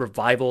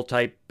revival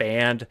type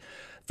band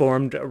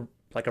formed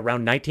like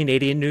around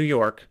 1980 in New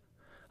York.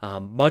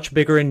 Much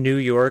bigger in New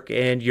York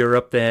and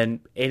Europe than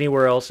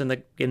anywhere else in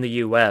the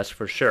U.S.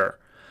 for sure.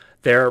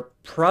 They're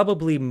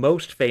probably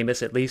most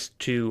famous, at least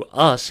to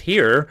us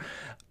here,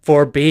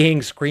 for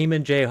being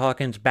Screamin' Jay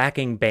Hawkins'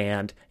 backing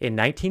band in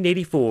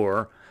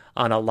 1984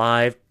 on a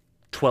live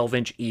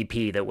 12-inch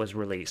EP that was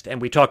released.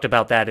 And we talked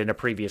about that in a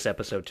previous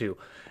episode too.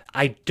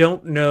 I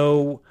don't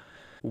know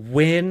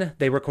when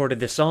they recorded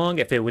this song,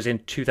 if it was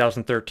in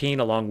 2013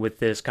 along with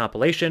this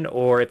compilation,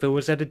 or if it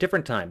was at a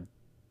different time.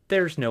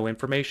 There's no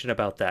information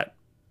about that.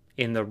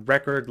 In the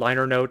record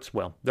liner notes,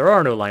 well, there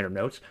are no liner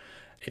notes.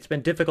 It's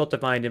been difficult to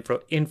find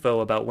info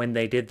about when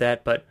they did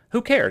that, but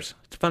who cares?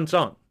 It's a fun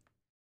song.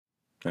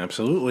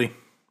 Absolutely.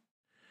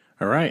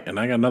 All right, and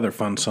I got another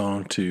fun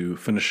song to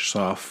finish us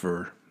off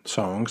for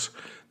songs.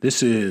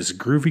 This is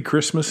Groovy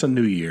Christmas and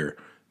New Year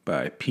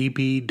by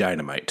PB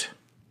Dynamite.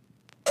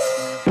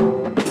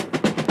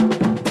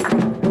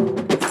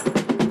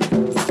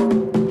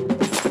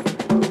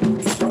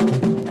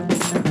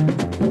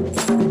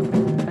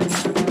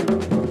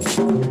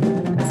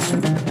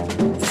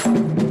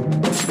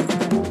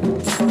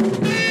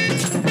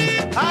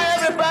 Hi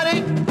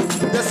everybody,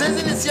 the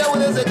season is here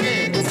with us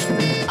again.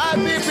 I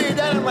PB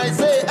Dynamite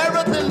say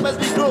everything must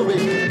be groovy.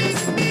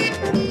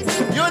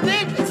 You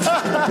dig?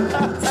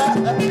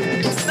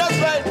 That's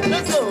right,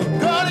 let's go.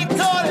 Call it,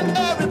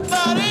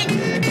 everybody.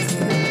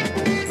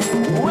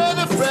 With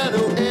a friend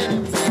or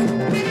enemy.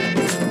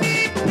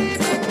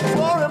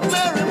 For a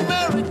merry,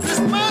 merry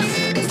Christmas.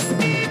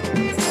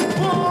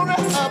 For a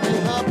happy,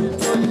 happy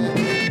New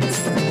Year.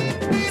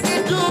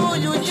 Do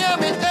you hear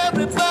me,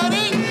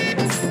 everybody?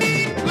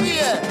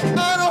 Yeah, I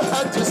don't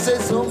have to say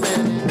so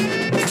many.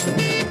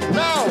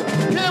 Now,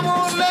 come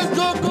on, let's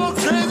go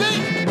crazy.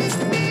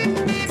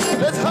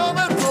 Let's have a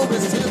groovy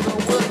season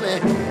with me.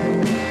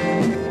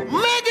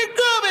 Make it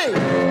groovy.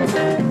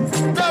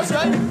 That's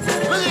right.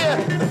 Look here,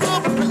 go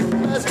for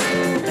Christmas.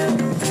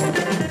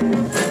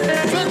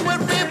 Swing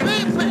with me,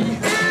 baby.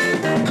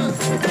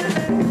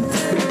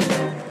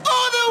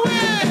 All the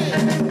way.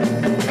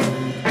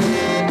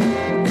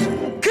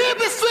 Keep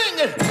it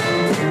swinging.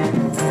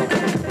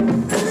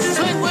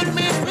 Swing with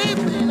me,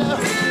 baby. Now,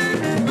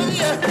 look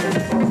here.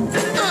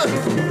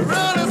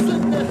 Roll us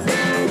in there.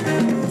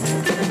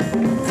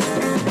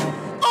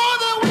 All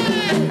the way.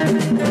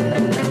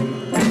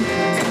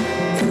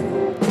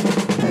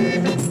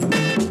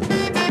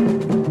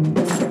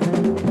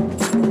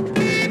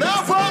 Now,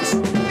 folks.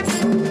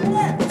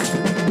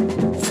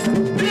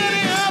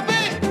 Feeling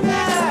happy?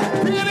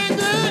 Feeling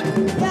good?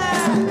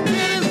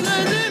 Feeling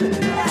splendid?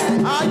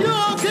 Are you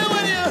okay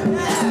with you?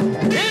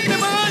 In the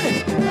mood?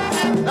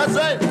 That's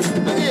right.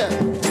 Look here.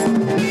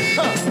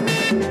 Huh.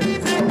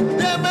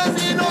 There must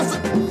be no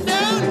sitting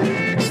down.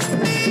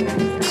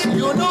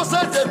 You know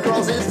Santa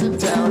Claus is in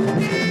town.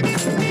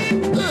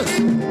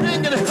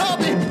 Bringing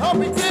happy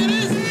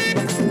goodies.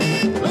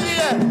 Look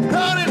here,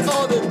 counting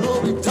all the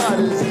groovy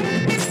titles.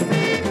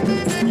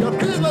 Your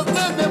Christmas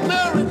meant a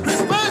Merry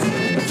Christmas.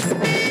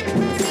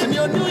 And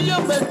your New Year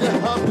meant a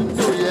Happy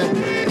New Year.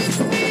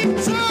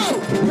 So,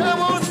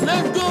 come on,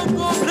 let's go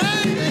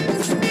crazy.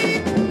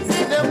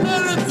 The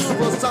Merry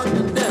Christmas song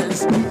and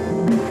dance.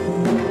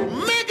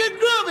 Make it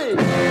groovy.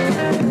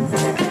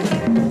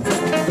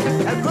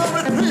 And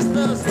Merry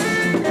Christmas.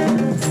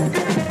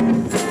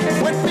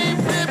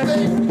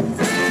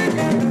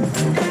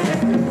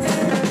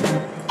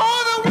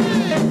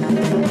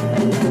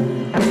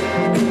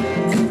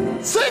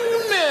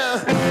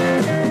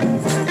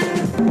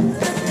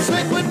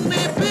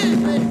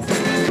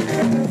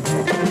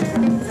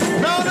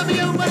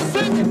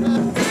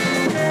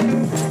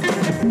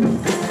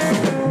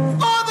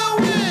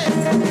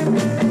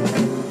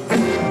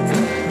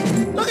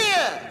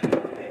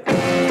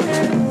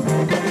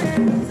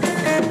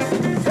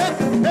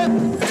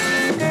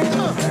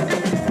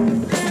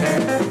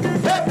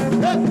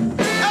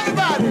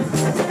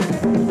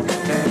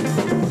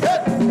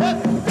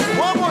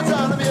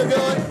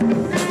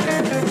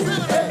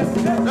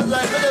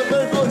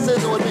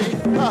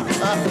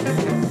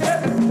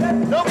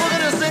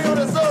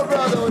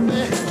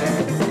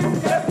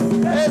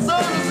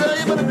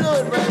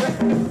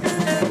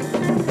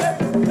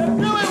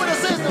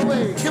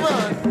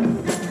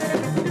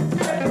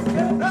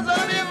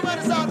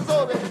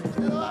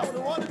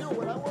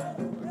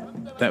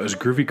 that was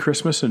Groovy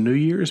Christmas and New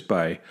Year's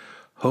by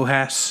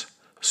Hohas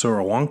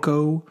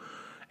Sorowanko,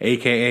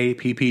 a.k.a.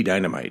 PP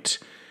Dynamite.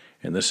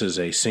 And this is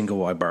a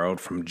single I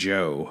borrowed from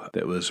Joe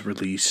that was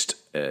released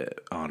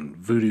on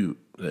Voodoo,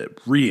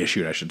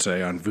 reissued, I should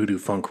say, on Voodoo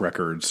Funk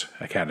Records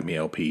Academy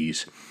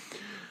LPs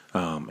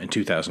in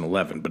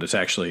 2011. But it's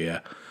actually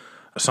a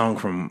song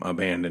from a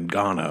band in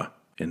Ghana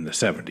in the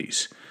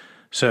 70s.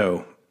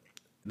 So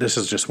this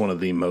is just one of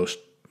the most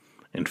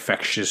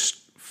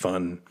infectious,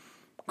 fun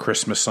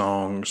Christmas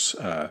songs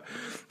that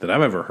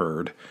I've ever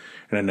heard.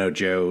 And I know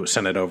Joe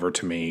sent it over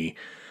to me,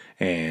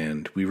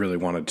 and we really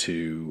wanted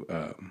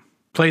to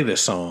play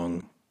this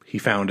song. He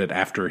found it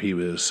after he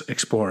was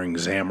exploring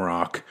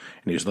Zamrock,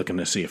 and he was looking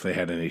to see if they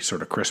had any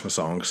sort of Christmas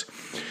songs.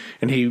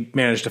 And he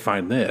managed to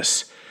find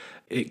this.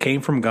 It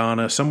came from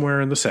Ghana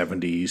somewhere in the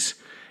 70s,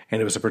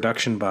 and it was a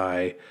production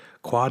by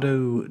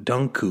Kwado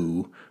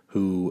Dunku,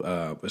 who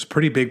was a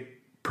pretty big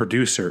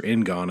producer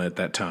in Ghana at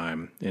that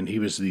time, and he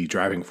was the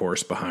driving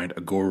force behind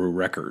Aguru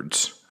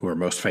Records, who are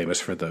most famous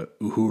for the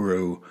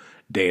Uhuru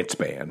dance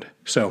band.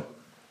 So,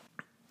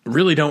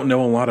 really don't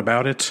know a lot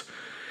about it.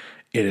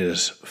 It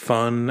is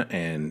fun,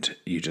 and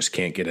you just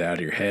can't get it out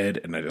of your head,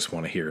 and I just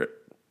want to hear it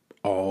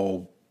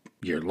all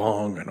year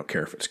long. I don't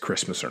care if it's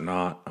Christmas or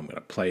not. I'm going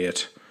to play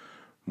it.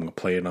 I'm going to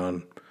play it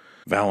on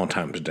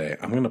Valentine's Day.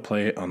 I'm going to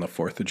play it on the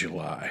 4th of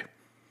July.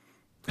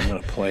 I'm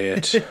going to play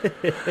it.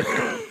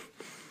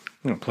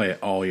 I'm going to play it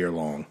all year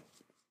long.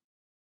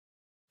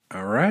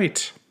 All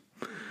right.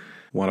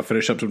 Want to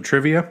finish up some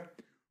trivia?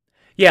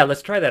 Yeah,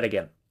 let's try that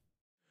again.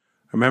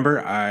 Remember,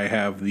 I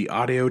have the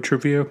audio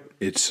trivia.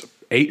 It's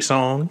 8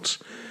 songs.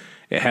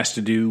 It has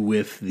to do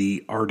with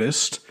the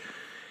artist.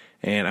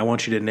 And I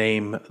want you to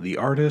name the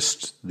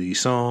artist, the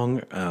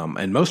song,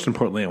 and most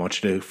importantly, I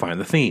want you to find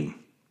the theme.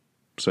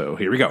 So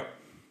here we go.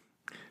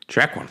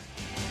 Track 1.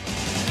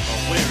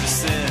 Where is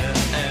sin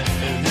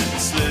and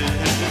it's slid?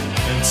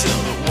 And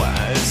tell me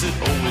why is it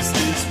always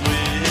this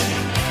way?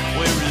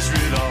 Where is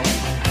Rudolph?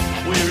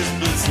 Where is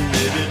Blitzen,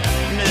 baby?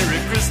 Merry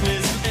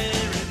Christmas,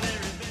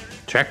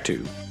 Merry. Track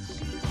 2.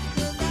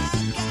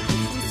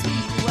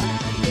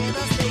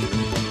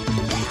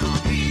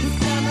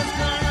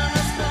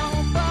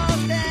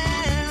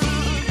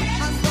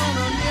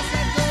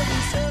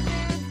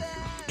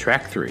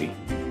 Track 3.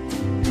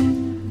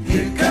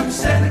 Here comes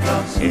Santa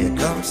Claus. Here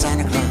comes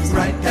Santa Claus.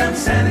 Right down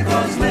Santa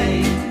Claus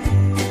Lane.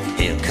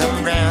 He'll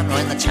come round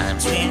when the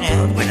chimes ring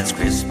out, when it's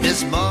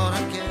Christmas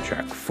morning.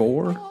 Track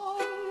 4.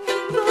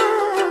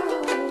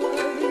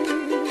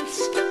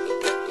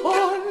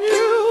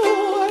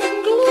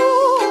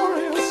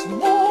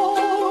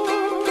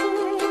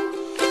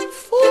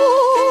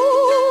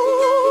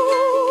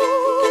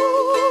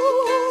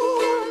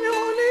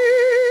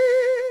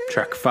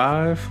 Track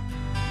 5.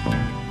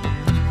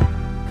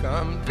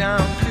 Come down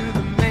to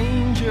the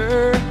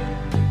manger,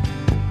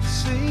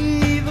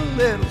 see the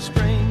little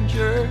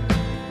stranger,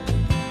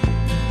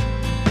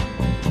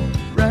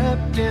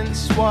 wrapped in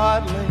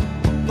swaddling,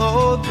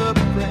 oh, the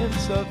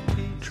Prince of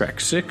Peace.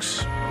 Track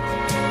 6.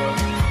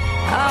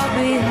 I'll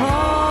be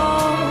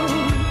home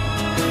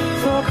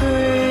for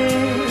Christmas,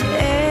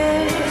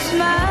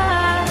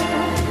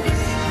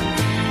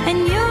 and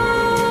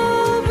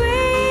you'll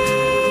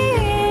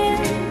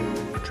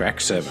bring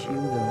Track 7.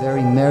 The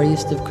very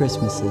merriest of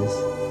Christmases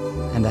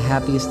and the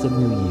happiest of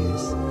New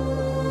Years.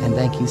 And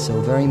thank you so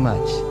very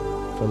much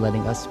for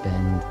letting us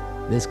spend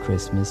this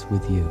Christmas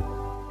with you.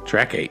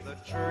 Track 8. The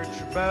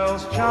church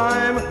bells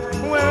chime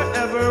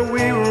wherever we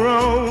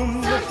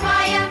roam.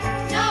 Soshmaya,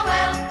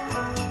 Noel,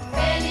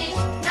 Feliz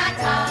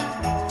Natal,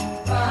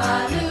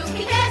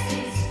 Paluki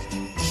Besses.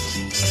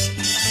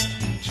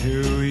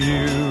 To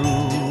you.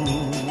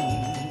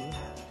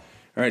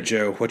 All right,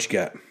 Joe, what you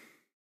got?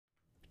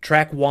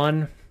 Track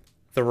 1,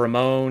 The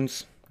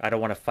Ramones, I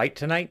Don't Want to Fight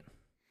Tonight.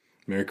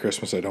 Merry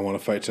Christmas, I Don't Want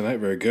to Fight Tonight.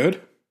 Very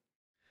good.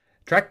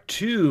 Track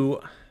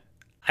 2,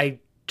 I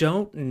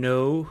don't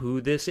know who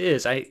this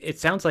is. It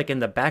sounds like in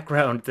the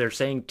background they're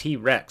saying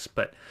T-Rex,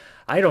 but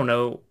I don't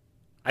know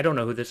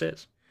who this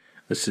is.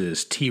 This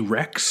is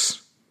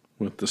T-Rex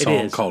with the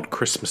song called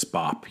Christmas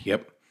Bop.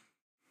 Yep.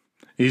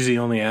 He's the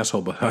only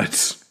asshole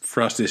besides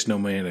Frosty the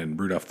Snowman and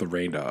Rudolph the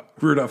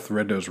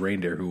Red-Nosed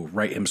Reindeer who will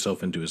write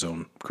himself into his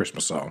own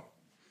Christmas song.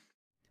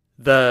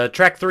 The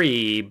track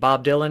 3,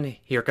 Bob Dylan,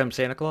 Here Comes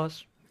Santa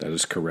Claus. That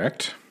is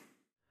correct.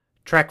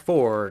 Track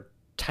 4,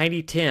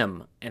 Tiny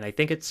Tim, and I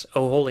think it's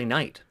Oh Holy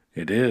Night.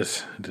 It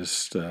is.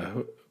 Just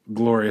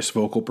glorious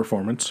vocal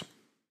performance.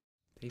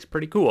 He's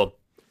pretty cool.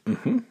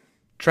 Mm-hmm.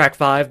 Track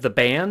 5, The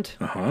Band.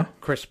 Uh-huh.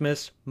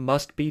 Christmas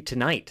Must Be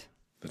Tonight.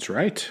 That's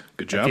right.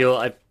 Good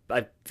job.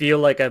 I feel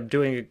like I'm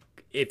doing...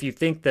 If you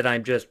think that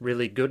I'm just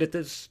really good at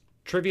this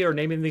trivia or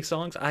naming these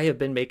songs, I have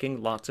been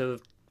making lots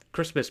of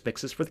Christmas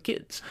mixes for the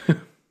kids.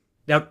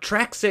 Now,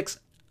 track 6,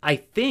 I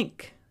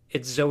think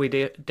it's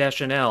Zooey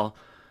Deschanel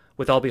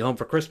with I'll Be Home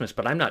for Christmas,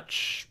 but I'm not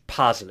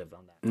positive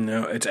on that.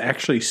 No, it's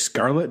actually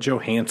Scarlett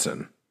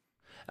Johansson.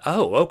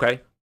 Oh,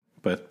 okay.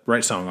 But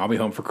right song, I'll Be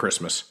Home for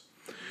Christmas.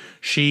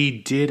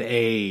 She did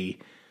a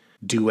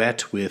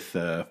duet with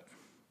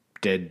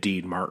dead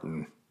Dean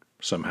Martin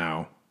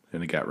somehow,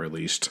 and it got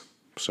released.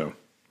 So,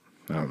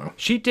 I don't know.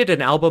 She did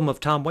an album of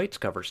Tom Waits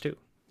covers, too.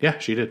 Yeah,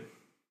 she did.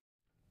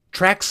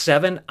 Track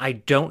 7, I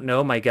don't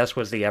know. My guess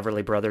was the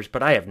Everly Brothers,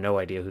 but I have no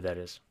idea who that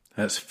is.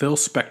 That's Phil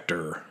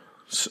Spector,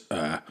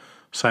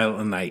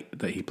 Silent Night,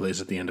 that he plays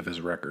at the end of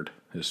his record,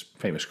 his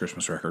famous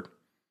Christmas record.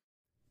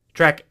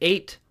 Track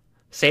 8,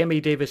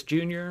 Sammy Davis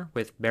Jr.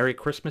 with Merry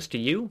Christmas to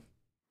You.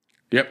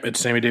 Yep, it's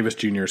Sammy Davis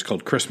Jr. It's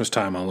called Christmas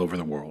Time All Over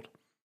the World.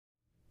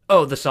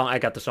 Oh, the song. I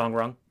got the song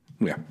wrong.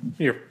 Yeah,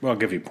 here, I'll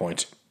give you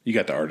points. You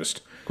got the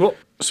artist. Cool.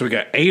 So we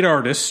got 8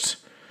 artists.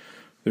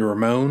 The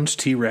Ramones,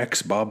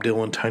 T-Rex, Bob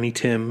Dylan, Tiny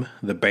Tim,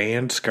 The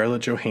Band,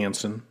 Scarlett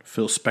Johansson,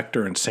 Phil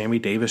Spector, and Sammy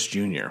Davis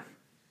Jr.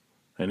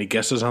 Any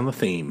guesses on the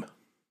theme?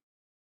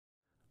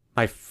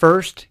 My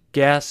first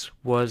guess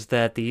was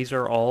that these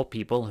are all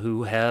people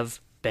who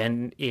have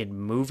been in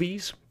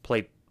movies,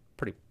 played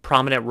pretty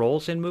prominent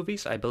roles in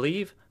movies, I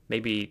believe.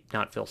 Maybe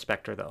not Phil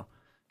Spector, though.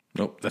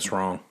 Nope, that's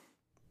wrong.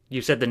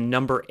 You said the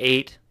number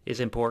 8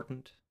 is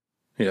important?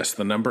 Yes,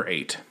 the number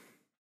 8.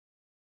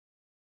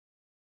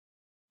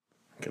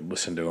 I could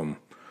listen to them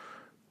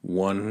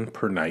one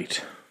per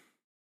night.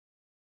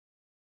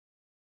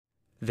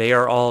 They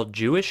are all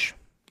Jewish?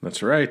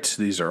 That's right.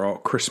 These are all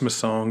Christmas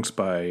songs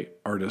by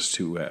artists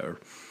who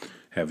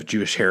have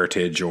Jewish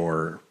heritage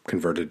or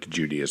converted to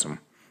Judaism.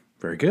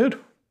 Very good.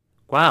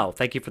 Wow,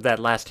 thank you for that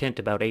last hint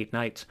about 8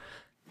 nights.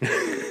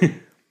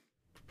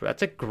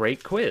 That's a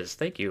great quiz.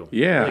 Thank you.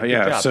 Yeah, really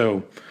yeah. Job.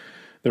 So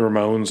the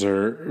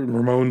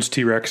Ramones,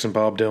 T-Rex, and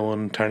Bob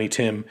Dylan, Tiny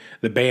Tim.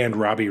 The band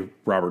Robbie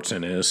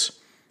Robertson is.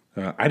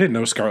 I didn't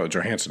know Scarlett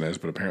Johansson is,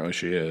 but apparently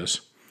she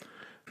is.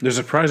 There's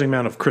a surprising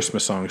amount of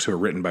Christmas songs who are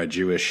written by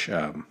Jewish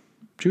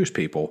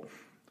people.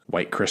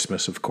 White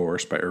Christmas, of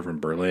course, by Irving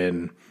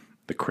Berlin.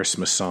 The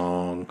Christmas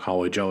Song,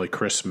 Holly Jolly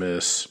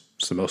Christmas.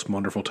 It's the most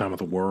wonderful time of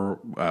the world,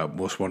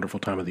 most wonderful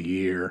time of the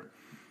year.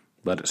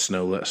 Let it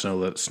snow, let it snow,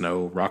 let it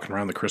snow. Rocking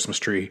around the Christmas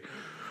tree.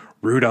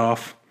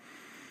 Rudolph.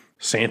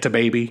 Santa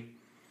Baby.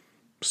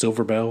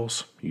 Silver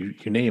Bells. You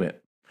name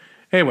it.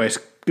 Anyways,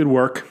 good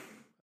work.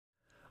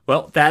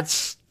 Well,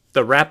 that's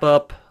the wrap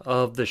up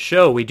of the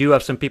show. We do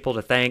have some people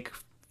to thank.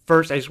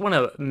 First, I just want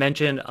to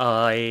mention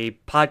a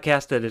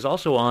podcast that is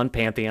also on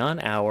Pantheon,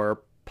 our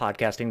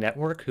podcasting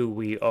network, who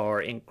we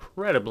are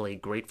incredibly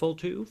grateful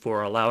to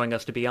for allowing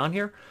us to be on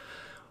here,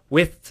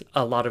 with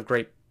a lot of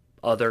great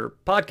other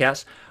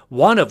podcasts,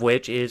 one of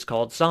which is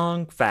called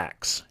Song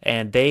Facts,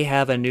 and they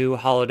have a new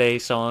holiday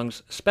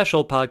songs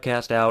special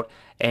podcast out,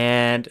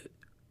 and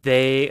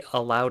they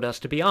allowed us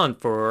to be on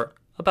for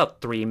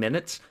about 3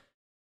 minutes.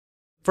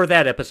 For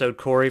that episode,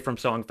 Corey from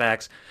Song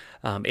Facts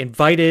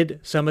invited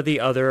some of the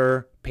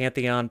other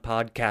Pantheon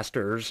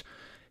podcasters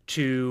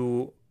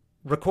to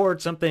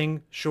record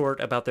something short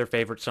about their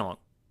favorite song.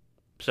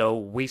 So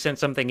we sent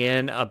something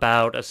in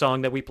about a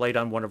song that we played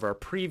on one of our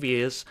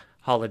previous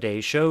holiday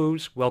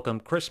shows, Welcome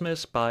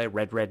Christmas by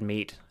Red Red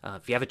Meat.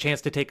 If you have a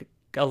chance to take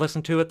a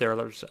listen to it,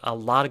 there's a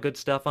lot of good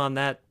stuff on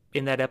that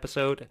in that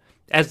episode,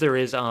 as there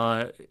is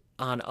on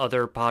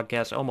other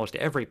podcasts, almost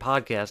every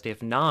podcast,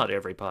 if not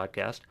every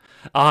podcast,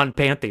 on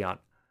Pantheon.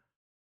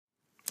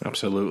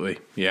 Absolutely,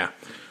 yeah.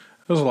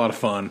 It was a lot of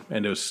fun,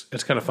 and it's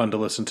kind of fun to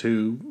listen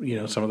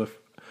to, some of the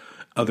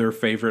other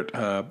favorite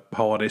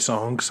holiday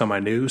songs. Some I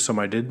knew, some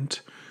I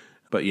didn't.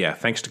 But yeah,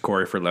 thanks to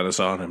Corey for letting us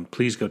on, and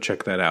please go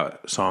check that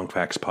out, Song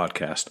Facts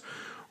Podcast,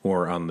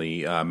 or on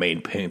the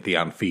main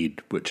Pantheon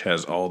feed, which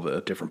has all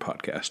the different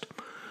podcasts.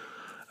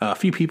 A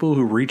few people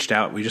who reached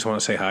out, we just want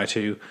to say hi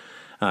to.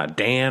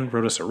 Dan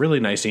wrote us a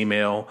really nice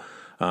email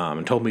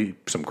and told me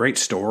some great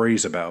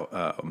stories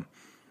about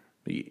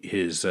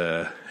his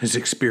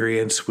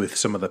experience with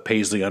some of the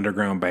Paisley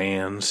Underground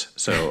bands.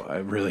 So I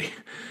really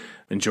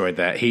enjoyed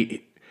that.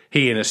 He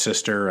and his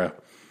sister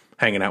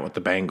hanging out with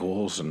the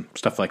Bangles and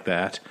stuff like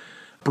that.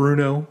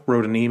 Bruno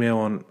wrote an email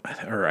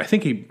or I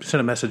think he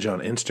sent a message on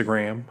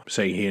Instagram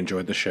saying he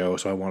enjoyed the show.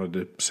 So I wanted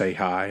to say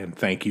hi and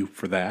thank you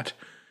for that.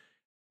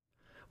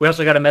 We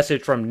also got a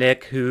message from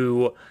Nick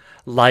who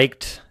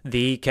liked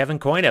the Kevin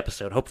Coyne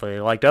episode. Hopefully he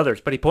liked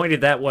others, but he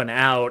pointed that one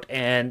out,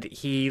 and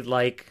he,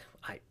 like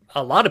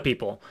a lot of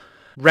people,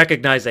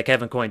 recognized that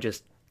Kevin Coyne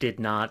just did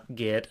not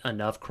get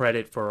enough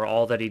credit for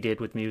all that he did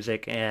with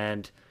music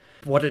and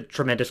what a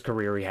tremendous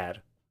career he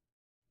had.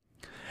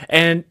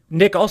 And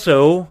Nick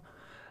also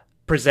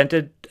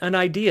presented an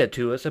idea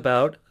to us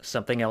about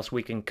something else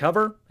we can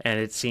cover, and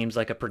it seems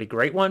like a pretty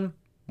great one.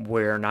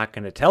 We're not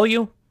going to tell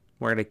you.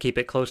 We're going to keep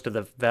it close to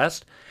the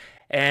vest,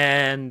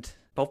 and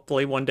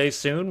hopefully one day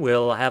soon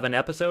we'll have an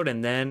episode,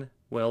 and then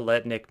we'll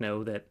let Nick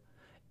know that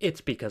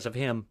it's because of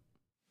him.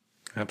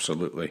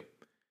 Absolutely.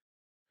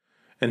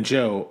 And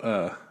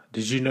Joe,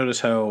 did you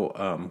notice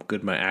how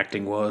good my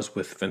acting was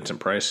with Vincent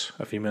Price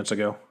a few minutes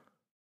ago?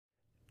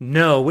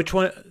 No, which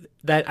one?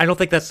 That I don't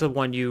think that's the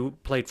one you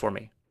played for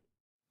me.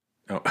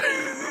 Oh.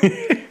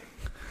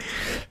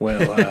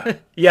 Well,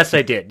 yes,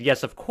 I did.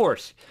 Yes, of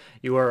course.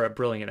 You are a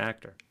brilliant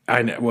actor.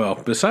 I know. Well,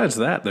 besides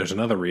that, there's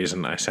another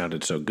reason I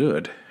sounded so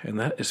good, and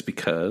that is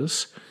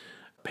because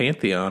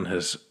Pantheon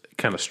has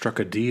kind of struck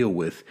a deal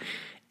with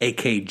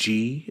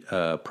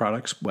AKG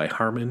products by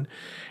Harman,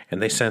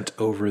 and they sent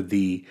over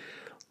the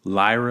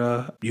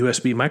Lyra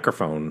USB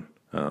microphone.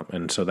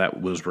 And so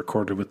that was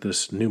recorded with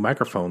this new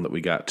microphone that we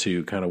got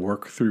to kind of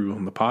work through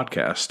on the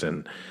podcast.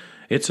 And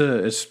it's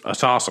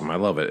awesome. I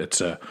love it.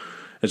 It's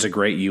a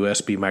great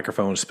USB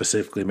microphone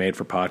specifically made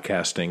for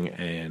podcasting,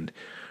 and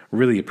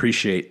really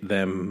appreciate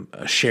them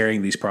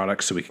sharing these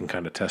products so we can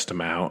kind of test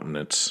them out. And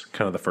it's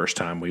kind of the first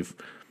time we've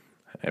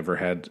ever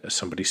had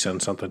somebody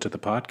send something to the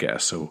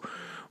podcast. So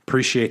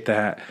appreciate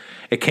that.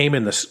 It came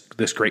in this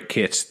great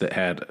kit that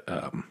had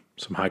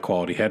some high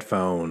quality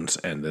headphones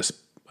and this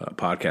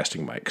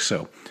podcasting mic.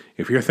 So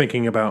if you're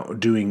thinking about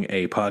doing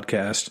a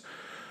podcast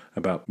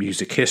about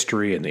music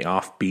history and the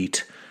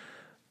offbeat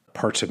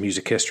parts of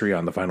music history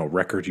on the vinyl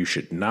record, you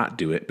should not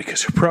do it,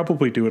 because you'll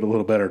probably do it a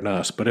little better than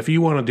us. But if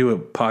you want to do a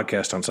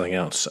podcast on something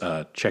else,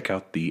 check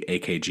out the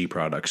AKG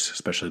products,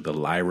 especially the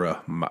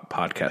Lyra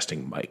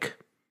podcasting mic.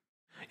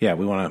 Yeah,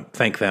 we want to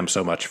thank them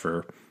so much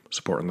for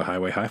supporting the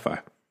Highway Hi-Fi.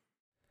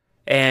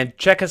 And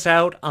check us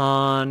out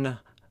on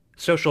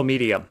social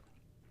media.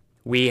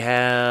 We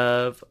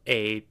have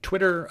a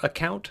Twitter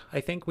account.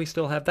 I think we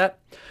still have that.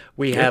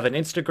 We have an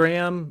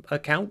Instagram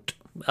account.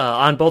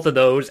 On both of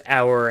those,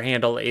 our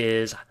handle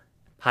is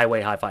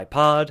Highway Hi-Fi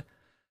Pod.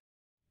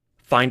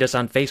 Find us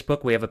on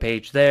Facebook. We have a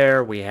page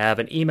there. We have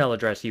an email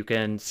address. You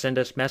can send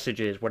us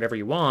messages, whatever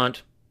you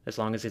want, as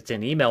long as it's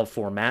in email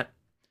format.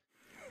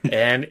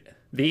 And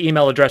the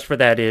email address for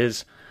that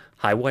is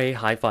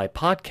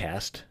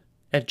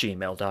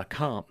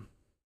highwayhifipodcast@gmail.com.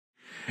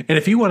 And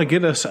if you want to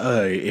get us,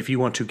 if you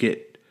want to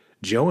get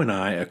Joe and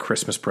I a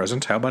Christmas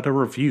present, how about a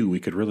review? We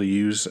could really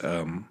use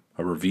a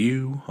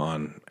review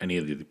on any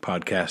of the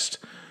podcast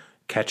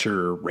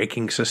catcher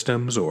ranking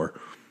systems, or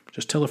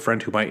just tell a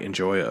friend who might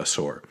enjoy us,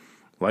 or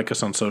like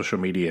us on social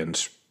media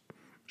and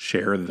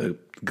share the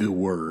good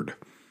word.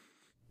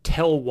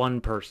 Tell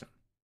one person.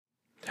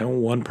 Tell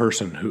one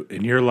person who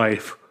in your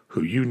life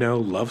who you know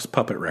loves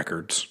puppet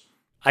records.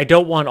 I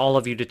don't want all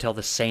of you to tell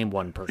the same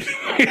one person.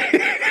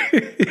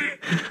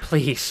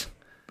 Please.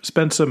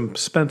 Spend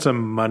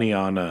some money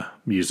on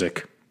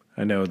music.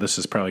 I know this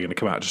is probably going to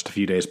come out just a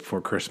few days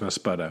before Christmas,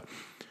 but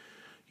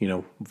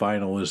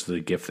vinyl is the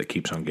gift that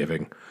keeps on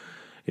giving.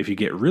 If you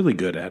get really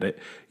good at it,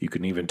 you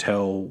can even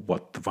tell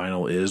what the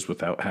vinyl is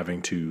without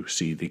having to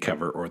see the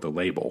cover or the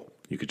label.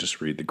 You could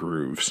just read the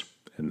grooves,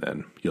 and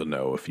then you'll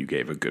know if you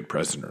gave a good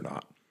present or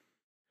not.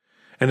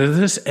 And as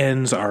this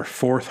ends our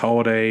fourth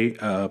holiday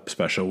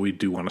special, we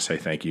do want to say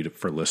thank you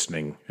for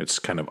listening. It's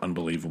kind of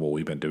unbelievable.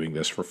 We've been doing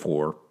this for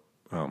 4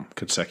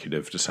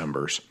 consecutive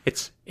Decembers.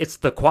 It's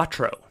the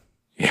Quattro.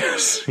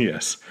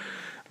 Yes.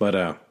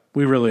 But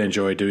we really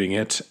enjoy doing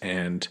it,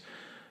 and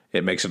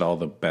it makes it all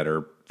the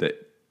better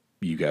that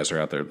you guys are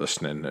out there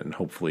listening and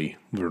hopefully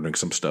learning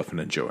some stuff and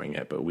enjoying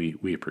it. But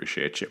we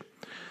appreciate you.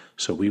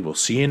 So we will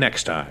see you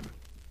next time.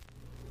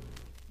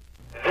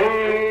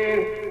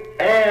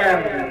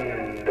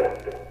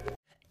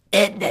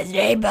 In the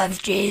name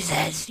of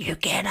Jesus, you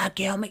cannot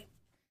kill me.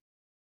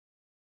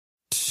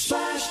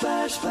 Splash,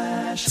 splash,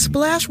 splash.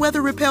 Splash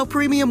Weather Repel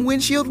Premium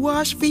Windshield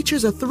Wash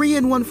features a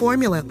 3-in-1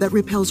 formula that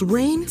repels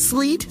rain,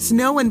 sleet,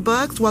 snow, and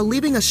bugs while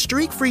leaving a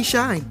streak-free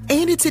shine.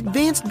 And its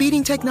advanced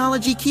beading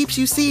technology keeps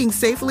you seeing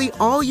safely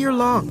all year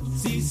long.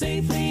 See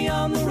safely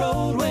on the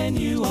road when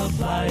you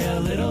apply a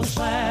little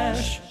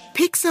splash.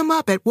 Pick some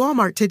up at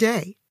Walmart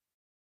today.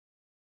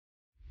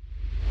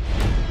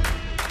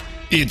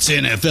 It's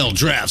NFL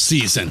draft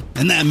season,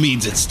 and that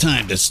means it's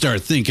time to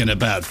start thinking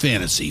about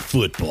fantasy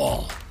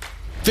football.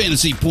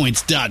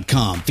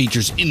 FantasyPoints.com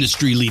features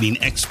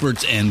industry-leading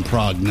experts and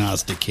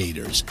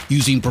prognosticators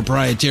using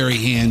proprietary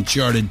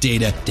hand-charted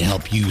data to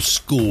help you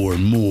score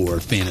more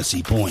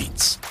fantasy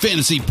points.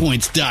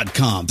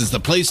 FantasyPoints.com is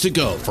the place to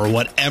go for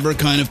whatever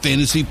kind of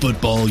fantasy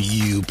football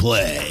you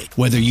play.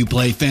 Whether you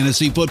play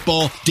fantasy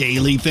football,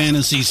 daily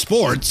fantasy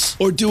sports,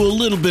 or do a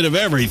little bit of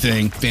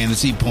everything,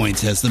 Fantasy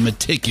Points has the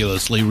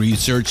meticulously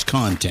researched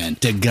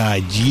content to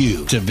guide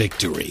you to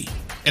victory.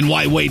 And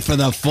why wait for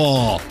the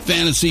fall?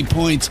 Fantasy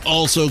Points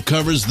also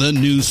covers the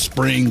new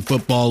spring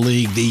football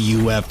league, the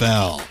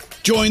UFL.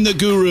 Join the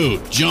guru,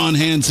 John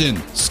Hansen,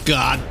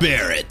 Scott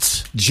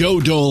Barrett, Joe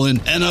Dolan,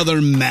 and other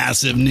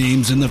massive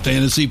names in the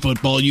fantasy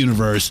football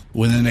universe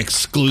with an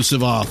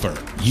exclusive offer.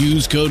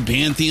 Use code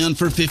Pantheon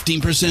for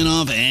 15%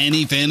 off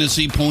any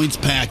Fantasy Points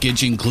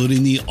package,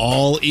 including the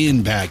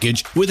all-in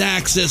package, with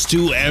access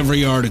to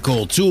every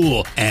article,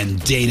 tool, and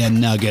data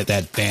nugget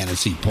that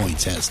Fantasy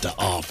Points has to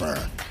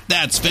offer.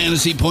 That's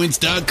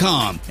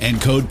FantasyPoints.com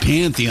and code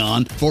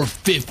Pantheon for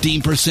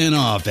 15%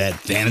 off at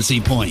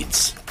Fantasy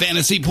Points.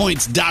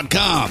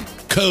 FantasyPoints.com,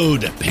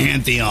 code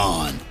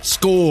Pantheon.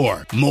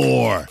 Score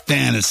more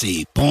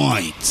fantasy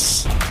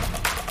points.